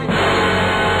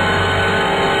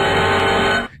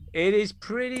 It is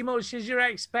pretty much as you're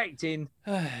expecting.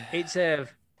 It's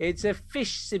a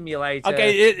fish simulator.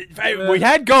 Okay, we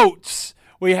had goats.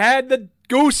 We had the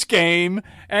goose game,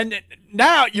 and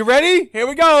now you ready? Here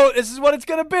we go. This is what it's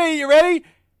gonna be. You ready?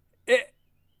 It's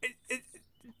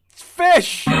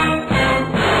fish.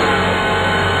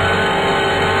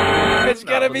 It's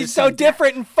gonna be so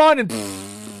different and fun. And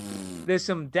There's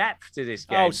some depth to this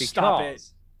game. Oh, stop it.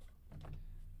 because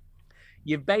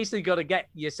You've basically got to get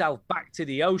yourself back to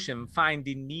the ocean,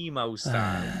 finding Nemo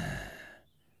style.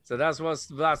 So that's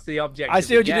the object. I of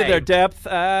see the what you did there, game.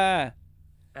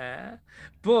 depth.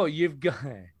 But you've got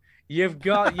He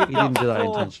didn't do that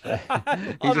four- intentionally.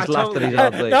 He I just laughed at his totally-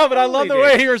 own thing. No, but I love the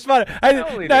way he responded.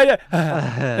 Totally When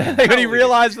he Totally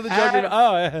realized for the joke,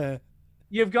 did.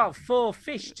 You've got 4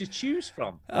 fish to choose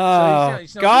from. Oh,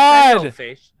 it's not God. just any old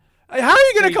fish. How are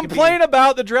you So going you to can complain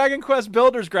about the Dragon Quest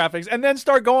Builders graphics and then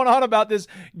start going on about this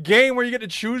game where you get to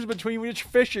choose between which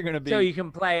fish you're going to be? So you can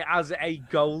play as a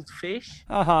goldfish,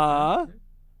 Uh-huh.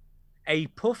 a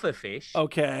puffer fish,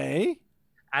 Okay.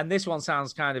 and this one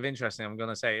sounds kind of interesting. I'm going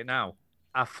to say it now.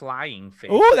 A flying fish.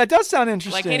 Ooh, that does sound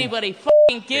interesting. Like anybody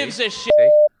fucking gives a shit.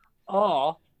 See?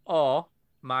 Or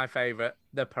my favorite,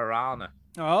 the piranha.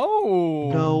 Oh.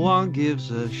 No one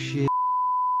gives a shit.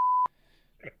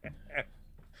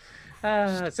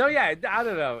 So yeah, I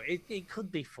don't know. It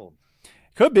could be fun.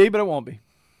 Could be, but it won't be.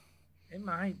 It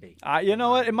might be. You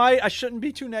know what? It might. I shouldn't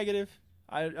be too negative.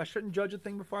 I shouldn't judge a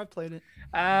thing before I've played it.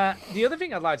 The other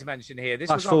thing I'd like to mention here, this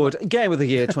Fast was forward, Game of the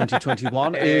Year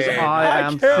 2021 is Yeah, I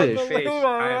Am can't Fish. believe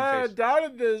I Am I Fish.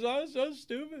 doubted this. I was so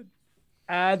stupid.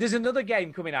 There's another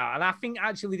game coming out, and I think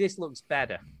actually this looks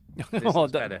better. This Well,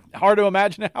 looks better. hard to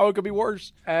imagine how it could be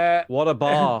worse. What a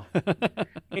bar.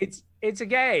 It's a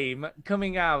game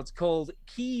coming out called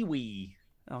Kiwi.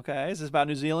 Okay, is this about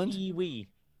New Zealand? Kiwi.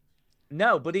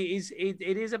 No, but it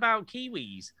is about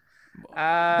kiwis.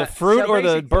 The fruit so or the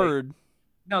basically- bird?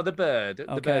 No, the bird.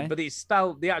 The Okay. bird. But it's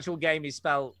spelled. The actual game is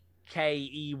spelled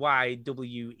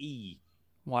Keywe.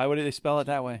 Why would they spell it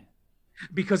that way?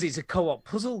 Because it's a co-op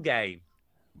puzzle game.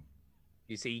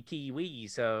 You see, Kiwi.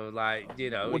 So, like,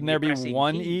 Wouldn't there be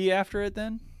one E after it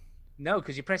then? No,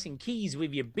 because you're pressing keys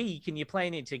with your beak and you're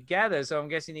playing it together. So I'm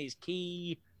guessing it's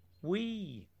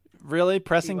Kiwi. Really?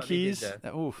 Pressing what they did keys?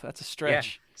 there. Oof, that's a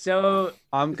stretch. So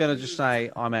I'm gonna just say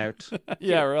I'm out.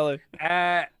 Yeah, really.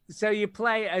 So you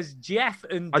play as Jeff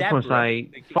and I just Deborah. want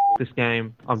to say, f this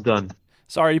game. I'm done.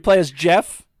 Sorry, you play as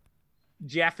Jeff?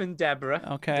 Jeff and Deborah.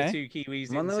 Okay. The two Kiwis.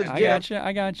 Well, in no, the it's set.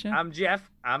 I got you. I'm Jeff.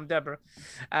 I'm Deborah.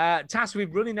 Tasked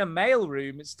with running a mail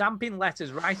room, stamping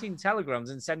letters, writing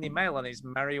telegrams, and sending mail on its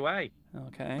merry way.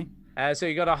 Okay. So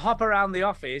you got to hop around the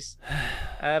office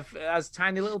as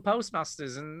tiny little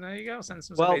postmasters, and there you go. Send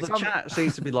some. Well, space the on. chat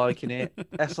seems to be liking it.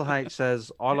 SLH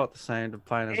says, I like the sound of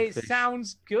playing as a It fish.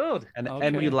 sounds good. And Okay.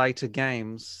 Emulator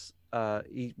Games,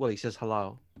 he says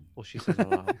hello. Or she says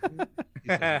hello. He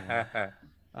says hello.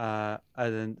 And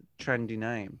then trendy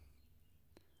name.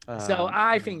 So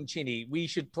I think, Chinny, we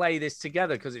should play this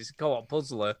together because it's a co-op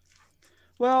puzzler.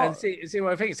 Well, And see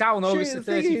what I think. It's out on August the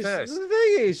 31st. The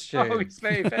thing is, Stu, August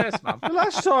 31st, man. the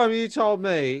last time you told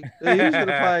me that you was going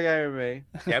to play a game with me.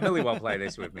 Yeah, Millie won't play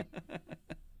this with me.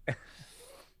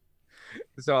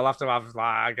 So I'll have to have,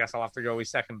 I guess I'll have to go with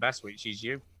second best, which is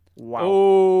you. Wow.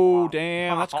 Oh,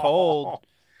 damn, that's cold.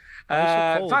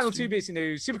 Final two bits of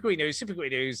news, super quick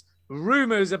news.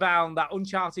 Rumors abound that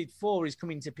Uncharted 4 is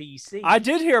coming to PC. I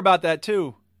did hear about that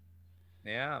too.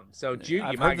 Yeah, so Duke,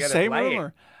 I've you might heard the get to same play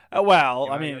rumor. it. Well,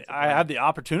 You I might mean, get to I play had the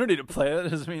opportunity to play it. That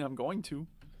doesn't mean I'm going to.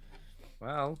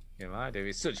 Well, you might do.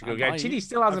 It's such a I good game. might. Chitty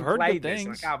still I've hasn't heard played good this.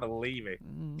 things. I can't believe it.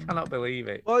 Cannot believe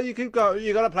it. Well, you keep going.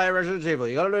 You got to play Resident Evil.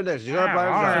 You got to do this. You got to play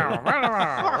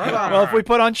Resident Evil. Well, if we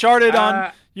put Uncharted on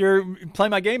Uh, your Play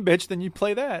My Game Bitch, then you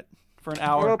play that for an We're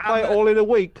hour. going to play it all in a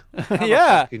week. Have a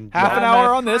Yeah, fucking half an job.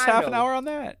 hour on this, half an Final. hour on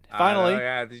that. I Finally. know,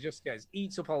 yeah, they just gets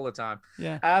eats up all the time.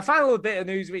 Yeah. Final bit of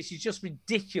news, which is just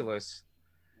ridiculous.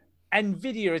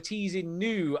 Nvidia are teasing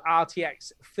new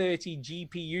RTX 30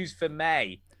 GPUs for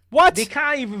May. What? They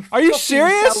can't even. Are you fucking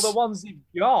serious? Sell the ones they've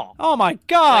got. Oh my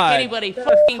god. Like anybody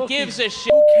fucking gives a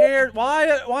shit. Who cares? Why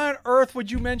on earth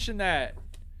would you mention that?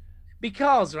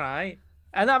 Because, right,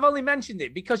 and I've only mentioned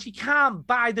it because you can't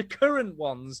buy the current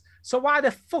ones. So why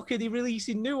the fuck are they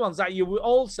releasing new ones that you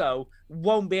also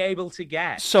won't be able to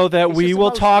get? So that It's we just the will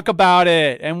most talk about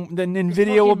it, and then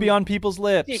Nvidia will be fucking on people's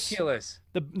lips. ridiculous.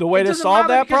 The way It to doesn't solve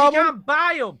matter that because problem. You can't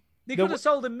buy them. They The could have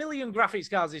sold 1 million graphics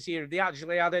cards this year if they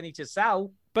actually had any to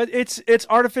sell. But it's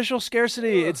artificial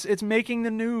scarcity. It's making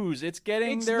the news. It's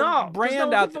getting It's their not. 'Cause brand no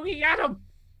one out can there. fucking get 'em.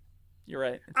 You're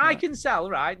right. It's I not. can sell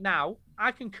right now.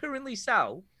 I can currently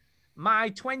sell my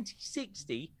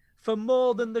 2060 for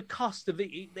more than the cost of it.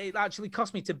 It actually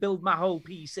cost me to build my whole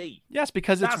PC. Yes,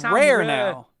 because it's That's how rare rare-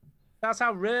 now. That's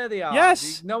how rare they are.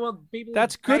 Yes. No one. People.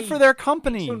 That's good for their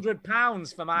company.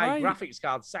 £600 for my Right. graphics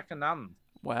card second hand.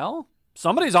 Well,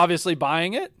 somebody's obviously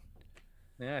buying it.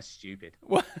 Yeah, stupid.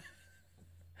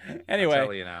 Anyway, I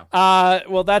tell you now.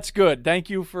 Well, that's good.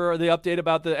 Thank you for the update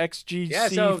about the XGC. Yeah,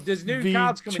 so there's new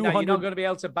cards coming out. You're not 200. going to be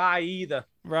able to buy either.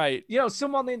 Right. You know,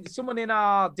 someone in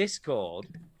our Discord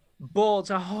bought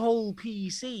a whole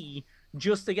PC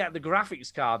just to get the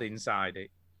graphics card inside it.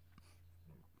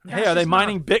 Hey, are they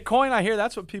mining Bitcoin? I hear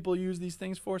that's what people use these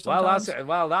things for sometimes.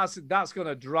 That's going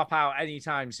to drop out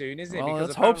anytime soon, isn't it? Well, Because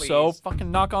let's hope apparently so. it's-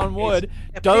 Fucking knock on wood.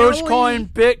 apparently- Dogecoin,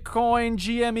 Bitcoin,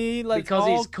 GME, let's because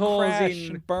all it's causing crash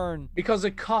and burn. Because the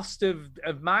cost of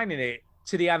mining it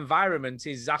to the environment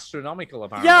is astronomical.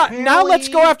 Apparently. Yeah, now let's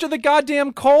go after the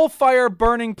goddamn coal fire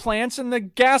burning plants and the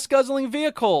gas guzzling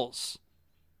vehicles.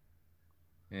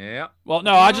 Yeah. Well,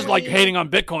 no, I just like hating on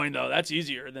Bitcoin though. That's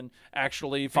easier than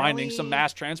actually finding some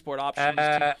mass transport options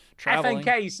to traveling.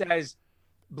 FNK says,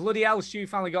 "Bloody hell, Stu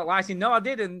finally got lighting." No, I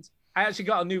didn't. I actually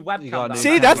got a new webcam.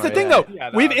 See, that's the thing though. Yeah,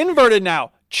 no. We've inverted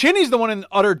now. Chinny's the one in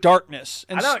utter darkness,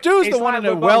 and I know, Stu's the it's one like in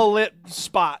a we're both- well-lit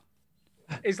spot.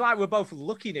 It's like we're both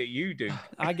looking at you, dude.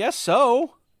 I guess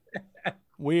so.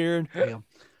 Weird.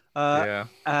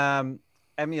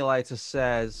 Emulator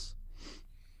says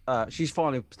she's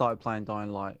finally started playing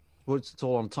Dying Light. It's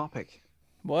all on topic.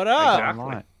 What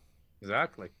up?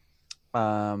 Exactly.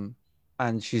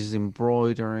 And she's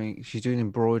embroidering. She's doing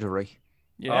embroidery.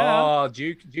 Oh,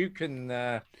 Duke can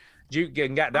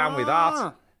get down with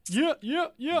that. Yeah.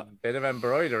 Bit of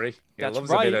embroidery. He That's loves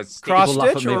right. a bit of People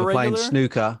laugh at me or for playing regular?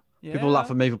 snooker. Yeah. People laugh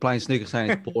at me for playing snooker,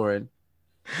 saying it's boring.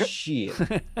 Shit.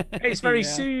 It's very Yeah.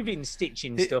 soothing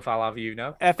stitching stuff, I'll have you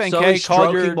know. FNK So he's called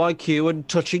stroking your... my cue and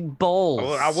touching balls.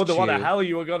 Well, I wonder what the Stu. hell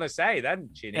you were going to say then,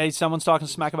 Chinny. Hey, someone's talking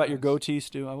smack about your goatee,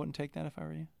 Stu. I wouldn't take that if I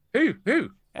were you. Who?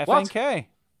 FNK.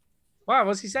 What?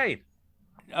 What's he saying?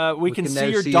 We can now see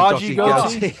your see dodgy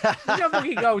goatee. You got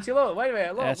fucking goatee. Look, wait a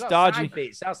minute. Look, That's got dodgy. Side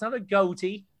bits. That's not a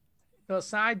goatee. Got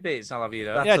side bits, I'll have you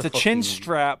know. Yeah, it's a a chin fucking-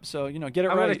 strap, so, get it I've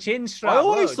got a right. chin strap. I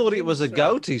always look, thought it chin was a strap.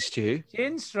 goatee, Stu.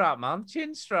 Chin strap, man.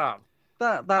 Chin strap.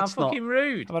 That's I'm not. fucking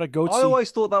rude. How about a goatee? I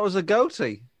always thought that was a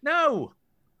goatee. No.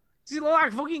 Does it look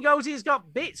like a fucking goatee? It's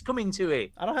got bits coming to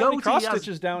it. I don't have any Goatee cross has-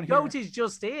 stitches down here. Goatee's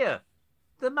just here.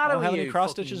 The matter I don't with have you? any cross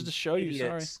fucking stitches to show you, sorry.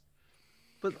 idiots?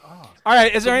 But All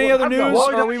right, is there any other I've got news,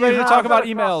 one. or are we You ready to have talk got about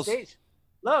a cross emails? stitch.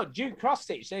 Look, Duke cross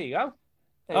stitch. There you go.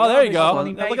 Oh, there you This go. is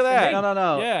only Now look made at for that. me.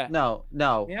 no. Yeah.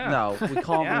 No. Yeah. We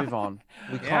can't Yeah. move on.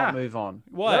 We Yeah. can't move on.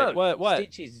 What? Look, What?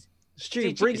 Stitches. Stu,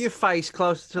 Stitches. bring your face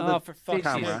closer to Oh, the for fuck's Stitches.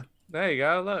 camera. There you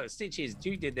go. Look, Stitches.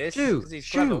 Duke did this. Stu, 'cause he's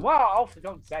Stu. clever. What? For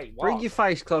God's sake. What? Bring your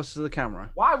face closer to the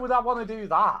camera. Why would I want to do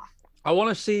that? I want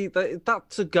to see that.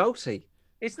 That's a goatee.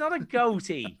 It's not a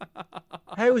goatee.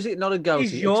 How is it not a goatee?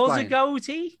 Is yours Explain. a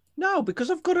goatee? No, because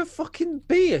I've got a fucking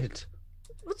beard.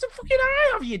 What's the fucking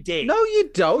eye of you, dick? No, you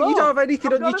don't. You Look, don't have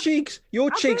anything I've on your got a- cheeks.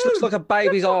 Your I cheeks do. looks like a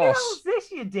baby's The fucking arse. hell's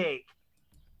this, you dick?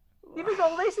 You think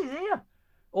all this is here?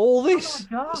 All this.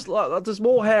 Oh my God. It's like, there's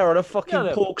more hair on a fucking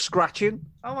Look. pork scratching.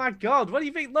 Oh my God, what do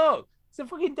you think? Look, it's a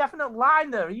fucking definite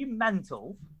line there. Are you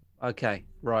mental? Okay,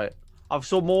 right. I've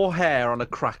saw more hair on a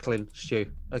crackling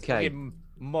stew. Okay. Fucking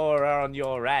more on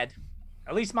your head.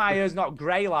 At least my hair's not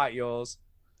grey like yours.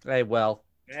 Hey, well.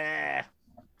 Yeah.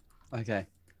 Okay.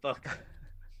 Fuck.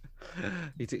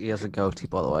 He has a goatee,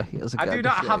 by the way. He has a I do goatee.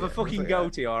 not have Yeah, a fucking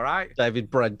goatee, all right? David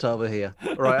Brent over here.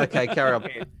 Right, okay, carry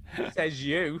on. Says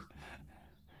you.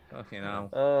 Fucking hell.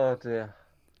 Oh, dear.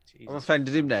 I've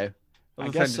offended him now. I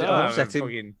I've guess offended so. him. I'm I've upset him.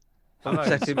 fucking- I'm not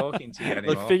even Upset him. talking to you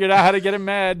anymore. Look, figured out how to get him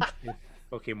mad. You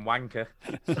fucking wanker.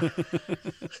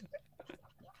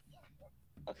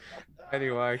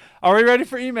 Anyway. Are we ready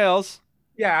for emails?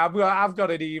 Yeah, I've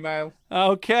got an email.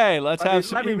 Okay, let's have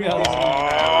some Let me read emails. this email.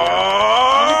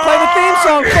 Let me play the theme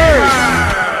song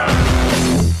first.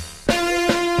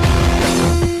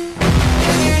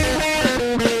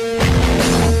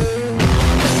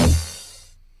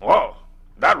 Whoa,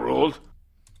 that ruled.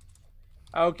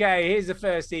 Okay, here's the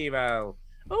first email.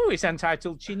 Oh, it's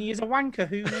entitled Chinny is a wanker.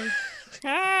 Who knew?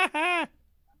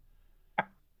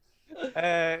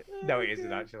 No, it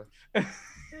isn't actually.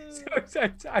 So it's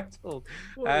entitled.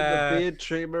 What the beard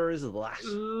trimmer is that?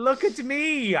 Look at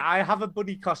me. I have a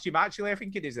bunny costume. Actually, I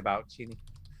think it is about Chinny.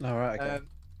 All right, okay.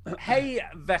 Hey,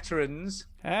 veterans.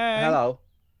 Hey. Hello.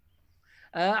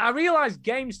 I realized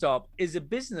GameStop is a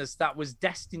business that was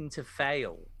destined to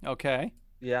fail. Okay.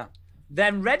 Yeah.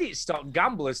 Then Reddit stock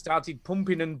gamblers started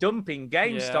pumping and dumping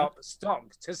GameStop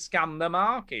stock to scam the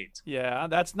market. Yeah,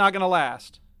 that's not going to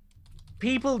last.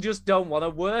 People just don't want to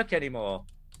work anymore.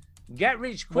 Get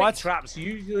rich quick What? traps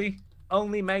usually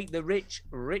only make the rich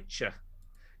richer.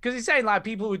 Because he's saying like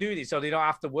people who do this so they don't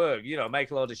have to work,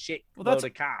 make a load of shit, load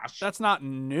of cash. That's not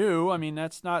new. I mean,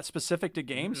 that's not specific to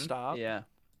GameStop. Yeah.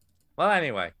 Well,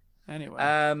 anyway.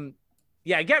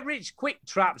 Yeah, get rich quick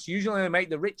traps usually only make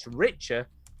the rich richer.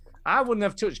 I wouldn't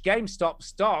have touched GameStop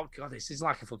stock. God, this is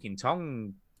like a fucking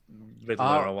tongue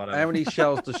riddler or whatever. How many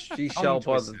shells does she sell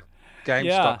by the GameStop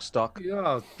Yeah. stock?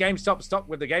 Oh, GameStop stock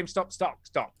with the GameStop stock.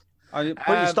 Put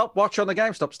your stopwatch on the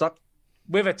GameStop stock.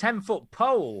 With a 10-foot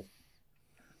pole.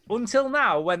 Until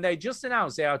now, when they just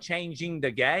announced they are changing the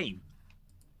game.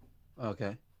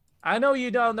 Okay. I know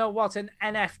you don't know what an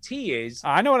NFT is.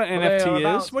 I know what an but they're NFT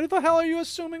about- is. What the hell are you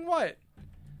assuming? What?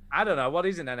 I don't know. What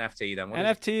is an NFT then? What is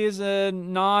it? NFT is a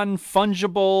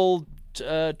non-fungible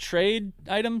trade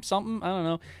item, something. I don't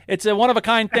know. It's a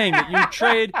one-of-a-kind thing that you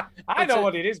trade. I It's know a-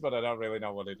 what it is, but I don't really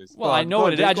know what it is. Well, I know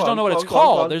what it is. I just don't know what it's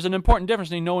called. There's an important difference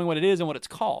between knowing what it is and what it's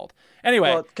called.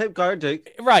 Anyway, Well, keep going, Duke.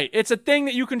 right. It's a thing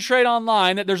that you can trade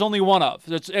online that there's only one of.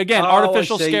 It's, again, Oh,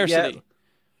 artificial I see. scarcity.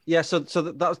 Yeah, so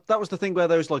that was the thing where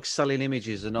there was like selling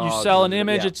images and You art sell an and-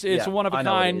 image. yeah, It's yeah, one of a I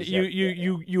know what it kind. is,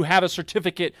 yeah, You have a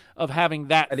certificate of having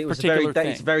that and it was particular thing.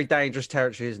 it's very dangerous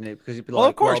territory, isn't it? Because you'd be Well, like,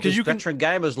 of course, 'cause this you can- Veteran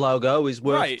Gamers logo is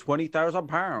worth Right.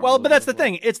 £20,000. Well, but that's the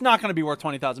thing. It's not going to be worth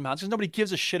 £20,000 because nobody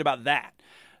gives a shit about that.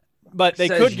 But they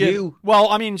Says could give. you. Well,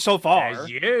 I mean, so far. Says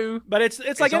you. But it's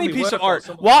like any only piece worth of what art.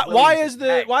 someone's Why willing to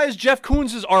pay. why is Jeff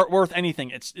Koons' art worth anything?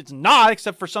 It's not,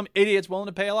 except for some idiots willing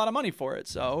to pay a lot of money for it.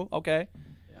 So okay.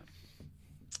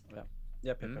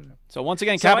 Yep. So once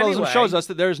again, So capitalism anyway- shows us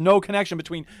that there's no connection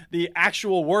between the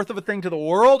actual worth of a thing to the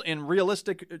world in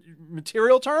realistic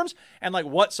material terms and like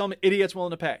what some idiot's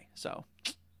willing to pay. So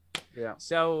Yeah.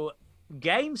 So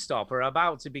GameStop are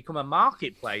about to become a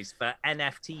marketplace for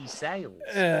NFT sales.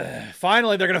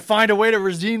 Finally, they're going to find a way to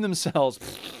redeem themselves.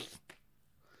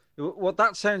 What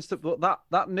that sounds to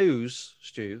that news,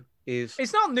 Stu, is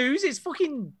It's not news. It's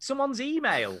fucking someone's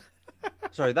email.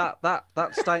 sorry that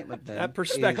statement then That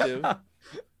perspective.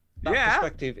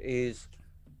 perspective is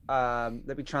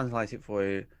let me translate it for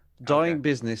you. Dying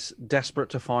business, desperate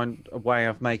to find a way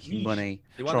of making money,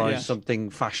 tries something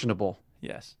fashionable.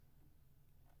 Yes.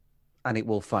 And it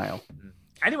will fail.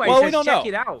 Anyway, Well, it we says don't check know.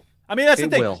 it out. I mean, that's the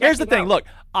It thing. will. Here's the Check it thing. out. Look,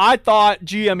 I thought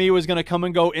GME was going to come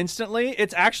and go instantly.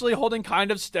 It's actually holding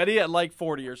kind of steady at like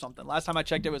 40 or something. Last time I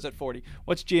checked, it was at 40.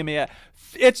 What's GME at?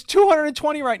 It's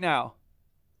 220 right now.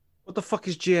 What the fuck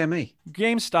is GME?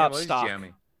 GameStop What is stock.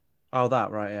 Jeremy? Oh,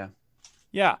 that right, yeah.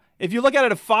 Yeah. If you look at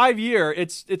it a 5-year,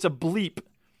 it's a bleep.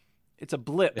 It's a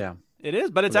blip. Yeah. It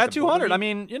is, but it's Well, at it's a 200. I bleep.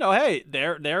 mean, hey,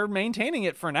 they're maintaining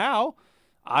it for now.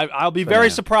 I'll be very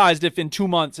surprised if in 2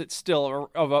 months it's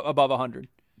still above 100.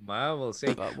 Well, we'll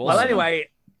see. But we'll Well, see. anyway,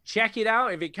 check it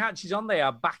out. If it catches on, they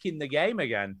are back in the game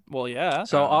again. Well, yeah.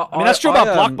 So I mean, that's true about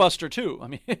Blockbuster too. I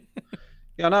mean,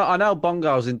 Yeah, I know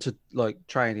Bongo's into like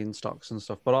trading stocks and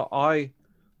stuff, but I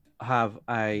have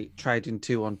a trading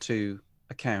 2-on-2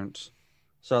 account,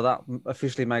 so that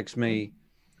officially makes me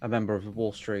a member of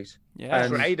Wall Street. yeah.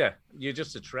 And- Trader. You're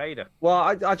just a trader. Well,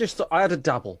 I had a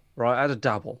dabble, right? I had a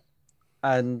dabble,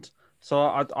 and so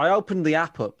I opened the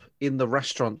app up in the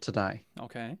restaurant today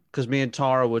Okay. because me and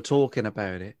Tara were talking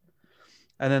about it,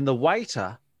 and then the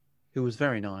waiter, who was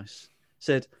very nice,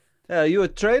 said, "Are you a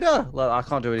trader?" Like, I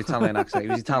can't do an Italian accent. He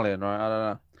was Italian, right? I don't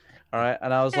know. All right,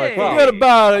 and I was like, Hey. "Well, Forget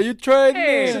about it. You trading?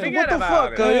 Hey, me. forget what the about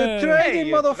fuck it. are Yeah. you trading, Hey,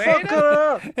 you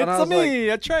motherfucker?" And I It's was like, me,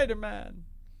 a trader man.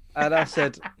 and I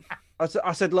said,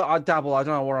 "Look, I dabble. I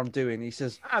don't know what I'm doing." He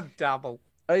says, I dabble.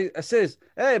 I says,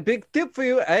 "Hey, big tip for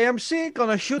you. AMC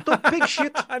gonna shoot up big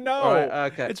shit." I know. All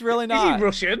right, okay. It's really Is not. he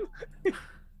Russian?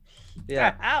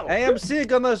 Yeah. Hell. AMC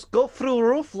gonna go through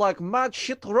roof like mad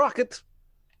shit rocket.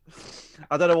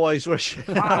 I don't know why he's Russian.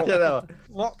 I don't know.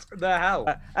 What the hell?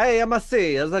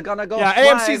 AMC is gonna go. Yeah, flying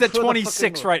AMC's at through the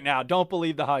 26 fucking right now. Don't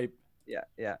believe the hype. roof.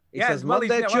 Yeah. He Yeah, says well, he's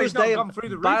Monday, not- well, he's not Tuesday, gone through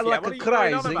the roof buy yet. like What a are you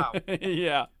going on crazy. about?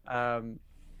 Yeah.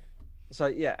 So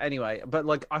yeah. Anyway, but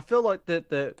like I feel like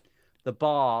the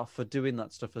bar for doing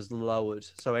that stuff has lowered,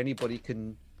 so anybody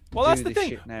can. Well, that's do the this thing,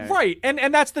 shit now. right?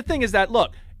 And that's the thing is that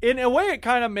look, in a way, it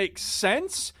kind of makes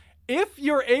sense if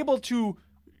you're able to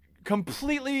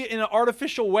completely, in an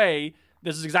artificial way.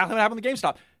 This is exactly what happened with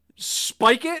GameStop.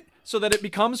 Spike it so that it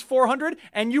becomes 400,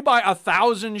 and you buy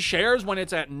 1,000 shares when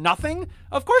it's at nothing.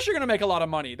 Of course, you're going to make a lot of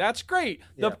money. That's great.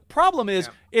 The problem is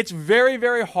it's very,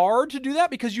 very hard to do that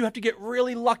because you have to get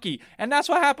really lucky, and that's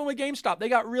what happened with GameStop. They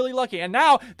got really lucky, and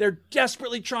now they're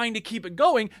desperately trying to keep it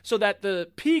going so that the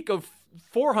peak of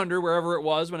 400, wherever it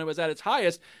was when it was at its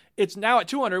highest, it's now at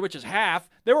 200, which is half.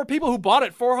 There were people who bought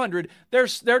at 400.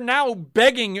 They're now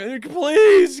begging,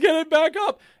 please get it back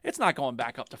up. It's not going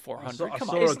back up to 400. I Come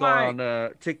saw on. a guy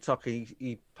on TikTok.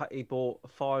 He bought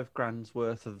 $5,000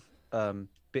 worth of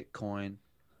Bitcoin,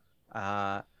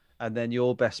 and then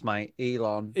your best mate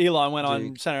Elon Went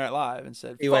on Saturday Night Live and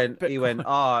said, He "Fuck went,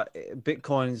 Bitcoin."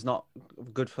 Bitcoin's not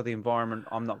good for the environment.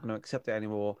 I'm not going to accept it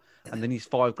anymore. And then his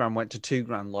 $5,000 went to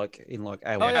 $2,000, like in like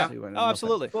hours. Oh yeah. He went, Oh,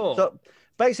 absolutely. So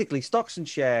basically, stocks and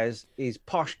shares is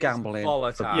posh gambling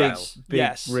for volatile. big,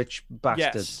 Yes. rich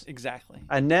bastards. Yes, exactly.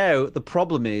 And now the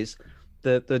problem is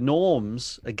that the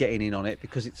norms are getting in on it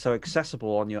because it's so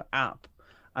accessible on your app.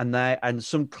 And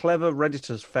some clever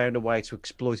Redditors found a way to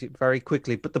exploit it very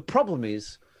quickly. But the problem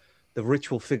is the rich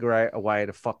will figure out a way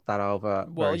to fuck that over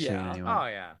Well, very soon yeah. anyway. Oh,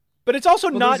 yeah. But it's also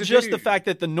Well, not there's a just the dude- fact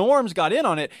that the norms got in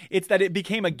on it. It's that it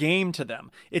became a game to them.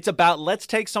 It's about let's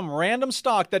take some random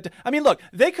stock that, I mean, look,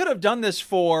 they could have done this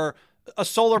for a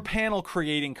solar panel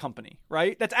creating company,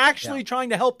 right? That's actually trying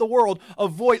to help the world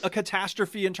avoid a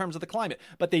catastrophe in terms of the climate.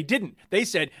 But they didn't. They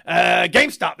said,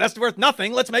 GameStop, that's worth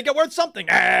nothing. Let's make it worth something.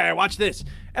 Watch this.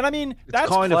 And I mean, that's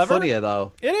kind clever. of funnier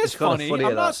though. It is It's kind of funny. funnier,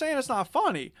 I'm not that. saying it's not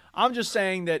funny. I'm just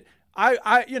saying that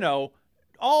I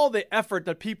all the effort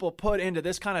that people put into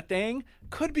this kind of thing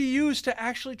could be used to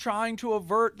actually trying to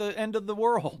avert the end of the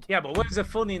world. Yeah, but where's the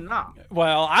fun in that?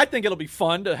 Well, I think it'll be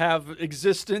fun to have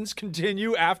existence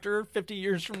continue after 50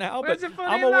 years from now, Where's but the fun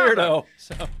I'm in a that, weirdo.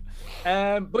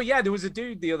 So But yeah, there was a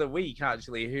dude the other week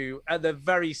actually who, at the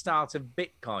very start of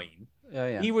Bitcoin,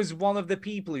 Yeah. he was one of the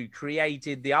people who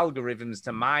created the algorithms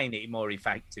to mine it more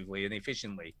effectively and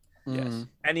efficiently. yes.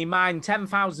 And he mined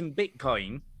 10,000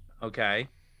 Bitcoin, okay?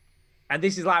 And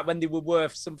this is like when they were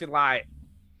worth something like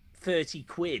 30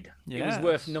 quid. It was Yes.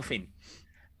 worth nothing.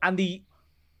 And he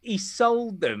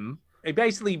sold them he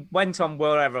basically went on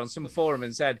wherever on some forum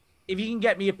and said, if you can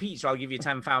get me a pizza, I'll give you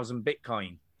 10,000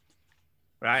 Bitcoin.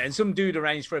 Right. And some dude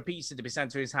arranged for a pizza to be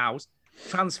sent to his house,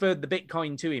 transferred the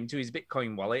Bitcoin to him, to his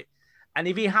Bitcoin wallet. And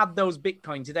if he had those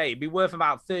Bitcoin today, it'd be worth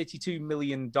about $32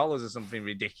 million or something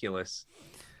ridiculous.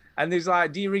 And he's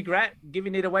like, do you regret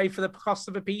giving it away for the cost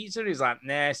of a pizza? He's like,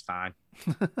 nah, it's fine.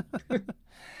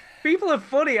 People are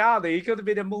funny, aren't they? He could have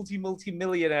been a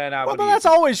multi-millionaire now. Well, but that's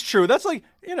always true. That's like,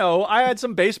 you know, I had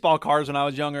some baseball cards when I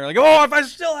was younger. Like, oh, if I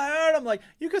still had them. Like,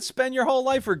 you could spend your whole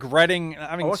life regretting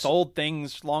having sold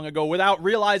things long ago without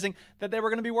realizing that they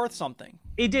were going to be worth something.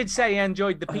 He did say he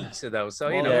enjoyed the pizza, though. So,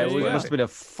 you know. Yeah, it must have been a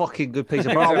fucking good pizza.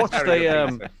 But I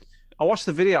watched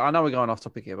the video. I know we're going off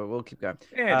topic here, but we'll keep going.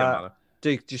 Yeah, it don't matter.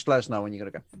 Duke, just let us know when you're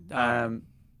going to go.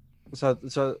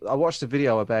 So I watched the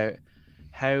video about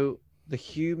how the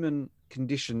human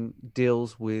condition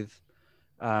deals with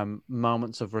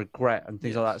moments of regret and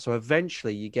things like that. So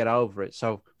eventually you get over it.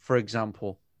 So, for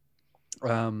example,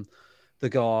 the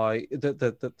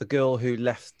girl who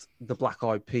left the Black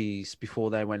Eyed Peas before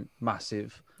they went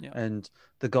massive, and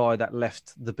the guy that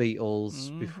left the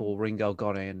Beatles before Ringo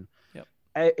got in.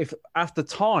 If after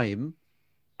time,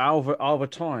 over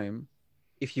time,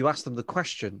 if you ask them the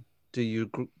question, do you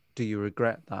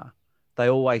regret that? They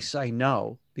always say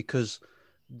no, because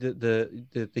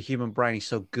the human brain is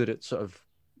so good at sort of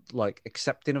like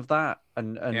accepting of that,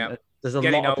 and there's a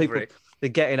lot of people they're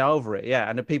getting over it,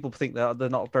 and the people think that they're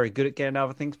not very good at getting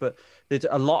over things, but there's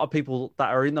a lot of people that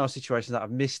are in those situations that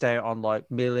have missed out on like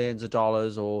millions of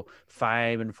dollars or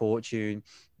fame and fortune,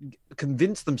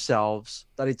 convince themselves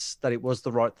that it was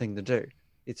the right thing to do.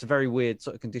 It's a very weird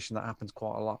sort of condition that happens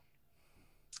quite a lot.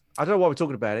 I don't know why we're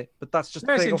talking about it, but that's just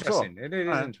the thing. Interesting. It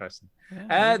is interesting.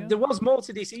 There was more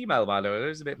to this email, by the way.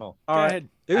 There's a bit more. All right.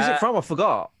 Who's it from? I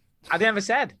forgot. I never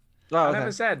said. I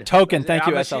never said. Token. Thank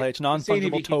you, SLH.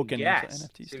 Non-fungible token. Yes.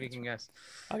 See if you can guess.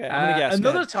 Okay, I'm going to guess.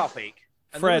 Another topic.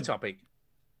 Fred.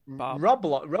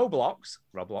 Roblox.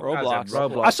 I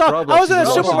was in a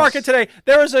supermarket today.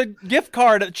 There was a gift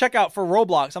card at checkout for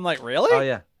Roblox. I'm like, really? Oh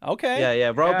yeah. Okay.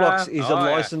 Yeah. Roblox is a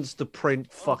license to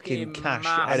print fucking cash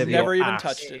out of your never even ass.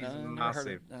 touched it.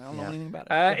 Massive. I don't know anything about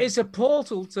it. It's a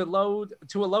portal to a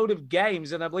load of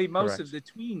games, and I believe most of the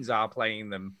tweens are playing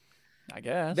them. I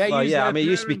guess. It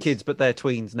used to be kids, but they're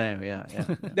tweens now. Yeah.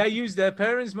 They use their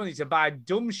parents' money to buy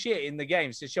dumb shit in the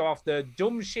games to show off their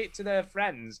dumb shit to their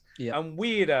friends and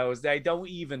weirdos they don't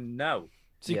even know.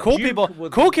 See, cool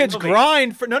kids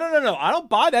grind for. No. I don't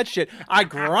buy that shit. I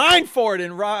grind for it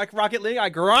in Rocket League. I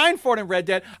grind for it in Red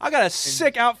Dead. I got a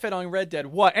sick outfit on Red Dead.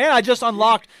 What? And I just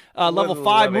unlocked level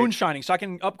 5 moonshining, so I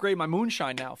can upgrade my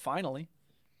moonshine now. Finally.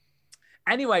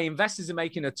 Anyway, investors are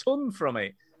making a ton from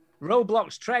it.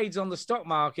 Roblox trades on the stock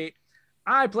market.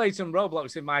 I played some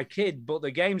Roblox with my kid, but the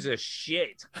games are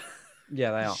shit. Yeah,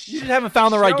 they are. You just haven't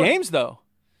found the right games, though.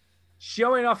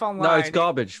 Showing off online. No, it's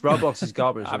garbage. Roblox is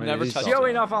garbage. I've never touched it.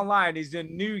 Showing off online is the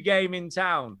new game in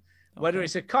town. Whether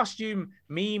it's a costume,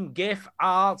 meme, GIF,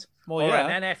 art, or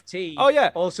an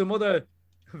NFT, or some other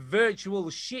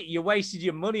virtual shit you wasted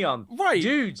your money on. Right.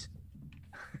 Dude.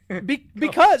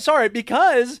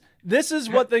 Because this is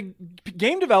what the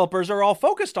game developers are all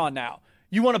focused on now.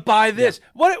 You want to buy this.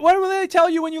 Yeah. What do they tell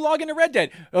you when you log into Red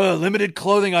Dead? Limited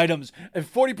clothing items and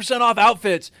 40% off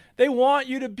outfits. They want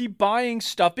you to be buying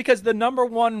stuff because the number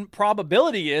one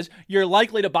probability is you're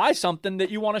likely to buy something that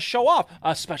you want to show off.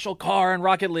 A special car in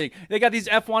Rocket League. They got these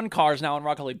F1 cars now in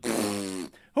Rocket League.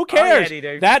 Who cares?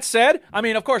 That said, I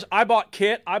mean, of course, I bought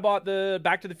Kit. I bought the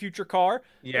Back to the Future car.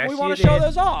 Yes, we want to show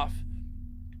those off.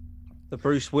 The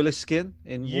Bruce Willis skin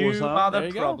in Warzone. You are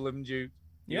the problem, Duke.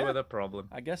 You are the problem.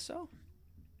 I guess so.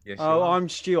 Yes, I'm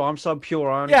Stu. I'm so pure.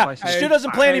 I only play Stu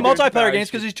doesn't play any multiplayer games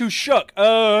because he's too shook.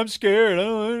 I'm scared.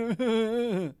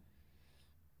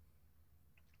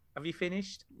 Have you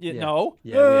finished? No.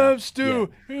 Yeah, Stu.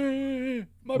 Yeah.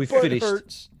 My butt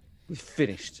hurts. We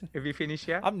finished. Have you finished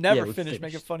yet? I'm never finished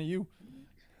making fun of you.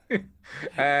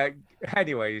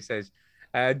 Anyway, he says,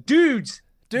 dudes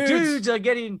are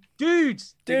getting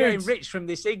getting rich from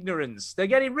this ignorance. They're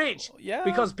getting rich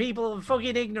because people are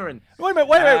fucking ignorant. Wait a minute.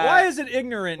 Why is it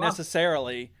ignorant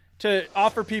necessarily to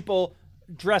offer people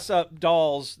dress up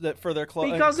dolls that for their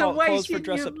clothes? Because they're wasting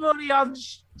your money on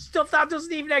stuff that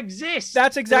doesn't even exist.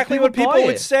 That's exactly what people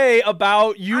would say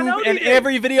about you in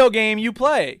every video game you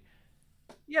play.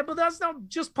 Yeah, but that's not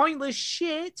just pointless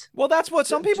shit. Well, that's what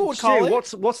some people would call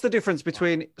it. What's the difference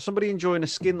between somebody enjoying a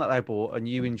skin that they bought and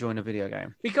you enjoying a video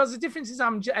game? Because the difference is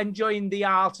I'm enjoying the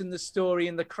art and the story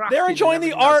and the craft. They're enjoying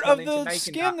the art of the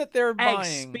skin that they're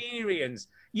buying. Experience.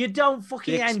 You don't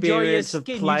fucking the enjoy your experience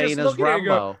skin. Of playing you just look as at it and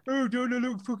Rambo. go, oh, don't I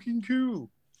look fucking cool?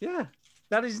 Yeah.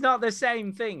 That is not the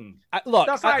same thing. Look,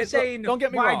 that's like saying, don't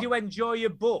get me why wrong. do you enjoy a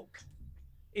book?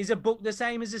 Is a book the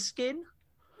same as a skin?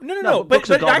 No. But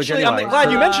actually, anyway. I'm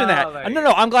glad you mentioned that. there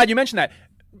No, I'm glad you mentioned that.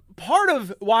 Part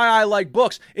of why I like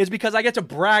books is because I get to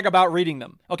brag about reading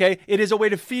them. Okay, it is a way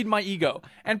to feed my ego,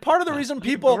 and part of the reason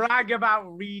people brag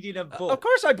about reading a book. Of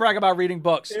course, I brag about reading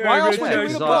books. Why else would I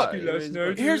read a book?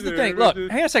 Here's the thing. Look,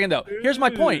 hang on a second though. Here's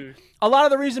my point. A lot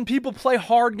of the reason people play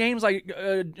hard games like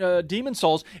Demon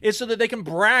Souls is so that they can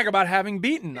brag about having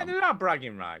beaten them. Yeah, they're not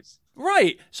bragging rights.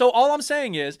 Right. So all I'm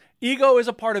saying is, ego is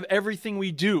a part of everything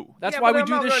we do. That's why we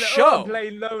do this show. I'm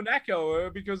playing Lone Echo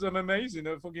because I'm amazing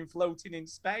at fucking floating in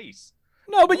space.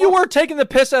 No, but you were taking the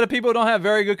piss out of people who don't have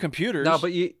very good computers. No,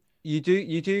 but you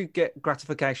do get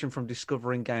gratification from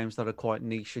discovering games that are quite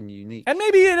niche and unique. And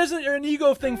maybe it isn't an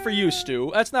ego thing for you,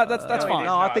 Stu. That's fine.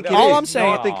 No, I think all it is. I'm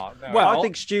saying. I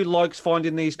think Stu likes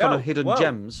finding these kind of hidden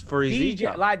gems for his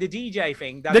ego. Like the DJ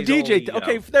thing. The DJ.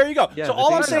 Okay, there you go. Yeah, so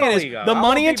all I'm saying is the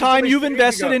money and time you've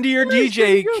invested into your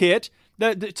DJ kit.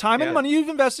 The time and money you've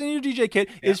invested in your DJ kit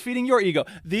is feeding your ego.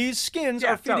 These skins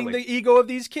are feeding the ego of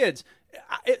these kids.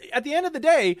 At the end of the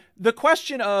day, the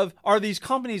question of are these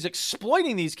companies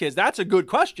exploiting these kids, that's a good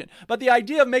question. But the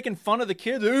idea of making fun of the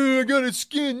kids, I got a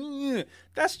skin,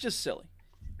 that's just silly.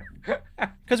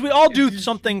 Because we all do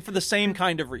something for the same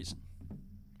kind of reason.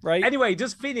 Right? Anyway,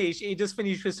 just finish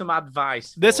with some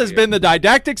advice. This has been the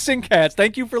Didactic Syncats.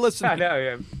 Thank you for listening. I know,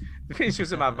 yeah. Finish with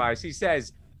some advice. He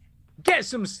says, get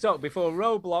some stock before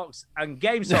Roblox and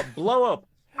GameStop blow up.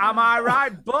 Am I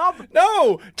right, Bob?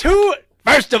 No,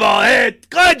 First of all, hey,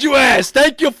 glad you asked.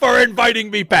 Thank you for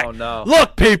inviting me back. Oh, no.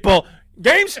 Look, people,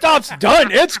 GameStop's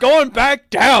done. It's going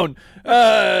back down.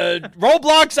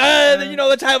 Roblox,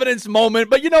 let's have it in its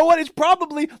moment. But you know what? It's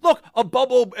probably, look, a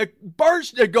bubble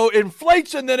bursts, it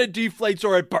inflates, and then it deflates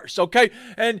or it bursts, okay?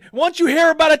 And once you hear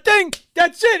about a thing,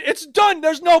 that's it. It's done.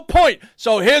 There's no point.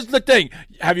 So here's the thing.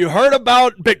 Have you heard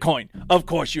about Bitcoin? Of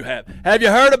course you have. Have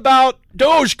you heard about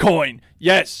Dogecoin?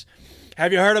 Yes.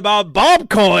 Have you heard about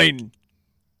Bobcoin?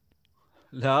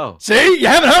 No. See, you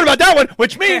haven't heard about that one,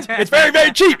 which means it's very,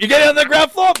 very cheap. You get it on the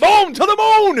ground floor, boom, to the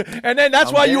moon. And then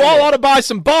that's why you all ought to buy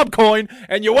some Bobcoin,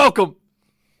 and you're welcome.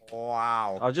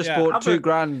 Wow. I just bought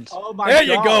 $2,000. Oh my there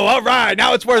God. You go. All right.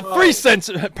 Now it's worth 3 cents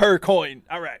per coin.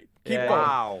 All right. Keep going.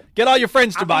 Wow. Get all your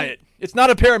friends to buy it. It's not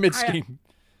a pyramid scheme.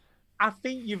 I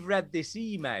think you've read this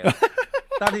email.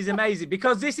 That is amazing,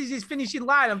 because this is his finishing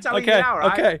line. I'm telling you now,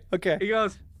 right? Okay. He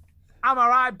goes, am I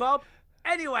right, Bob?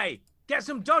 Anyway, get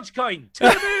some Dogecoin to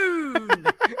the moon.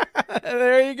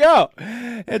 There you go.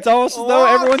 It's almost as though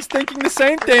everyone's thinking the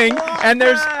same thing. And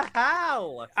there's, what the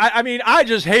hell? I mean, I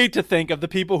just hate to think of the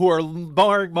people who are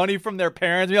borrowing money from their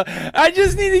parents. And be like, I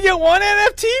just need to get one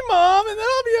NFT, Mom, and then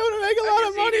I'll be able to make a lot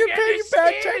of money and pay you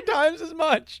back 10 times as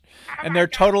much. And they're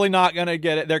totally not going to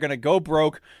get it. They're going to go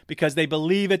broke because they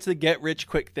believe it's a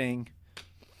get-rich-quick thing.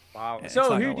 Wow. It's So not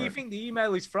who gonna do you work. think the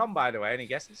email is from, by the way? Any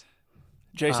guesses?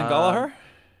 Jason Gallagher?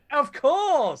 Of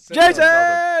course.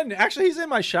 Jason! Actually, he's in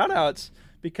my shout-outs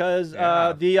because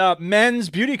the men's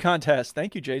beauty contest.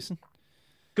 Thank you, Jason.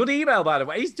 Good email, by the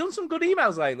way. He's done some good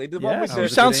emails lately. The one with you the,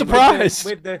 sound surprised.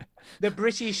 with the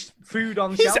British food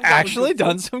on He's shelves. actually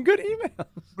done some good emails.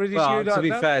 British Well, food to on be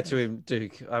shelves. fair to him,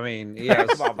 Duke, I mean, he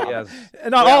has. Not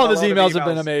all of his a lot of emails have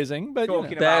been emails amazing, but you know.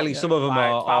 talking Barely, about, some of them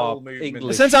like, are bowel movements.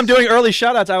 English. Since I'm doing early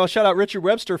shout-outs, I will shout out Richard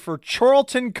Webster for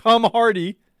Chorlton Cum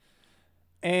Hardy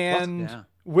and Yeah.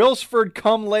 Wilsford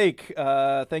Cum Lake.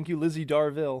 Thank you, Lizzie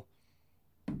Darville.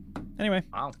 Anyway,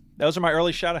 Wow. those are my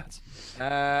early shout-outs.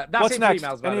 That's What's it for next?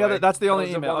 emails, by Any the other? way. That's the only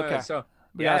Those are email. one of- Okay. So,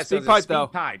 We got a so speak there's pipe, though.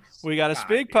 pipe. We got a Pipe.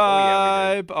 speak Oh, yeah,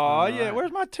 we do. pipe. Oh, yeah.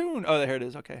 Where's my tune? Oh, here it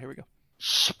is. Okay, here we go.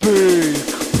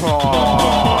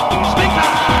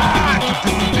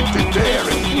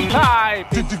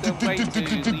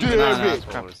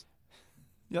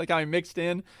 You like how I mixed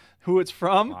in who it's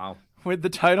from with the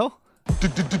title?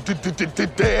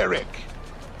 Derek.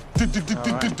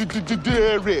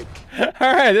 Derek.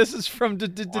 All right, this is from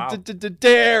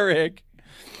Derek.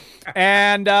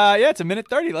 And it's a minute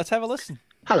 30. Let's have a listen.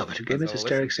 Hello, Veteran Gamers. It's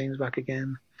Derek Sains back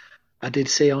again. I did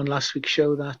say on last week's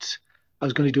show that I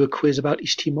was going to do a quiz about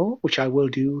East Timor, which I will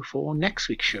do for next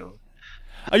week's show.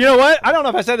 You know what? I don't know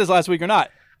if I said this last week or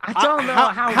not. I don't know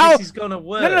how this is going to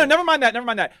work. No, never mind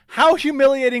that. How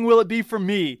humiliating will it be for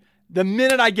me the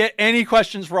minute I get any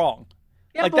questions wrong?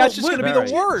 Yeah, like, but that's just going to be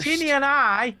the worst. Ginny and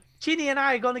I Chinny and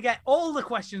I are going to get all the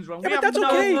questions wrong. Yeah, We but have that's no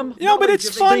okay. But knowledge it's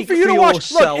of fun it. for you to watch.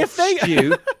 yourself,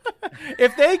 Look,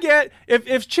 if they get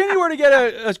if Chinny were to get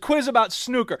a quiz about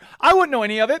snooker, I wouldn't know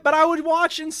any of it, but I would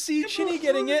watch and see Chinny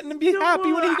getting it and be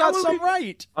happy when he got some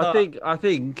right. I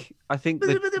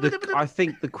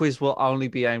think the quiz will only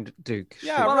be aimed at Duke.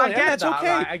 Yeah, Well, right, I get and that's that, okay.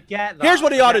 right, I get that. Here's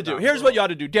what you I ought to get do. that, Here's but- what you ought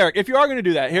to do, Derek. If you are going to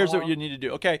do that, here's what you need to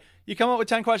do. Okay, you come up with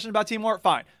 10 questions about Timor.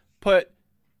 Fine. Put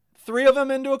 3 of them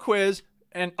into a quiz,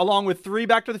 and along with 3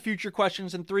 Back to the Future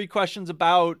questions and 3 questions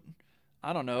about,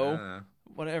 I don't know,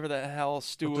 whatever the hell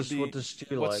Stu would be. What does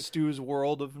Stu What's like? Stu's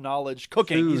world of knowledge?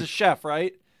 Cooking. He's a Food. chef,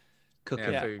 right?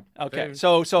 Cooking. Yeah. Food. Okay.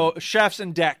 Food. So chefs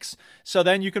and decks. So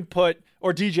then you can put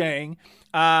or DJing.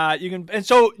 You can and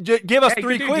so give us Yeah, you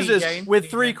 3 can do quizzes DJing. with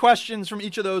 3 questions from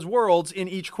each of those worlds in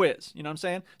each quiz. You know what I'm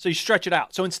saying? So you stretch it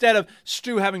out. So instead of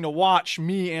Stu having to watch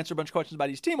me answer a bunch of questions about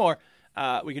East Timor,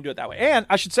 we can do it that way. And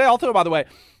I should say also, by the way,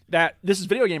 that this is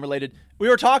video game related. We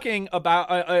were talking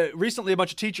about recently a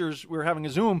bunch of teachers. We were having a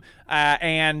Zoom,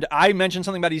 and I mentioned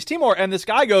something about East Timor, and this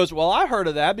guy goes, "Well, I heard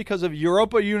of that because of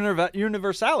Europa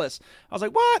Universalis." I was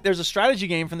like, "What?" There's a strategy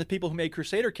game from the people who made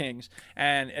Crusader Kings,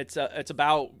 and it's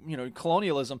about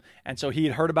colonialism, and so he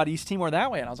had heard about East Timor that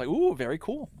way, and I was like, "Ooh, very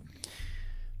cool."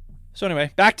 So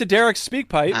anyway, back to Derek's speak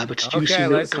pipe. But Stu seemed a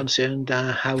little concerned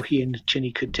how he and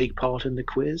Chinny could take part in the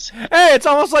quiz. Hey, it's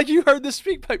almost like you heard the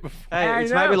speak pipe before. Hey,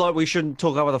 it's maybe like we shouldn't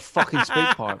talk over the fucking speak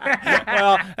pipe.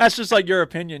 Well, that's just like your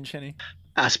opinion, Chinny.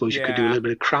 I suppose you could do a little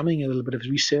bit of cramming, a little bit of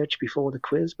research before the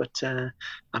quiz, but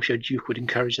I'm sure Duke would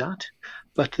encourage that.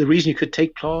 But the reason you could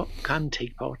take part,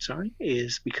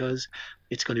 is because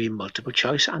it's going to be multiple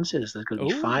choice answers. There's going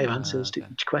to be 5 answers to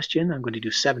each question. I'm going to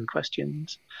do 7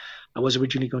 questions. I was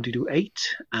originally going to do 8,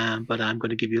 but I'm going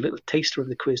to give you a little taster of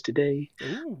the quiz today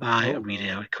by reading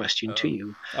out a question to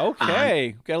you.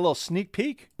 Okay, got a little sneak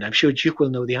peek. And I'm sure Duke will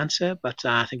know the answer, but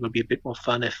I think it'll be a bit more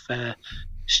fun if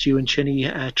Stu and Chinny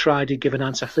try to give an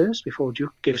answer first before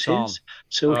Duke gives his.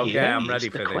 So here I'm is ready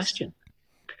the for this. question.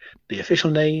 The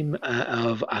official name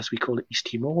of, as we call it, East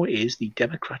Timor is the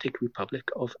Democratic Republic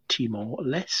of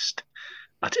Timor-Leste.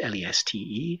 That's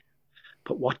Leste.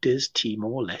 But what does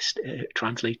Timor-Leste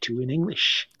translate to in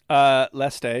English?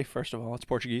 Leste, first of all, it's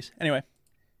Portuguese. Anyway.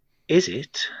 Is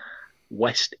it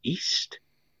West-East,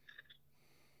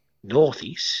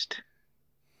 Northeast,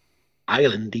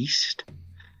 Island-East,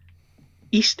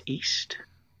 East-East,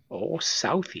 or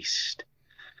Southeast?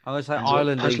 I'm going to say There's a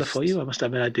Island puzzler East. for you. I must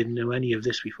admit I didn't know any of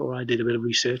this before. I did a bit of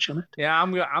research on it. Yeah,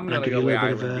 I'm going I'll to give go you a with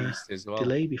little bit of Island a East as well.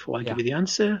 delay before I give you the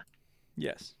answer.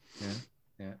 Yes.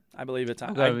 Yeah. I believe it's.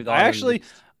 I'll go with I Island actually,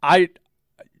 East.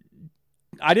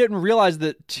 I didn't realize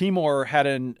that Timor had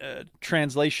a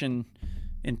translation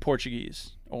in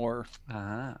Portuguese, or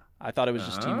I thought it was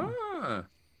just Timor.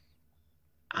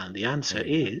 And the answer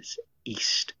is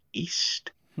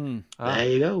East-East. Hmm. There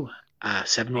you go.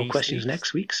 7 more East, questions East.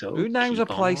 next week. So Who names a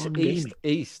keep place on East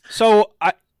gaming. East? So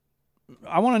I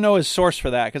want to know his source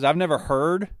for that because I've never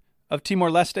heard of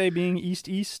Timor-Leste being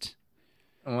East-East.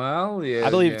 Well, yeah. I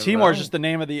believe yeah, Timor well. is just the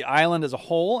name of the island as a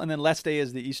whole, and then Leste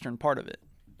is the eastern part of it.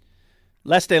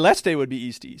 Leste would be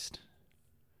East-East.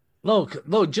 Look,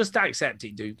 just accept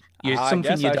it, dude. It's I something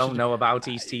guess you I don't should- know about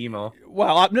East Timor.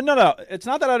 Well, no. It's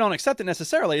not that I don't accept it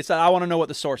necessarily. It's that I want to know what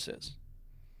the source is.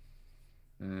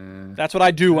 That's what I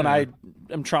do when I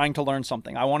am trying to learn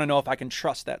something. I want to know if I can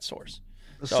trust that source.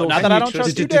 So not that I don't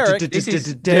trust you, Derek. This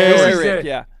is Derek,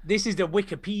 yeah. This is the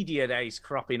Wikipedia that is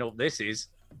cropping up. This is.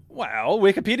 Well,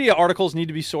 Wikipedia articles need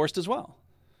to be sourced as well.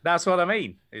 That's what I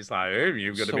mean. It's like, oh,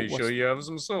 you've got to So be what's- sure you have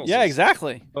some sources. Yeah,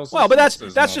 exactly. Sources, Well, but that's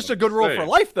sources, just a good rule for mistake.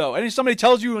 life, though. And if somebody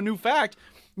tells you a new fact,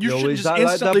 you Yo, should is just that like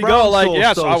the instantly brown go like, sauce,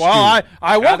 yes, though, I Stu?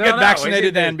 won't don't get know. vaccinated Is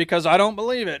it then the- because I don't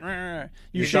believe it.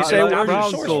 You Is should that say, like where's your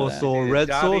brown source for sauce that? or red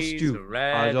sauce Daddy's stew?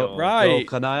 red I don't or- Right. know.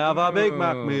 Can I have a Big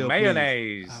Mac meal, please?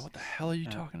 Mayonnaise. What the hell are you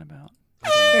talking about?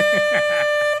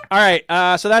 All right,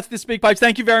 so that's the Speak Pipes.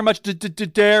 Thank you very much,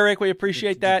 Derek. We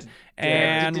appreciate that,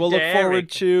 and we'll look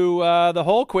forward to the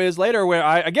whole quiz later. Where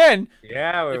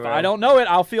if I don't know it,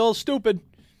 I'll feel stupid.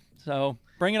 So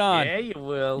bring it on. Yeah, you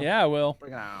will. Yeah, I will.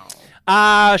 Bring it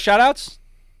on. Shout outs.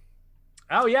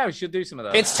 Oh yeah, we should do some of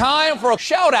those. It's time for a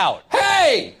shout out.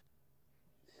 Hey!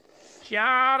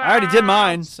 Shout out. I already did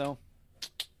mine, so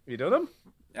You done them?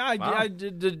 I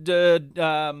did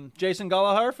Jason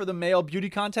Gallagher for the male beauty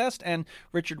contest and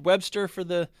Richard Webster for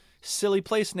the silly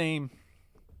place name.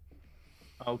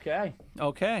 Okay.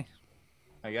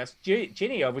 I guess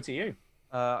Ginny, over to you.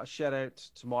 Shout out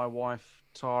to my wife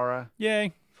Tara.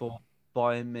 Yay! For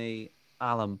buying me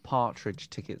Alan Partridge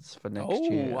tickets for next Oh,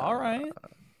 year. all right.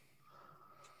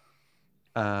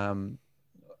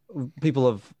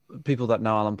 people that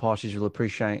know Alan Partridge will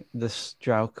appreciate this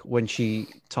joke. When she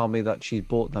told me that she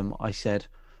bought them, I said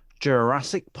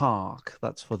Jurassic Park.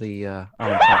 That's for the Alan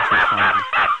Partridge family.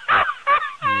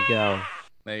 There you go.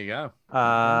 There you go.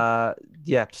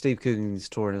 Yeah, Steve Coogan's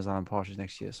touring as Alan Partridge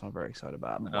next year, so I'm very excited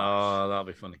about it. Oh, that'll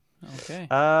be funny. Okay.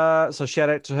 So shout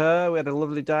out to her. We had a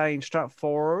lovely day in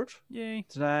Stratford. Yay.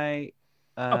 Today.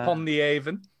 Upon the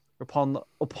Avon.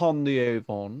 Upon the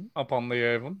Avon. Upon the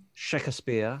Avon.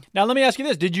 Shakespeare. Now, let me ask you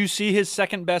this. Did you see his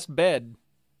second best bed?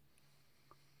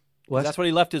 That's what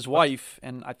he left his wife,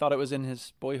 and I thought it was in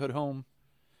his boyhood home.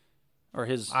 Or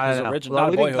his original. Well,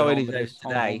 not we boyhood didn't go home, in his but house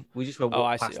today. home. We just went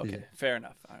I past see. Okay, his- fair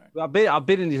enough. All right. I've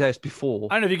been in his house before.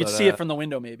 I don't know if you could see it from the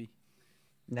window, maybe.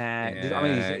 Nah, I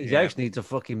mean, his house needs a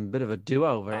fucking bit of a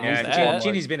do-over. Yeah,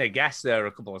 Ginny's been a guest there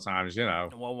a couple of times, you know.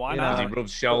 Well, why not? not? He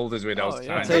rubs shoulders with us.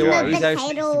 I'll tell you what, his house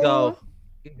needs to go.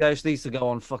 His house needs to go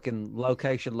on fucking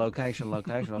location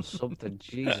or something.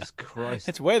 Jesus Christ.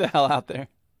 It's way the hell out there.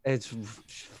 It's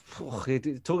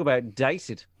talk about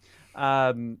dated.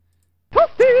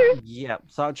 Yeah.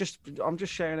 So I'm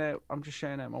just sharing out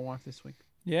my wife this week.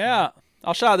 Yeah.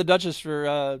 I'll shout out the Duchess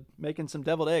for making some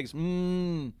deviled eggs.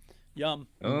 Mmm. Yum.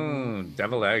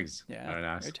 Deviled eggs. Yeah. Very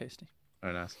nice. Very tasty.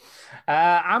 Very nice.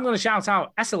 I'm going to shout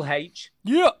out SLH.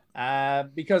 Yeah.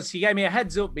 Because he gave me a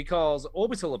heads up because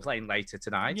Orbital are playing later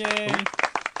tonight. Yay.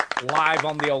 Live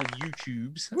on the old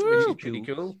YouTubes, which is pretty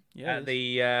cool. Yeah.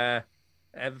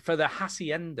 For the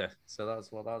Hacienda. So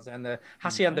that's what that was. And the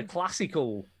Hacienda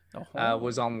Classical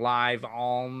was on live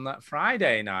on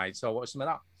Friday night. So I watched some of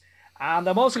that. And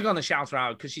I'm also going to shout her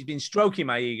out because she's been stroking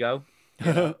my ego.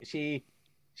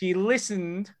 She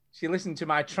listened to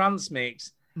my trance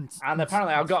mix, and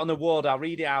apparently I got an award. I'll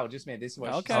read it out. Just made this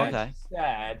one. Okay. She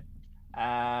said,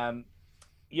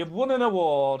 you've won an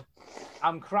award.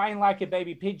 I'm crying like a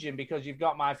baby pigeon because you've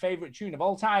got my favorite tune of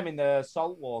all time in the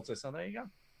salt water. So there you go.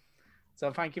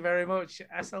 So thank you very much,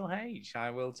 SLH.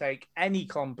 I will take any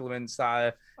compliments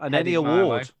that and any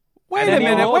award. Wait a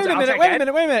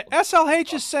minute.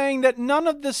 SLH is saying that none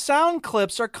of the sound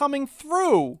clips are coming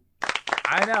through.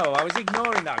 I know. I was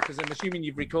ignoring that because I'm assuming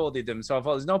you've recorded them. So I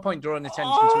thought there's no point drawing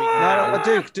attention to it now. No,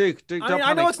 Duke, don't panic.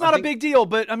 I know it's not a big deal,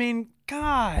 but I mean,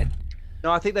 God.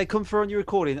 No, I think they come through on your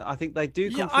recording. I think they do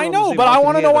come through. I know, but I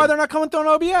want to know why they're not coming through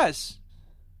on OBS.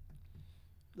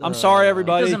 I'm sorry,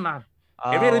 everybody. It doesn't matter.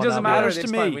 It really doesn't matter matters at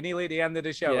this to point. me. We're nearly at the end of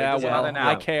the show. Yeah, it doesn't matter now.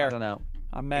 I care. I don't know.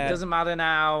 I'm mad. It doesn't matter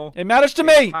now. It matters to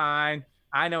It's me. fine.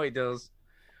 I know it does.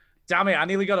 Damn it! I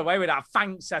nearly got away with that.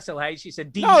 Thanks, SLH. It's a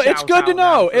deep No, it's good to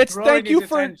know. It's thank you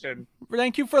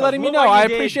for letting me know. I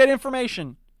appreciate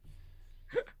information.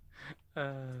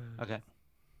 Okay.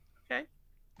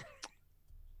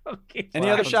 Okay. Any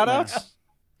other shout outs?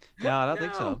 No, I don't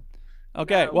think so.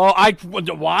 Okay. Well,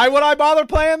 why would I bother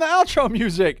playing the outro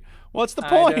music? What's the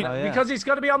point? Because it's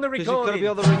got to be on the recording. It's got to be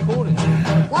on the recording.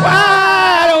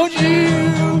 Why don't you?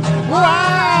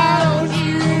 Why don't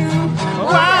you?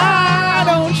 Why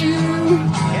don't you?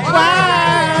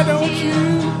 Why don't you?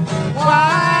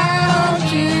 Why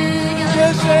don't you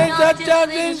just say that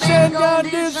and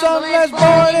do something less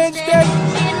boring instead?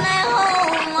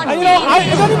 And you know,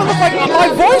 it doesn't even look like my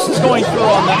voice is going through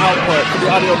on the output for the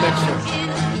audio mixer.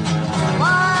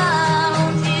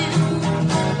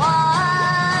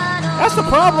 That's the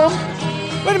problem.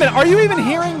 Wait a minute, are you even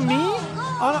hearing me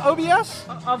on OBS?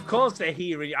 Of course they're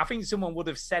hearing. I think someone would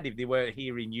have said if they weren't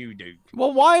hearing you, Duke.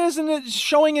 Well, why isn't it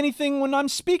showing anything when I'm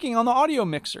speaking on the audio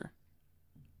mixer?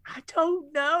 I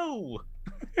don't know.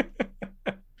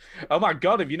 Oh my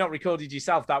God, if you're not recorded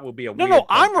yourself, that would be a weird No, podcast.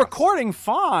 I'm recording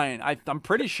fine. I'm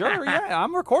pretty sure, yeah,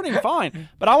 I'm recording fine.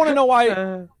 But I want to know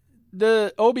why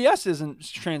the OBS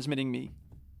isn't transmitting me.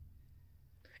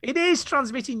 It is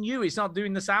transmitting you. It's not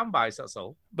doing the sound bites, that's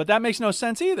all. But that makes no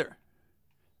sense either.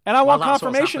 And I want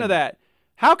confirmation of that.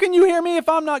 How can you hear me if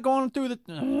I'm not going through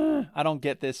the... I don't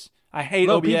get this. I hate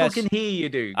OBS. People can hear you,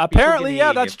 dude. Apparently,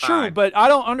 yeah, that's true, but I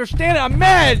don't understand it. I'm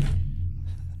mad.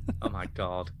 Oh, my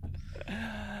God.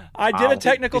 I did a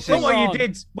technical thing Look wrong. what you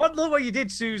did. Look what you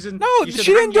did, Susan. No, You she should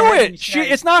didn't hang your do head and it. say-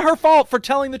 It's not her fault for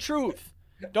telling the truth.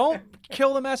 Don't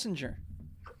kill the messenger.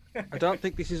 I don't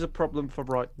think this is a problem for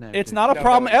right now. It's not a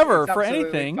problem ever for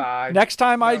anything. Next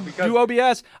time I do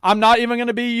OBS, I'm not even going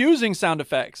to be using sound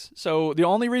effects. So the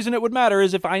only reason it would matter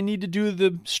is if I need to do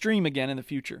the stream again in the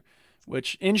future,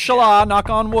 which inshallah, knock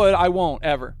on wood, I won't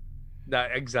ever. No,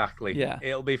 exactly. Yeah.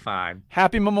 It'll be fine.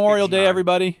 Happy Memorial Day,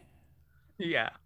 everybody. Yeah.